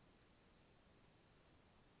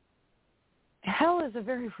 Hell is a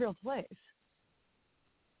very real place.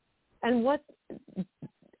 And what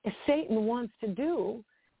Satan wants to do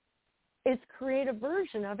is create a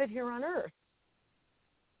version of it here on earth.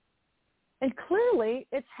 And clearly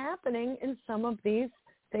it's happening in some of these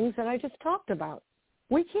things that I just talked about.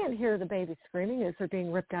 We can't hear the baby screaming as they're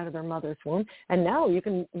being ripped out of their mother's womb. And now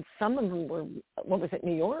some of them were,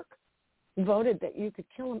 New York, voted that you could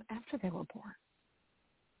kill them after they were born.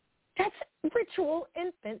 That's ritual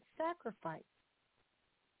infant sacrifice.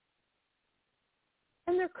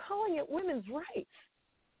 And they're calling it women's rights.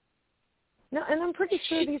 Now, and I'm pretty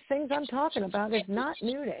sure these things I'm talking about is not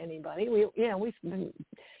new to anybody.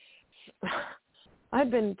 I've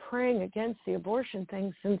been praying against the abortion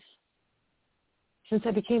thing since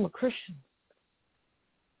I became a Christian.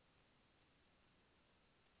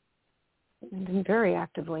 I've been very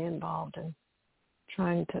actively involved in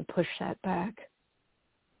trying to push that back.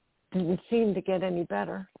 Didn't seem to get any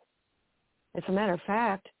better. As a matter of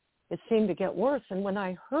fact, it seemed to get worse. And when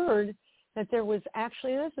I heard that there was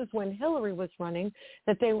actually, this is when Hillary was running,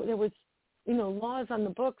 that there was, laws on the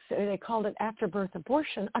books, they called it after-birth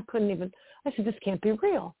abortion, I said, this can't be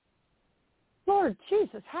real. Lord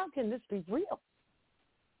Jesus, how can this be real?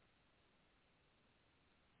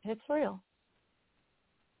 It's real.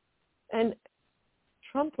 And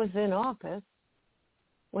Trump was in office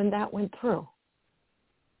when that went through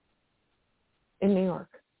in New York.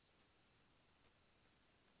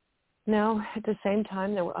 Now, at the same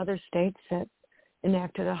time, there were other states that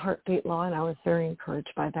enacted a heartbeat law, and I was very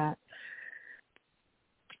encouraged by that.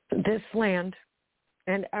 This land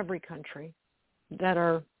and every country that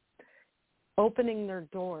are opening their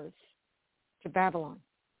doors to Babylon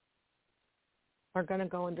are going to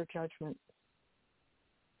go under judgment.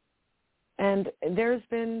 And there's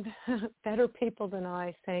been better people than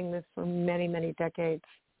I saying this for many, many decades.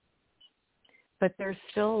 But there's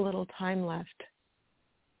still a little time left.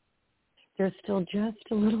 There's still just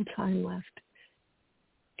a little time left.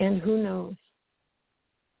 And who knows?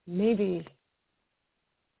 Maybe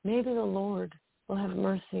the Lord will have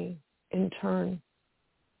mercy in turn.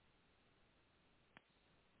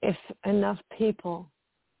 If enough people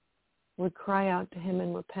would cry out to him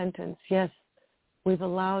in repentance, yes, we've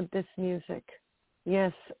allowed this music.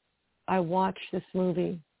 Yes, I watched this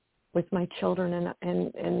movie with my children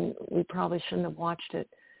and we probably shouldn't have watched it.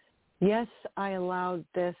 Yes, I allowed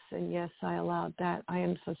this and yes, I allowed that. I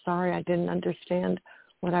am so sorry. I didn't understand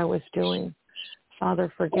what I was doing.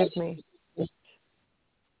 Father, forgive me.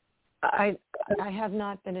 I have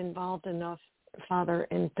not been involved enough, Father,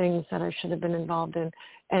 in things that I should have been involved in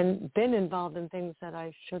and been involved in things that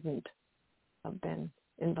I shouldn't have been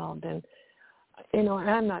involved in. You know, and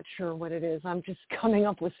I'm not sure what it is. I'm just coming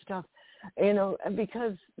up with stuff, you know,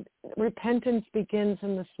 because repentance begins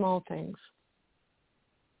in the small things.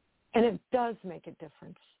 And it does make a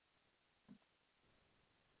difference.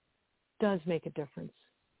 Does make a difference.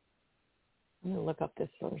 I'm going to look up this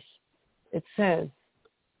verse. It says,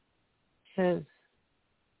 oh,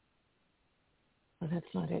 that's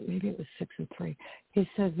not it. Maybe it was 6:3. He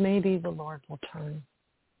says, maybe the Lord will turn.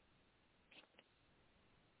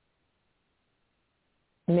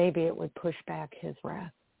 Maybe it would push back his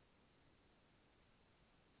wrath.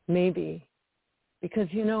 Maybe. Because,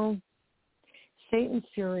 you know, Satan's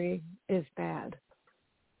fury is bad.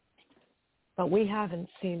 But we haven't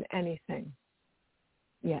seen anything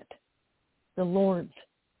yet. The Lord's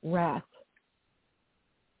wrath.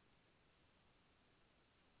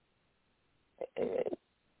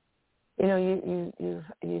 You know,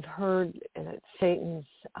 you've heard that Satan's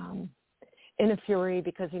in a fury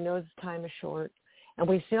because he knows time is short. And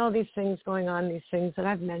we see all these things going on, these things that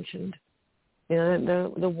I've mentioned, you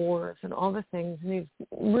know, the wars and all the things, and these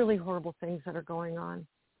really horrible things that are going on,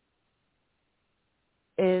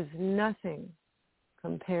 is nothing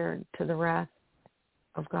compared to the wrath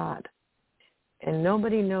of God. And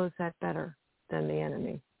nobody knows that better than the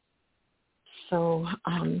enemy. So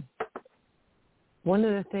one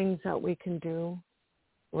of the things that we can do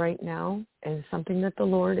right now, and something that the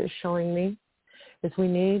Lord is showing me, is we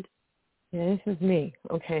need, this is me,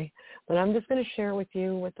 okay, but I'm just going to share with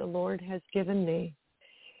you what the Lord has given me.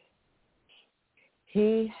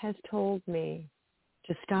 He has told me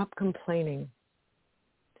to stop complaining.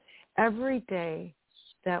 Every day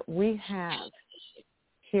that we have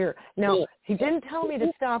here. Now, he didn't tell me to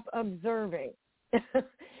stop observing.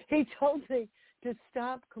 He told me to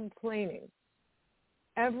stop complaining.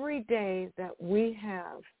 Every day that we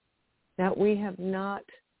have not,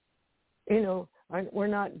 you know, we're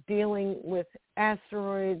not dealing with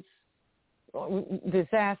asteroids,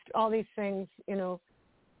 disaster, all these things, you know,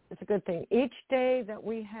 it's a good thing. Each day that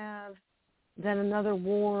we have then another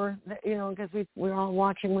war, you know, because we're all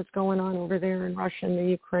watching what's going on over there in Russia and the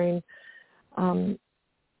Ukraine,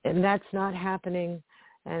 and that's not happening.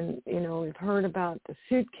 And, you know, we've heard about the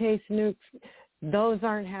suitcase nukes. Those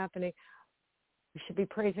aren't happening. We should be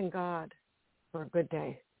praising God for a good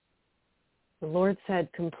day. The Lord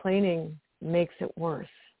said complaining makes it worse.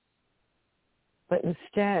 But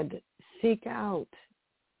instead, seek out,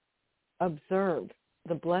 observe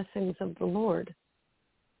the blessings of the Lord,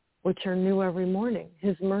 which are new every morning.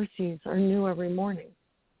 His mercies are new every morning.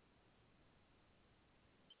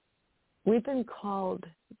 We've been called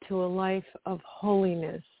to a life of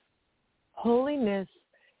holiness. Holiness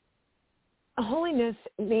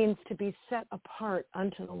means to be set apart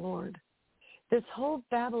unto the Lord. This whole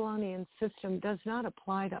Babylonian system does not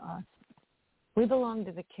apply to us. We belong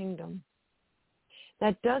to the kingdom.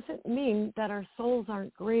 That doesn't mean that our souls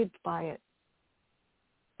aren't grieved by it.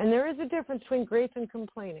 And there is a difference between grief and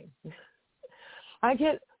complaining. I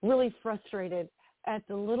get really frustrated at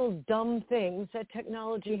the little dumb things that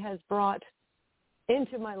technology has brought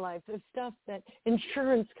into my life. The stuff that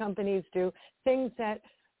insurance companies do, things that,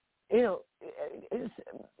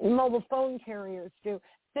 mobile phone carriers do,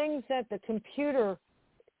 things that the computer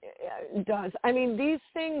does. I mean, these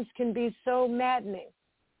things can be so maddening.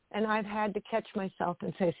 And I've had to catch myself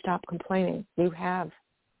and say, stop complaining. You have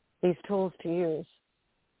these tools to use,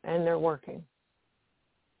 and they're working.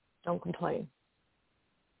 Don't complain.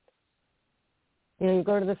 You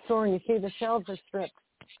go to the store and you see the shelves are stripped.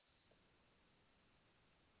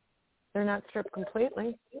 They're not stripped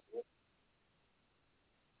completely.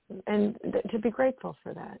 And to be grateful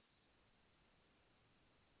for that.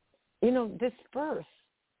 This verse,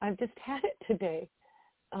 I've just had it today.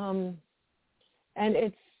 And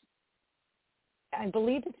I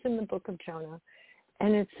believe it's in the book of Jonah.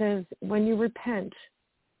 And it says, when you repent,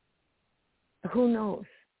 who knows?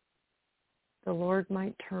 The Lord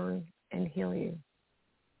might turn and heal you.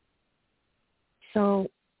 So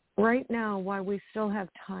right now, while we still have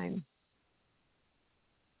time,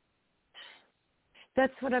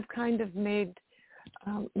 that's what I've kind of made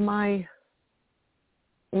my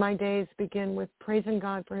days begin with, praising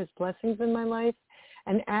God for his blessings in my life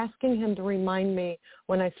and asking him to remind me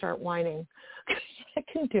when I start whining. I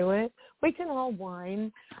can do it. We can all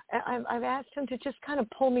whine. I've asked him to just kind of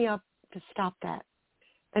pull me up to stop that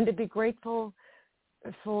and to be grateful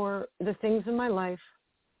for the things in my life,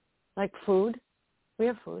 like food. We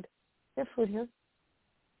have food. We have food here.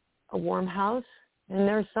 A warm house. And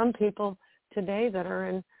there's some people today that are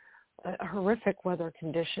in horrific weather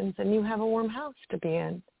conditions, and you have a warm house to be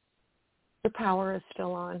in. Your power is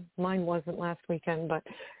still on. Mine wasn't last weekend, but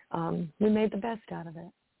we made the best out of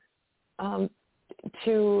it.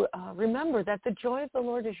 To remember that the joy of the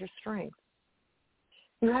Lord is your strength.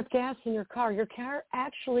 You have gas in your car. Your car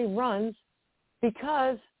actually runs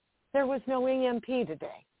because there was no EMP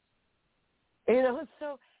today.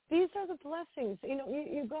 So these are the blessings.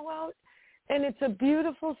 You go out and it's a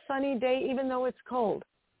beautiful sunny day, even though it's cold.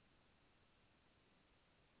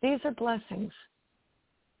 These are blessings.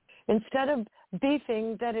 Instead of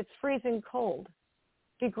beefing that it's freezing cold,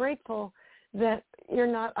 be grateful that you're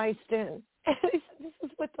not iced in. This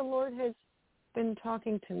is what the Lord has been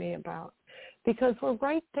talking to me about, because we're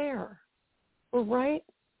right there. We're right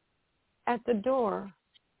at the door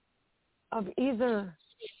of either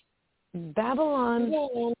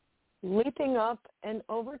Babylon leaping up and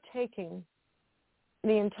overtaking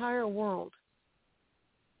the entire world,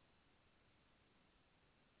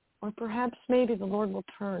 or perhaps maybe the Lord will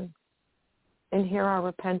turn and hear our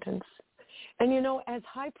repentance. And as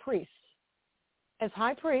high priests,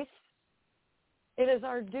 it is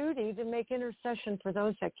our duty to make intercession for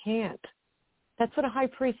those that can't. That's what a high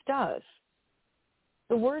priest does.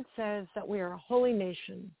 The word says that we are a holy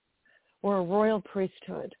nation or a royal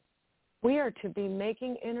priesthood. We are to be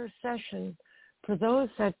making intercession for those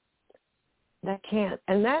that can't.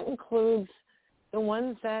 And that includes the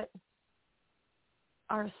ones that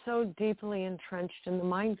are so deeply entrenched in the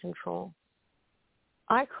mind control.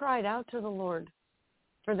 I cried out to the Lord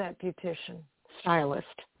for that beautician, stylist.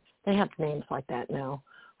 They have names like that now.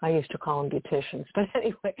 I used to call them beauticians. But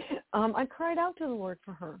anyway, I cried out to the Lord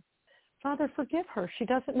for her. Father, forgive her. She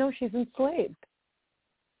doesn't know she's enslaved.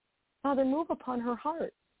 Father, move upon her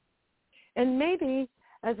heart. And maybe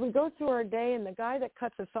as we go through our day and the guy that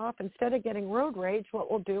cuts us off, instead of getting road rage, what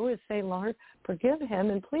we'll do is say, Lord, forgive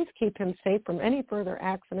him and please keep him safe from any further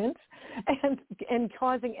accidents and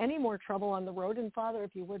causing any more trouble on the road. And Father,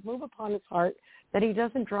 if you would move upon his heart that he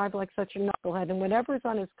doesn't drive like such a knucklehead, and whatever's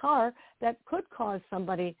on his car that could cause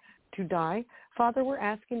somebody to die, Father, we're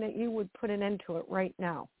asking that you would put an end to it right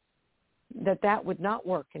now, that would not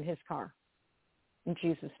work in his car, in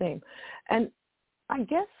Jesus' name. And I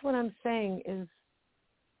guess what I'm saying is,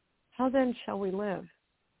 how then shall we live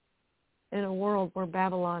in a world where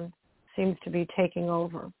Babylon seems to be taking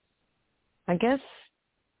over? I guess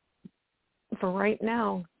for right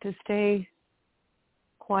now, to stay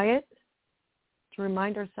quiet, to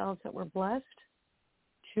remind ourselves that we're blessed,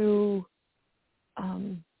 to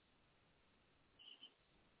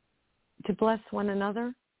bless one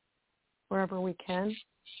another wherever we can,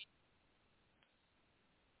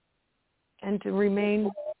 and to remain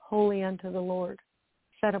holy unto the Lord,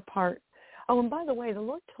 set apart. Oh, and by the way, the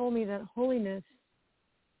Lord told me that holiness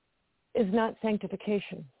is not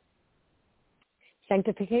sanctification.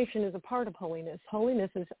 Sanctification is a part of holiness. Holiness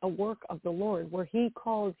is a work of the Lord where he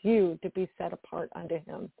calls you to be set apart unto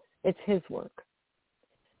him. It's his work.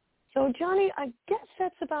 So, Johnny, I guess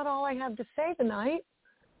that's about all I have to say tonight.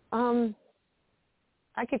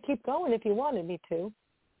 I could keep going if you wanted me to.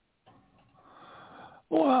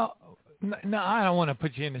 Well, No, I don't want to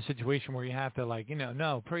put you in a situation where you have to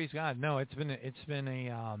no, praise God. No, it's been a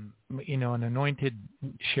an anointed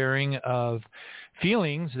sharing of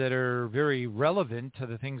feelings that are very relevant to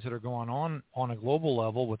the things that are going on a global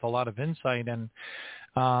level with a lot of insight. And,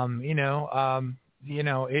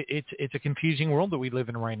 it's a confusing world that we live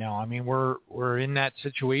in right now. I mean, we're in that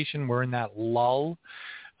situation. We're in that lull.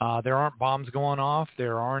 There aren't bombs going off.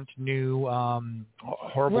 There aren't new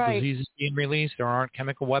horrible diseases being released. There aren't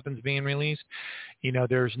chemical weapons being released.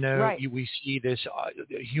 There's no. We see this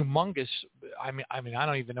humongous. I mean, I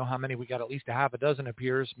don't even know how many. We got at least a half a dozen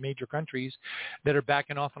appears major countries that are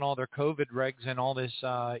backing off on all their COVID regs and all this.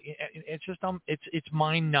 It's just it's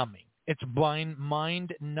mind numbing. It's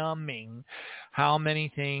mind-numbing how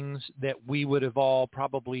many things that we would have all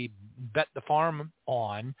probably bet the farm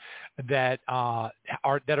on that are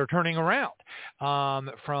turning around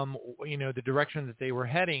from the direction that they were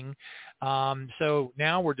heading. So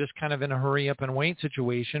now we're just kind of in a hurry up and wait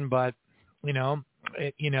situation. But so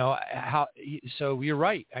you're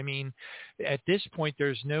right. I mean, at this point,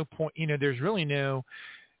 there's no point. There's really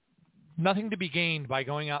nothing to be gained by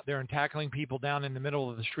going out there and tackling people down in the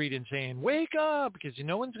middle of the street and saying, wake up, because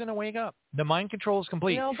no one's going to wake up. The mind control is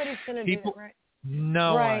complete. Nobody's going to do it, right?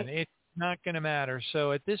 No one. It's not going to matter.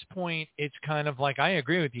 So at this point, it's kind of like, I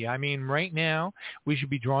agree with you. I mean, right now, we should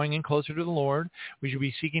be drawing in closer to the Lord. We should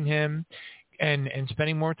be seeking him and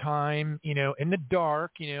spending more time, in the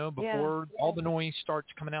dark, before all the noise starts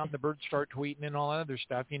coming out and the birds start tweeting and all that other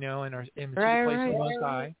stuff, in the secret place of the Most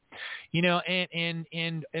High,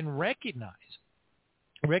 and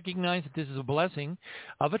recognize that this is a blessing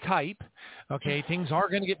of a type. Okay, things are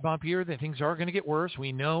going to get bumpier. Things are going to get worse.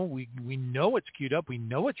 We know it's queued up. We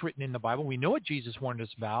know it's written in the Bible. We know what Jesus warned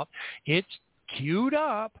us about. It's queued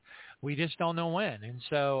up. We just don't know when. And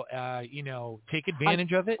so, take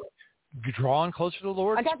advantage of it. Draw on closer to the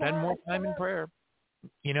Lord. Spend more time in prayer.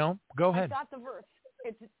 Go ahead. I got the verse.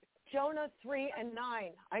 It's Jonah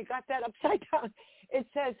 3:9. I got that upside down. It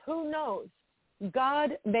says, "Who knows?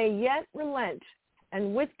 God may yet relent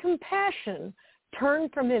and with compassion turn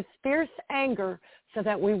from his fierce anger so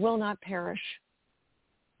that we will not perish."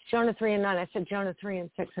 Jonah 3:9. I said Jonah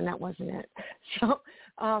 3:6, and that wasn't it. So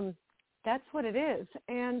that's what it is.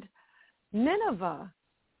 And Nineveh.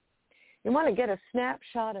 You want to get a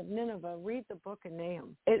snapshot of Nineveh, read the book of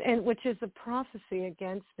Nahum, which is a prophecy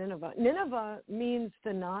against Nineveh. Nineveh means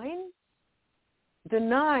the nine. The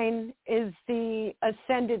nine is the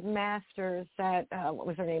ascended masters that, what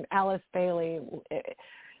was her name, Alice Bailey.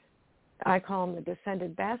 I call them the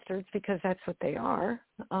descended bastards because that's what they are,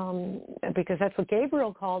 because that's what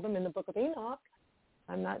Gabriel called them in the book of Enoch.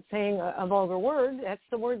 I'm not saying a vulgar word. That's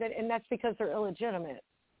the word and that's because they're illegitimate.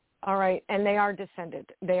 All right, and they are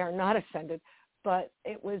descended. They are not ascended, but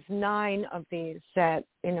it was 9 of these that,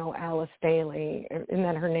 Alice Bailey, isn't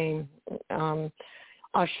that her name,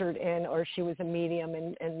 ushered in, or she was a medium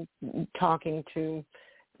and talking to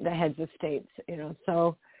the heads of states,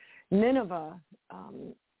 So Nineveh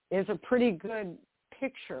is a pretty good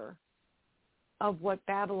picture of what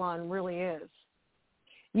Babylon really is.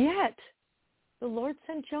 Yet, the Lord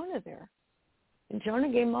sent Jonah there. And Jonah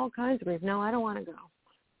gave him all kinds of grief. No, I don't want to go.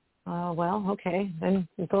 Well, okay, then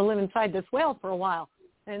go live inside this whale for a while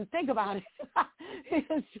and think about it.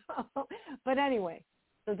 But anyway,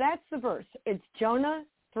 so that's the verse. It's Jonah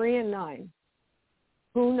 3:9.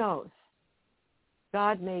 Who knows?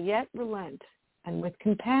 God may yet relent and with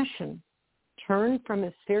compassion turn from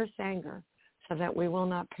his fierce anger so that we will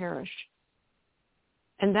not perish.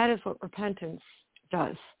 And that is what repentance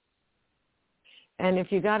does. And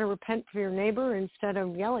if you got to repent for your neighbor instead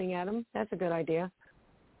of yelling at him, that's a good idea.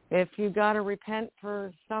 If you got to repent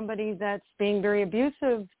for somebody that's being very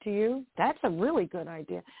abusive to you, that's a really good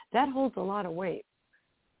idea. That holds a lot of weight.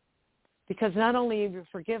 Because not only have you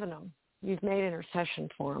forgiven them, you've made intercession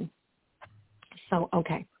for them. So,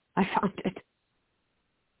 okay, I found it.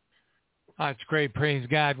 Oh, it's great. Praise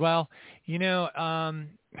God. Well,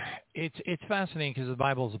 it's fascinating because the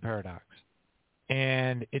Bible is a paradox.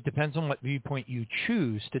 And it depends on what viewpoint you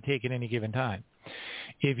choose to take at any given time.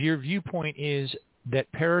 If your viewpoint is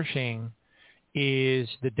that perishing is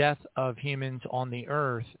the death of humans on the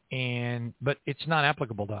earth, but it's not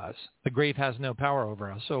applicable to us. The grave has no power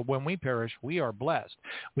over us. So when we perish, we are blessed.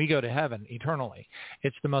 We go to heaven eternally.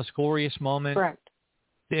 It's the most glorious moment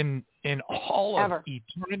in all of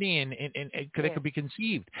eternity and that could be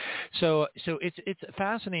conceived. So it's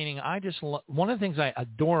fascinating. One of the things I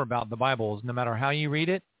adore about the Bible is no matter how you read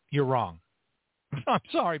it, you're wrong. I'm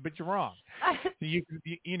sorry, but you're wrong.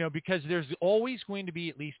 Because there's always going to be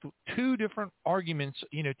at least two different arguments,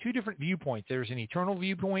 two different viewpoints. There's an eternal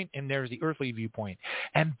viewpoint and there's the earthly viewpoint.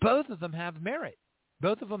 And both of them have merit.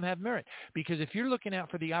 Both of them have merit, because if you're looking out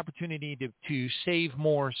for the opportunity to save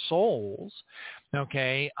more souls,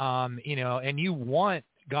 okay, and you want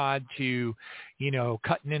God to,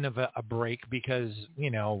 cutting in of a break because,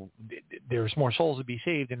 there's more souls to be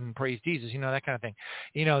saved, and praise Jesus, that kind of thing,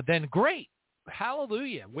 then great.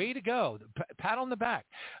 Hallelujah. Way to go. Pat on the back.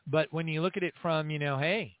 But when you look at it from,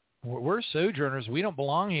 hey, we're sojourners. We don't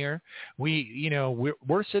belong here.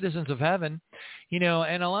 We're citizens of heaven,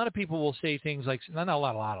 and a lot of people will say things like, not a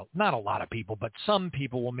lot of people, but some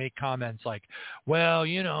people will make comments like, well,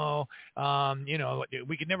 we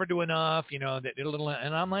could never do enough, and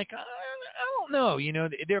I'm like, I don't know,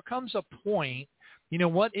 there comes a point,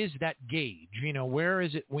 what is that gauge? Where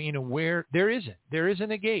is it? Where there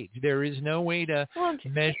isn't a gauge. There is no way to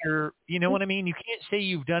measure. You know what I mean? You can't say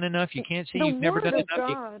you've done enough. You can't say you've never done enough.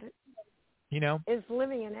 God is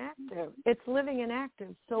living and active. It's living and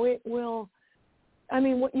active. So it will. I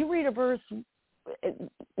mean, what you read a verse,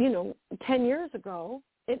 10 years ago,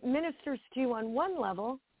 it ministers to you on one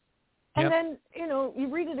level, and then you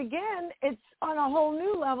read it again. It's on a whole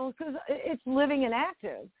new level because it's living and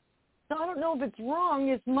active. So I don't know if it's wrong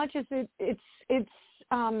as much as it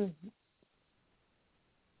applies.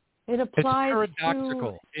 It's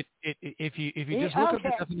paradoxical. If you just look at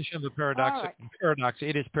the definition of a paradox,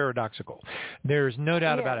 it is paradoxical. There's no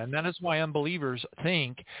doubt about it, and that is why unbelievers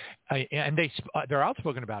think, and they're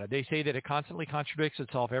outspoken about it. They say that it constantly contradicts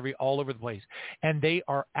itself all over the place, and they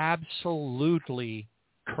are absolutely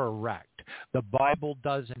correct. The Bible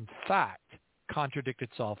does, in fact, contradict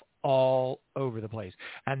itself all over the place.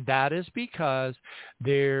 And that is because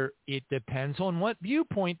it depends on what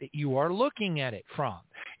viewpoint that you are looking at it from.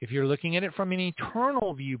 If you're looking at it from an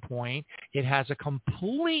eternal viewpoint, it has a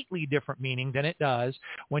completely different meaning than it does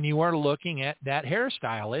when you are looking at that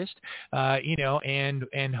hairstylist,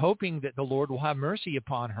 and hoping that the Lord will have mercy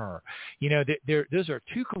upon her. Those are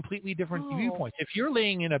two completely different viewpoints. If you're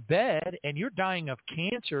laying in a bed and you're dying of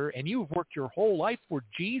cancer and you've worked your whole life for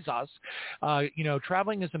Jesus,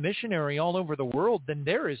 traveling as a missionary all over the world, then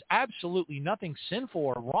there is absolutely nothing sinful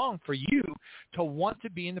or wrong for you to want to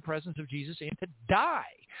be in the presence of Jesus and to die.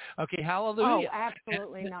 Okay, hallelujah. Oh,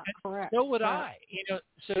 absolutely not correct. So would I.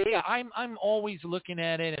 I'm always looking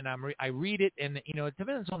at it, and I read it, and it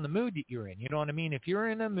depends on the mood that you're in. You know what I mean? If you're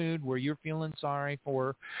in a mood where you're feeling sorry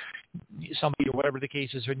for somebody or whatever the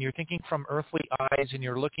case is, and you're thinking from earthly eyes, and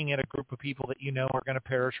you're looking at a group of people that are going to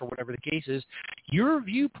perish or whatever the case is, your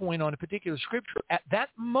viewpoint on a particular scripture at that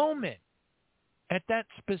moment, at that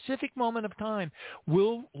specific moment of time,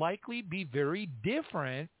 will likely be very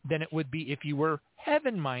different than it would be if you were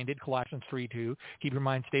heaven-minded, Colossians 3:2, keep your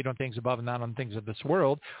mind stayed on things above and not on things of this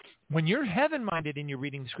world. When you're heaven-minded and you're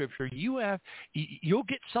reading the scripture, you'll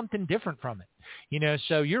get something different from it.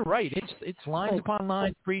 So you're right. It's lines upon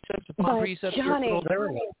lines, precepts upon precepts. Johnny,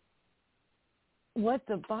 what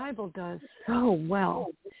the Bible does so well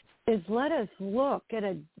is let us look at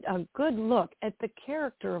a good look at the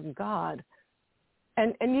character of God.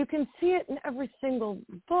 And you can see it in every single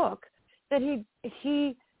book that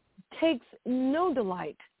he takes no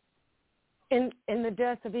delight in the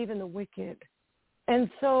death of even the wicked. And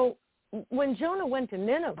so when Jonah went to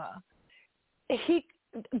Nineveh,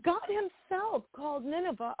 God himself called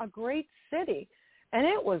Nineveh a great city, and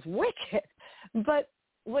it was wicked. But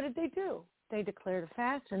what did they do? They declared a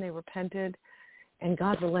fast and they repented, and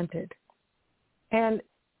God relented. And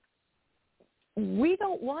we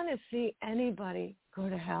don't want to see anybody go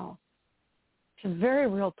to hell. It's a very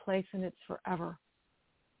real place, and it's forever.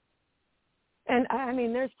 And, I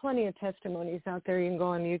mean, there's plenty of testimonies out there. You can go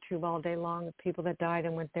on YouTube all day long of people that died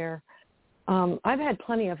and went there. I've had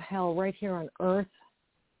plenty of hell right here on earth.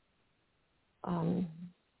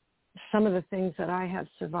 Some of the things that I have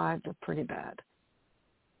survived are pretty bad.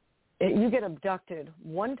 You get abducted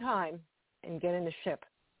one time and get in a ship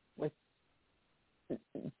with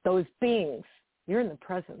those beings. You're in the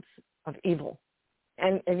presence of evil.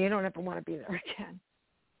 And you don't ever want to be there again.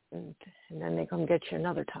 And then they come get you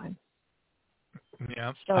another time.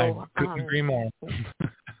 Yeah, so, I couldn't agree more.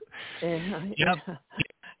 Yeah.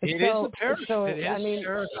 It is a paradox. It is a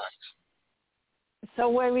paradox. So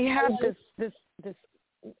when we have this,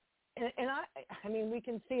 and I mean, we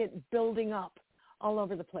can see it building up all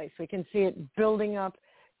over the place. We can see it building up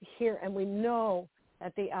here, and we know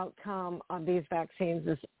that the outcome of these vaccines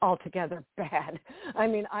is altogether bad. I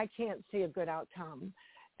mean, I can't see a good outcome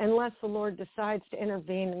unless the Lord decides to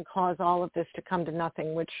intervene and cause all of this to come to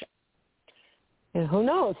nothing, which And who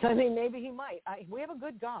knows? I mean, maybe he might. We have a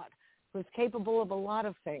good God who's capable of a lot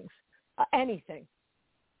of things. Anything.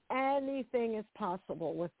 Anything is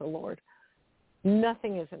possible with the Lord.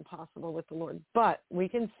 Nothing is impossible with the Lord. But we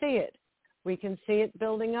can see it. We can see it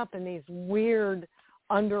building up in these weird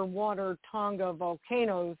underwater Tonga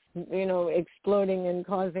volcanoes, exploding and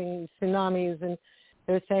causing tsunamis. And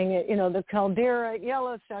they're saying, the caldera at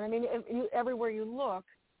Yellowstone. I mean, everywhere you look,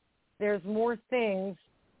 there's more things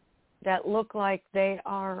that look like they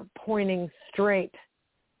are pointing straight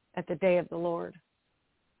at the day of the Lord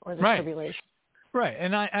or the tribulation. Right.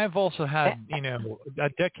 And I've also had, a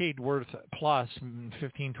decade worth plus,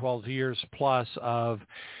 15, 12 years plus of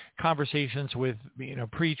conversations with,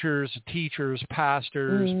 preachers, teachers,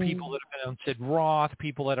 pastors, people that have been on Sid Roth,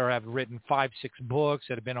 people that have written 5-6 books,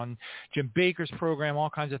 that have been on Jim Baker's program, all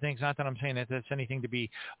kinds of things. Not that I'm saying that that's anything to be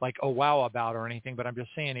like, oh, wow about or anything, but I'm just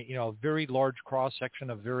saying it, a very large cross-section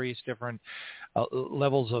of various different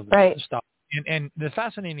levels of stuff. And the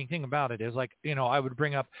fascinating thing about it is, like, I would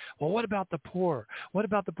bring up, well, what about the poor? What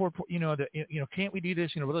about the poor? Can't we do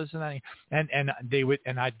this? This and that. And they would,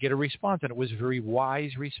 and I'd get a response, and it was a very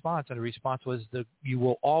wise response. And the response was, you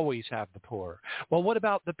will always have the poor. Well, what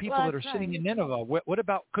about the people that are sitting in Nineveh? What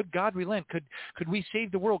about, could God relent? Could we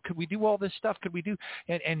save the world? Could we do all this stuff? Could we do?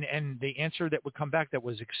 And the answer that would come back that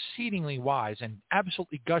was exceedingly wise and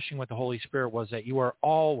absolutely gushing with the Holy Spirit was that you are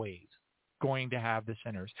always going to have the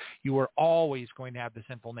sinners. You are always going to have the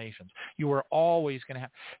sinful nations. You are always going to have.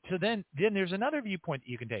 So then there's another viewpoint that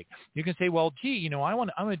you can take. You can say, well, gee, I'm going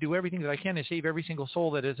to do everything that I can to save every single soul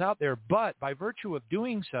that is out there, but by virtue of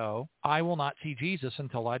doing so, I will not see Jesus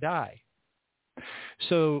until I die.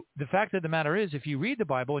 So the fact of the matter is, if you read the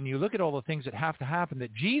Bible and you look at all the things that have to happen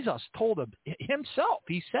that Jesus told himself,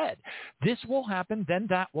 he said, this will happen, then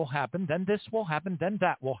that will happen, then this will happen, then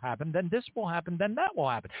that will happen, then this will happen, then that will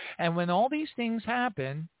happen. And when all these things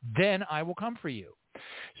happen, then I will come for you.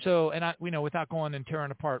 So, and without going and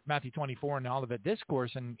tearing apart Matthew 24 and Olivet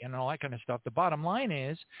Discourse and all that kind of stuff, the bottom line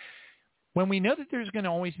is, when we know that there's going to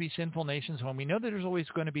always be sinful nations, when we know that there's always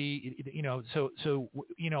going to be,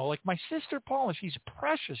 like my sister Paula, she's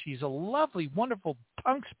precious. She's a lovely, wonderful,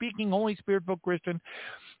 tongue-speaking, Holy Spirit-filled Christian.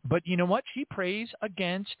 But you know what? She prays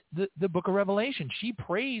against the book of Revelation. She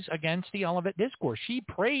prays against the Olivet Discourse. She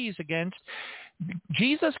prays against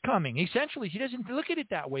Jesus coming. Essentially, she doesn't look at it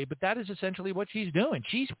that way, but that is essentially what she's doing.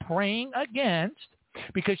 She's praying against,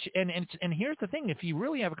 because, and here's the thing. If you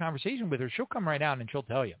really have a conversation with her, she'll come right out and she'll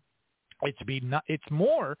tell you. It's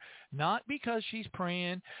more not because she's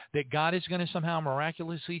praying that God is going to somehow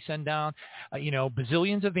miraculously send down,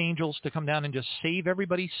 bazillions of angels to come down and just save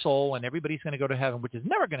everybody's soul and everybody's going to go to heaven, which is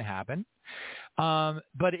never going to happen.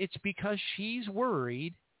 But it's because she's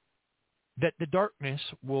worried that the darkness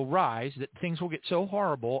will rise, that things will get so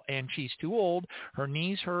horrible, and she's too old, her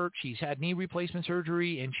knees hurt, she's had knee replacement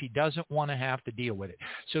surgery, and she doesn't want to have to deal with it.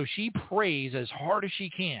 So she prays as hard as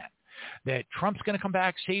she can that Trump's going to come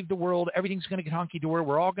back, save the world, everything's going to get hunky-dory,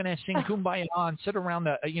 we're all going to sing Kumbaya and sit around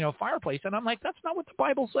the fireplace. And I'm like, that's not what the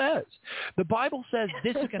Bible says. The Bible says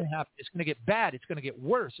this is going to happen. It's going to get bad. It's going to get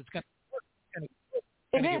worse. It's going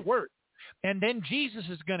to get worse. And then Jesus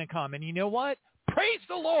is going to come. And you know what? Praise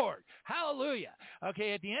the Lord. Hallelujah.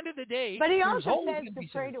 Okay, at the end of the day. But he also says to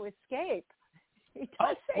pray to escape. He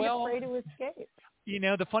does say to pray to escape.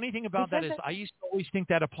 The funny thing about that is I used to always think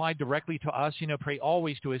that applied directly to us. Pray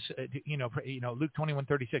always to us, Luke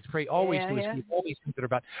 21:36, pray always to us, always consider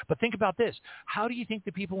about. But think about this. How do you think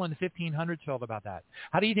the people in the 1500s felt about that?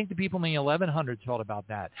 How do you think the people in the 1100s felt about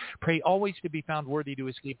that? Pray always to be found worthy to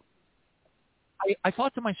escape. I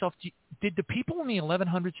thought to myself, did the people in the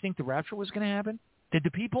 1100s think the rapture was going to happen? Did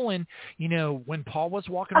the people in, when Paul was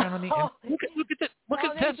walking around on the look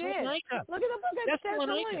at Thessalonica. Look at the book of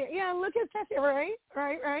Thessalonica. Yeah, look at Thessalonica.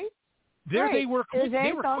 Right. There they were quitting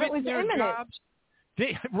their imminent. jobs.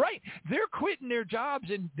 They're quitting their jobs,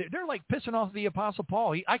 and they're like pissing off the Apostle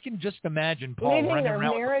Paul. I can just imagine Paul running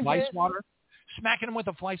around with a fly swatter, smacking him with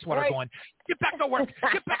a fly swatter, going, "Get back to work!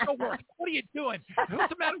 Get back to work! What are you doing? What's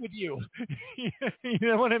the matter with you?" You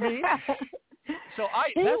know what I mean? So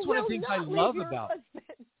that's one of the things I love about.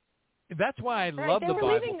 That's why I love the Bible. They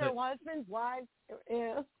were leaving their husbands, wives.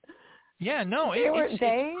 Yeah, no, it's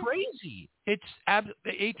crazy. It's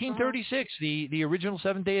 1836, the original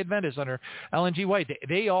Seventh-day Adventists under Ellen G. White.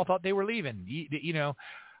 They all thought they were leaving,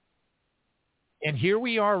 And here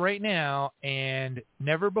we are right now, and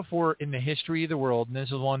never before in the history of the world, and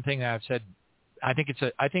this is one thing that I've said, I think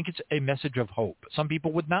it's a message of hope. Some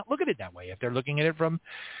people would not look at it that way. If they're looking at it from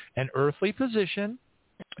an earthly position,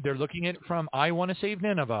 they're looking at it from, I want to save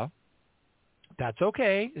Nineveh. That's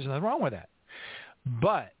okay. There's nothing wrong with that.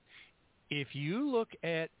 But if you look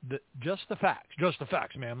at just the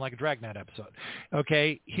facts, man, like a Dragnet episode.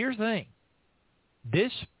 Okay, here's the thing.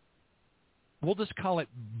 This, we'll just call it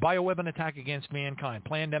bioweapon attack against mankind,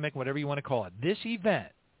 pandemic, whatever you want to call it. This event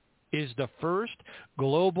is the first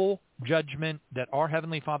global judgment that our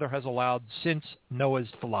Heavenly Father has allowed since Noah's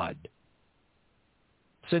flood.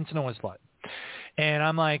 And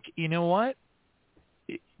I'm like, you know what?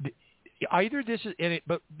 Either this is,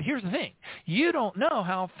 but here's the thing. You don't know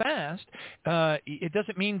how fast. It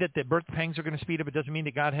doesn't mean that the birth pangs are going to speed up. It doesn't mean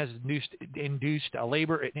that God has induced a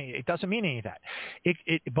labor. It doesn't mean any of that.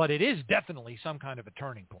 But it is definitely some kind of a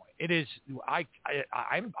turning point. It is. I'm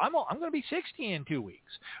going to be 60 in 2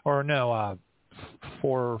 weeks, or no,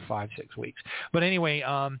 4, 5, 6 weeks. But anyway,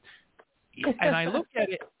 and I look at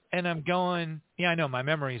it. And I'm going, yeah, I know, my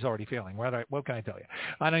memory is already failing. What can I tell you?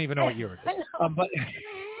 I don't even know what year it is.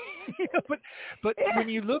 But when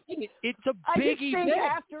you look at it, it's a big event. I just think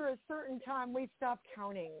after a certain time we stop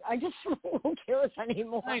counting. I just won't care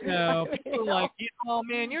anymore. I know. People are like, oh,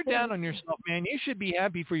 man, you're down on yourself, man. You should be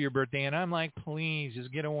happy for your birthday. And I'm like, please,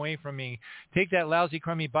 just get away from me. Take that lousy,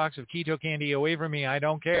 crummy box of keto candy away from me. I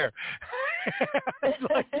don't care.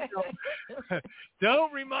 Like,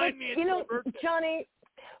 don't remind me. Johnny,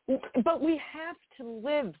 but we have to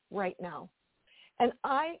live right now. And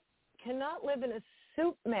I cannot live in a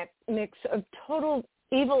soup mix of total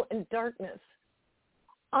evil and darkness.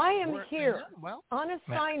 I am here on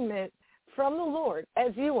assignment from the Lord,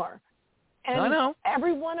 as you are. And I know.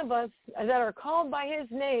 Every one of us that are called by his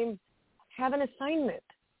name have an assignment.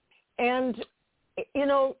 And,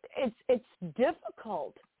 it's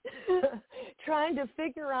difficult trying to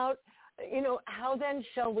figure out, how then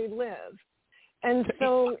shall we live? And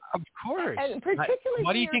so, of course. And particularly,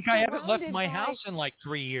 why do you think I haven't left my house in like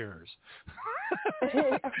 3 years?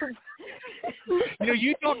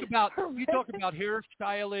 You talk about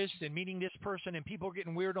hairstylists and meeting this person, and people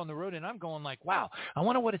getting weird on the road, and I'm going like, wow, I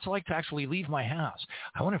wonder what it's like to actually leave my house.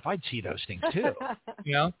 I wonder if I'd see those things too.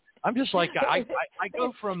 I'm just like, I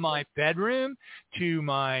go from my bedroom to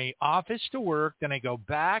my office to work, then I go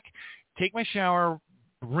back, take my shower,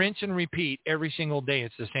 rinse and repeat every single day.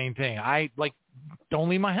 It's the same thing. I don't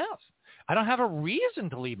leave my house. I don't have a reason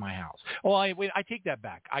to leave my house. Well, I take that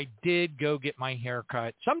back. I did go get my hair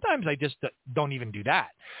cut. Sometimes I just don't even do that.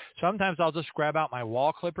 Sometimes I'll just grab out my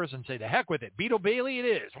wall clippers and say, the heck with it. Beetle Bailey it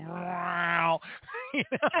is. I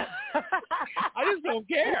just don't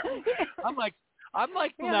care. I'm like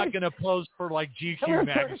not going to pose for like GQ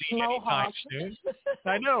magazine anytime soon.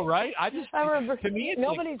 I know, right? To me, it's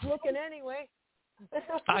nobody's looking anyway.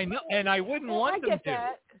 I know, and I wouldn't want them to.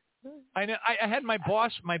 That. I know. I had my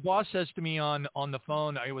boss. My boss says to me on the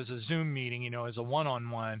phone. It was a Zoom meeting, as a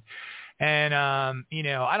one-on-one, and I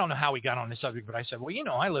don't know how we got on the subject, but I said, well,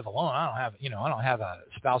 I live alone. I don't have a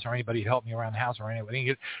spouse or anybody to help me around the house or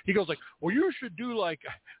anything. He goes like, well, you should do like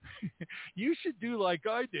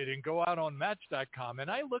I did and go out on Match.com.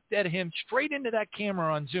 And I looked at him straight into that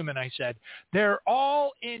camera on Zoom, and I said, they're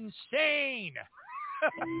all insane.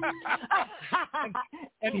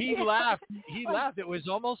 and he laughed. It was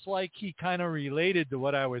almost like he kind of related to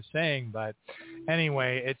what I was saying. But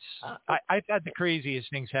anyway, I've had the craziest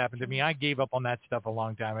things happen to me. I gave up on that stuff a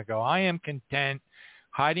long time ago. I am content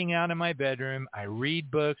hiding out in my bedroom. I read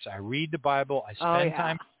books. I read the Bible. I spend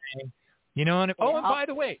time praying. And by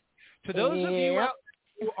the way, to those of you out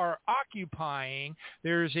who are occupying,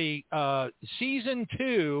 there's a season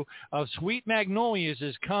 2 of Sweet Magnolias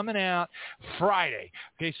is coming out Friday.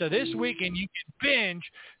 Okay, so this weekend you can binge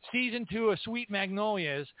season 2 of Sweet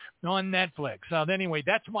Magnolias on Netflix. So anyway,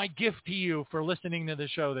 that's my gift to you for listening to the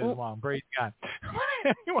show this long. Praise God.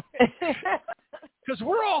 Because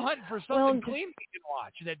we're all hunting for something clean we can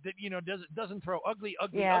watch that doesn't throw ugly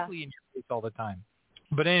in your face all the time.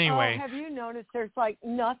 But anyway, have you noticed there's like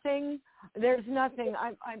nothing? There's nothing.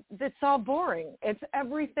 It's all boring.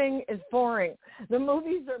 Everything is boring. The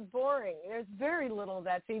movies are boring. There's very little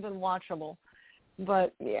that's even watchable.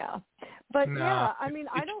 But I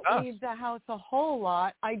don't leave the house a whole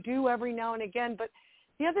lot. I do every now and again. But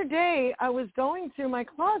the other day I was going through my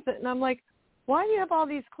closet and I'm like, why do you have all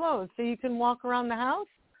these clothes? So you can walk around the house?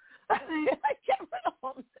 I get rid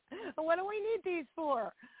of them. What do we need these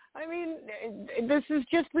for? I mean, this is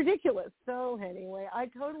just ridiculous. So anyway, I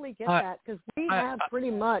totally get that because we have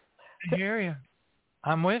pretty much. I hear you.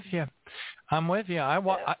 I'm with you.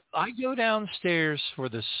 I go downstairs for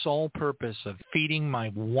the sole purpose of feeding my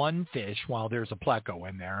one fish while there's a pleco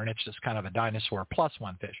in there, and it's just kind of a dinosaur plus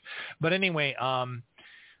one fish. But anyway,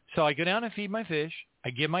 so I go down and feed my fish. I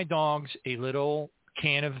give my dogs a little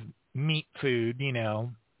can of meat food,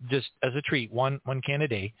 just as a treat, one can a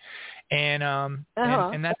day. And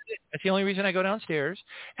and that's it. That's the only reason I go downstairs.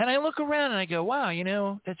 And I look around and I go,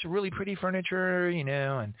 wow, that's really pretty furniture,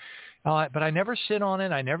 and but I never sit on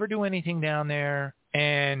it. I never do anything down there.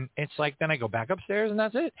 And it's like, then I go back upstairs and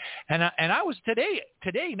that's it. And I was today,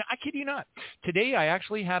 I kid you not, today I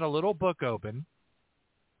actually had a little book open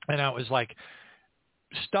and I was like,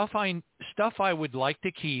 stuff I would like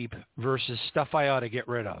to keep versus stuff I ought to get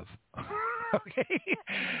rid of. Okay.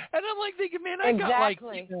 And I'm like thinking, man, I got like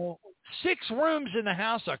 6 rooms in the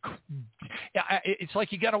house. It's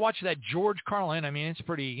like you got to watch that George Carlin. I mean, it's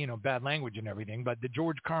pretty, bad language and everything, but the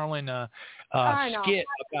George Carlin skit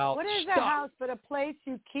about what is stuff. a house but a place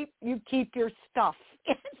you keep your stuff.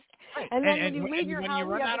 And then when you leave your house,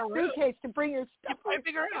 you have a suitcase to bring your stuff. You buy a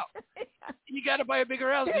bigger house. You got to buy a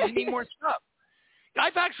bigger house because you need more stuff.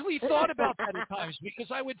 I've actually thought about that at times because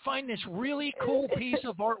I would find this really cool piece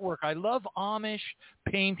of artwork. I love Amish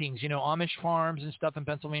paintings, Amish farms and stuff in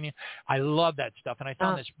Pennsylvania. I love that stuff. And I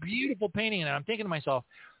found this beautiful painting, and I'm thinking to myself,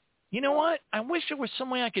 you know what? I wish there was some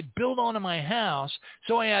way I could build onto my house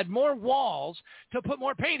so I had more walls to put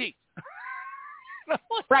more painting.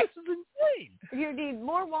 Right. This is insane. You need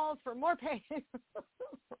more walls for more painting.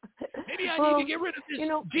 Maybe I need to get rid of this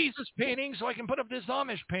Jesus painting so I can put up this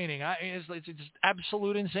Amish painting. It's just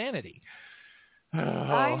absolute insanity.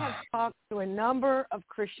 I have talked to a number of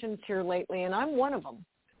Christians here lately, and I'm one of them,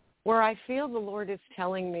 where I feel the Lord is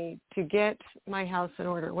telling me to get my house in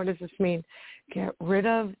order. What does this mean? Get rid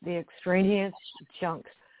of the extraneous junk.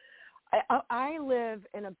 I live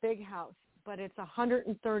in a big house, but it's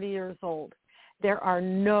 130 years old. There are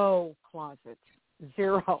no closets,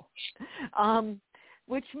 0,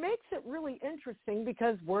 which makes it really interesting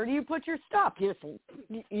because where do you put your stuff?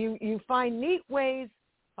 You find neat ways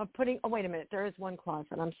of putting – oh, wait a minute. There is one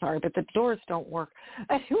closet. I'm sorry, but the doors don't work.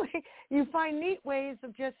 Anyway, you find neat ways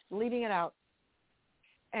of just leaving it out.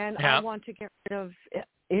 And I want to get rid of it.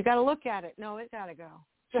 You got to look at it. No, it got to go.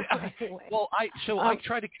 Anyway. Well, I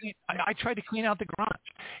tried to clean out the garage.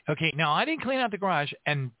 Okay, now I didn't clean out the garage,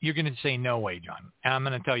 and you're going to say no way, John. And I'm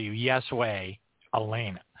going to tell you yes way,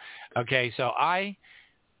 Eleyna. Okay, so I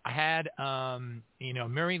had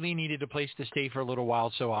Mary Lee needed a place to stay for a little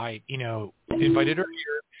while, so I invited her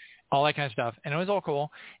here, all that kind of stuff, and it was all cool.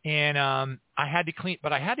 And I had to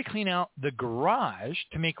clean out the garage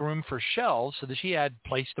to make room for shelves so that she had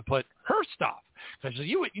place to put her stuff. Because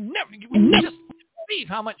you would just believe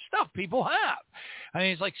how much stuff people have. I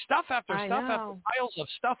mean, it's like stuff after stuff after piles of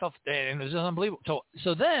stuff up there, and it was unbelievable.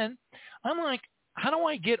 So then I'm like, how do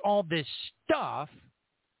I get all this stuff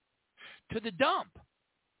to the dump?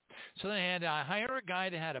 So then I had to hire a guy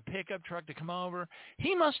that had a pickup truck to come over.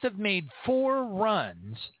 He must have made 4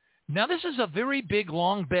 runs. Now, this is a very big,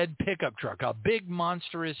 long bed pickup truck, a big,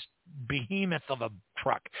 monstrous behemoth of a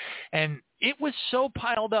truck. And it was so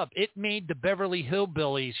piled up, it made the Beverly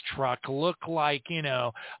Hillbillies truck look like,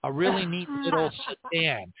 a really neat little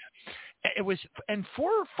sedan. It was, and 4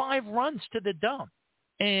 or 5 runs to the dump.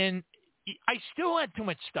 And I still had too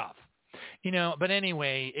much stuff, but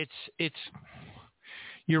anyway, it's,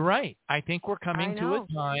 you're right. I think we're coming to a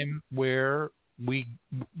time where we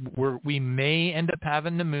may end up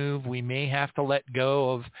having to move. We may have to let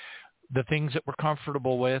go of the things that we're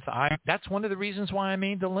comfortable with. That's one of the reasons why I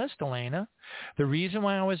made the list, Eleyna. The reason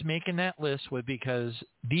why I was making that list was because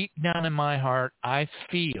deep down in my heart, I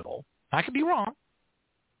feel, I could be wrong,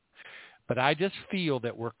 but I just feel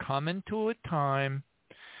that we're coming to a time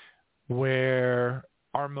where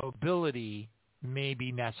our mobility may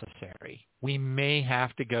be necessary. We may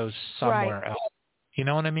have to go somewhere else. You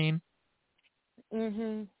know what I mean?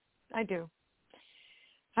 I do.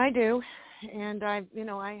 And I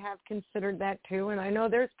have considered that too. And I know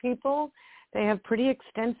there's people, they have pretty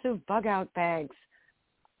extensive bug out bags.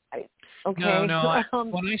 No.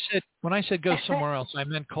 When I said go somewhere else, I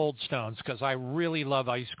meant Cold Stones because I really love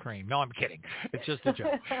ice cream. No, I'm kidding. It's just a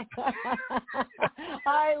joke.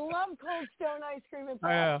 I love Cold Stone ice cream. It's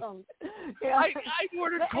awesome. Yeah. I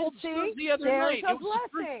ordered Cold Stones the other night. There's a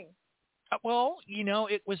blessing. Well,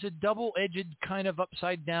 it was a double-edged kind of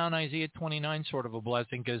upside-down Isaiah 29 sort of a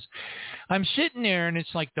blessing because I'm sitting there and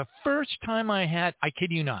it's like the first time I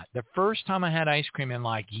kid you not, the first time I had ice cream in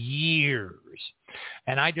like years.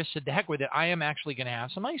 And I just said, the heck with it. I am actually going to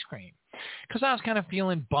have some ice cream because I was kind of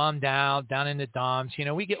feeling bummed out down in the dumps.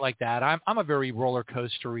 We get like that. I'm a very roller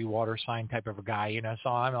coastery water sign type of a guy, so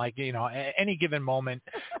I'm like, at any given moment,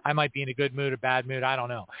 I might be in a good mood, a bad mood. I don't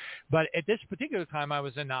know. But at this particular time, I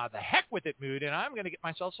was in the heck with it mood, and I'm going to get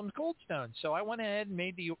myself some Cold Stones. So I went ahead and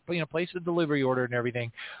made the, placed the delivery order and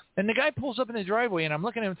everything. And the guy pulls up in the driveway, and I'm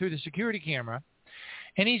looking at him through the security camera,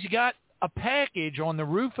 and he's got a package on the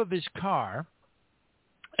roof of his car,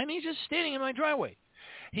 and he's just standing in my driveway.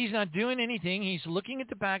 He's not doing anything. He's looking at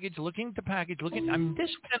the package, this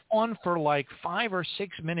went on for like 5 or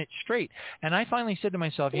 6 minutes straight. And I finally said to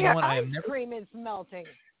myself, you know what? Ice cream is melting.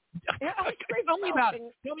 Tell me about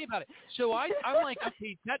it. So I'm like,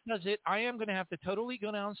 okay, that does it. I am going to have to totally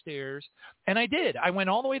go downstairs. And I did. I went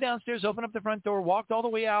all the way downstairs, opened up the front door, walked all the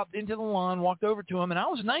way out into the lawn, walked over to him. And I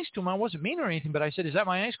was nice to him. I wasn't mean or anything, but I said, is that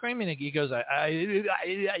my ice cream? And he goes,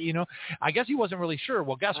 I guess he wasn't really sure.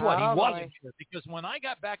 Well, guess what? He wasn't sure, because when I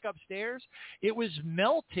got back upstairs, it was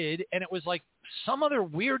melted and it was like some other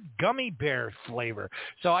weird gummy bear flavor.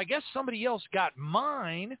 So I guess somebody else got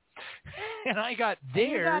mine and I got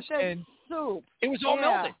theirs, and soup. It was all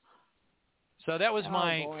melted. So that was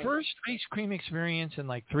my first ice cream experience in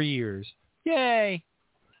like 3 years. Yay.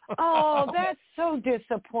 Oh, that's so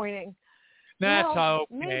disappointing. That's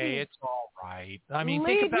okay. It's all right. I mean,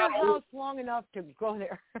 leave think about your house long enough to go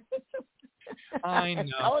there. I know.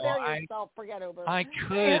 Go there yourself. Forget Uber. I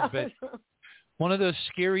could, but one of those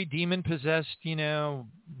scary demon-possessed, I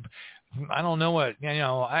don't know what,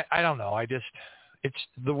 I don't know.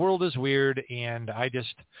 The world is weird, and I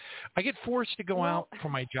get forced to go out for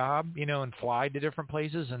my job, and fly to different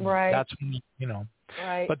places, and that's when,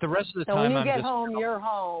 Right. But the rest of the so time, when you get home, you're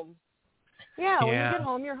home. Yeah, when you get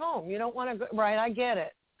home, you're home. You don't want to go. Right, I get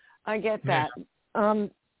it. I get that. Yeah.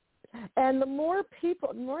 And the more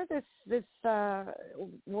people, this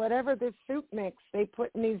whatever this soup mix they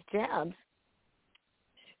put in these jabs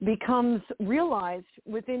becomes realized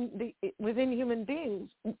within human beings.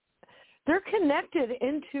 They're connected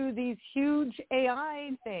into these huge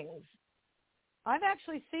AI things. I've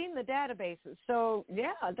actually seen the databases. So,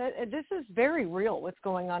 this is very real, what's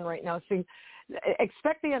going on right now. So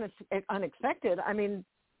expect the unexpected. I mean,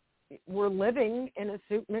 we're living in a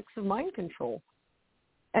soup mix of mind control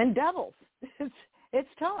and devils. It's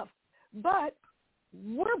tough. But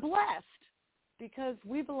we're blessed because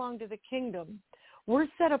we belong to the kingdom. We're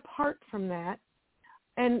set apart from that.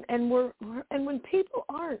 And when people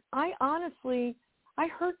aren't, I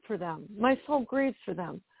hurt for them. My soul grieves for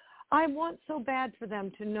them. I want so bad for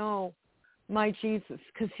them to know my Jesus,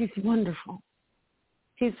 because he's wonderful.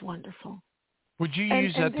 He's wonderful. Would you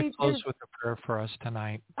use that to close with a prayer for us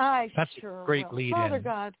tonight? That's a great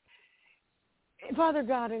lead-in. Father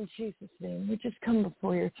God, in Jesus' name, we just come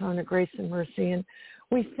before your throne of grace and mercy, and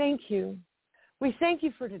we thank you. We thank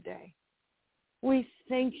you for today. We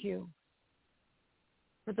thank you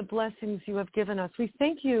for the blessings you have given us. We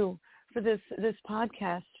thank you for this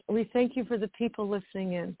podcast. We thank you for the people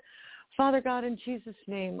listening in. Father God, in Jesus'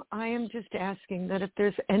 name, I am just asking that if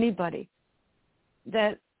there's anybody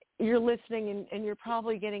that you're listening and you're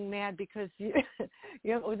probably getting mad because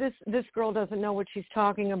this girl doesn't know what she's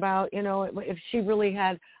talking about. If she really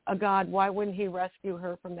had a God, why wouldn't he rescue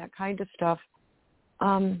her from that kind of stuff?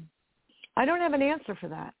 I don't have an answer for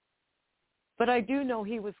that, but I do know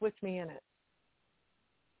he was with me in it,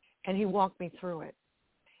 and he walked me through it.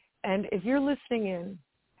 And if you're listening in,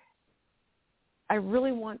 I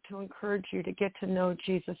really want to encourage you to get to know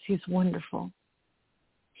Jesus. He's wonderful.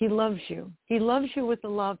 He loves you. He loves you with a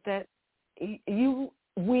love that we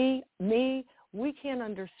can't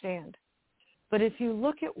understand. But if you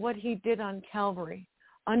look at what he did on Calvary,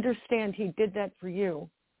 understand he did that for you.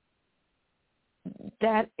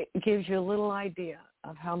 That gives you a little idea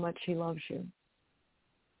of how much he loves you.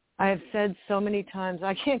 I have said so many times,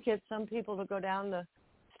 I can't get some people to go down the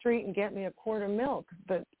street and get me a quart of milk,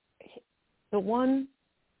 but the one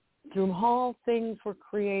through whom all things were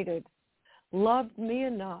created loved me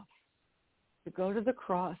enough to go to the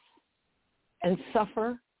cross and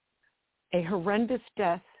suffer a horrendous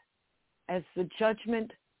death as the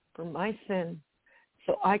judgment for my sin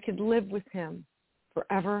so I could live with him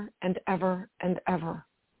forever and ever and ever.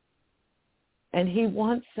 And he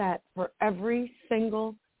wants that for every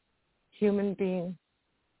single human being.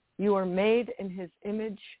 You are made in his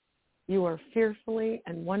image. You are fearfully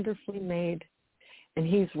and wonderfully made. And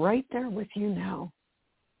he's right there with you now.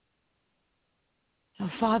 So,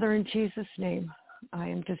 Father, in Jesus' name, I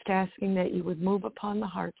am just asking that you would move upon the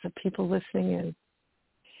hearts of people listening in,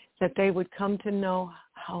 that they would come to know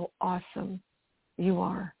how awesome you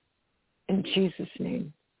are. In Jesus'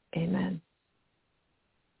 name, amen.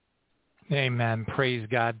 Amen. Praise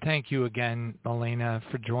God. Thank you again, Eleyna,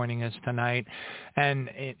 for joining us tonight. And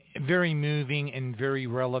very moving and very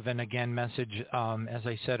relevant, again, message, as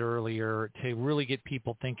I said earlier, to really get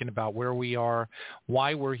people thinking about where we are,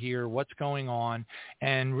 why we're here, what's going on,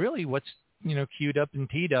 and really what's queued up and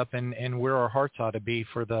teed up, and where our hearts ought to be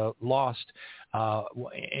for the lost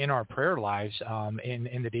in our prayer lives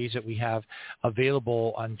in the days that we have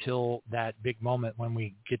available until that big moment when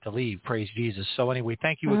we get to leave. Praise Jesus. So anyway,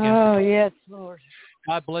 thank you again. Oh, yes, Lord.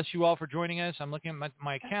 God bless you all for joining us. I'm looking at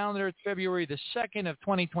my calendar. It's February the 2nd of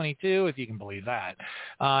 2022, if you can believe that.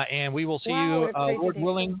 And we will see you, Lord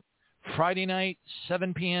willing, Friday night,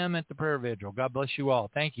 7 p.m. at the prayer vigil. God bless you all.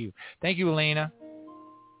 Thank you. Thank you, Eleyna.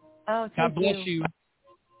 Oh, God bless you.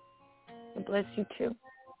 God bless you, too.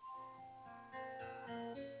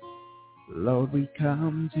 Lord, we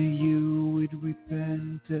come to you with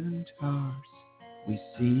repentant hearts. We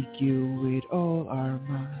seek you with all our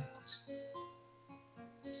might.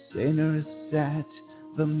 Sinners at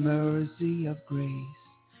the mercy of grace,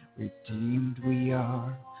 redeemed we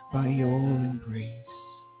are by your embrace.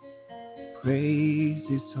 Praise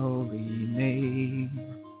his holy name.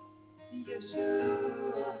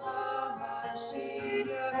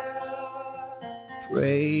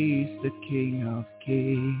 Praise the King of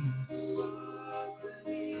Kings.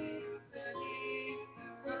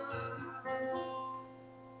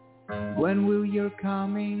 When will your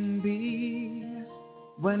coming be?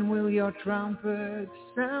 When will your trumpet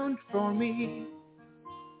sound for me?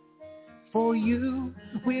 For you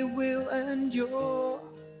we will endure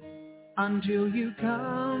until you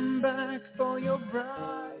come back for your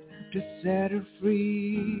bride to set her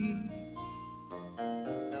free.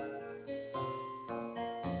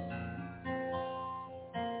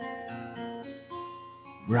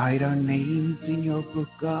 Write our names in your book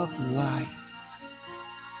of life.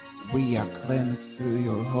 We are cleansed through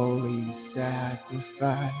your holy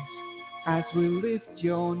sacrifice. As we lift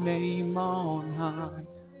your name on high,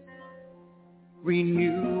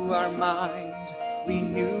 renew our mind,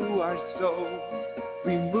 renew our soul,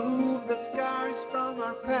 remove the scars from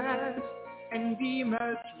our past and deem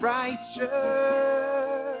us righteous.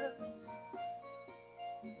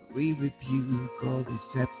 We rebuke all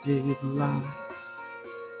deceptive lies.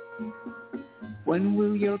 When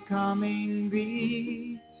will your coming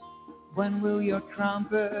be? When will your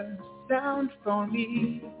trumpet sound for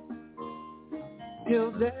me?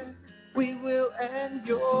 Till then we will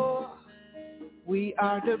endure. We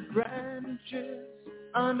are the branches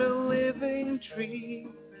on the living tree.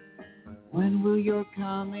 When will your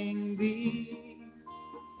coming be?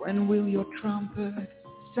 When will your trumpet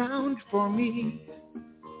sound for me?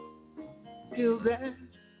 Till then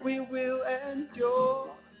we will endure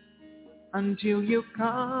until you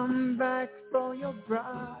come back for your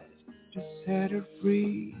bride to set her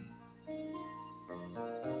free.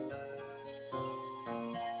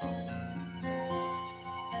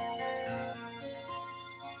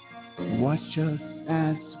 Watch us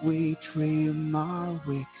as we trim our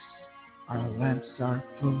wicks. Our lamps are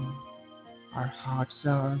full, our hearts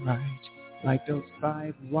are right. Like those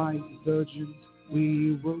 5 wise virgins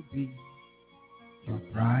we will be. Your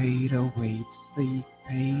bride awaits, sleep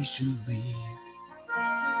patiently.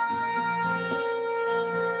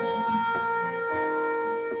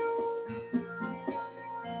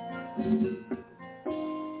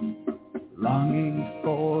 Longing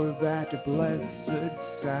for that blessed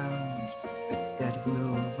sound that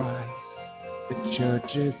will rise. The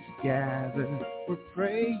churches gather, we're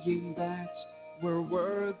praying that we're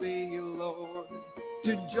worthy, Lord,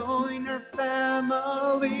 to join our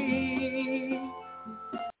family.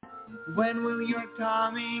 When will your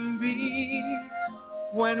coming be?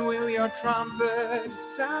 When will your trumpet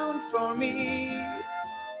sound for me?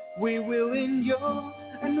 We will endure,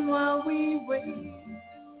 and while we wait,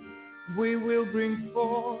 we will bring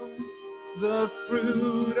forth the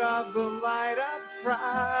fruit of the light of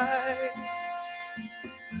Christ.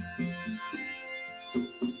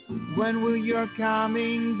 When will your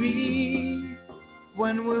coming be?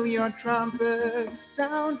 When will your trumpet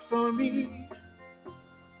sound for me?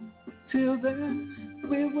 Till then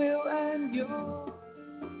we will endure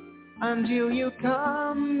until you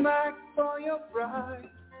come back for your bride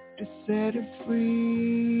to set her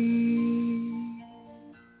free.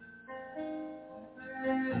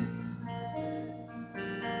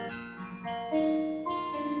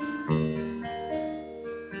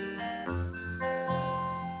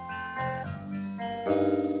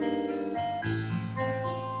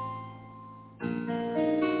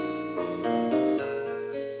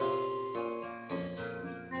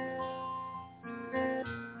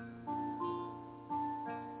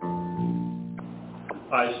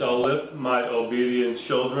 I shall lift my obedient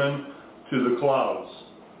children to the clouds,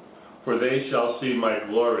 for they shall see my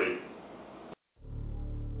glory.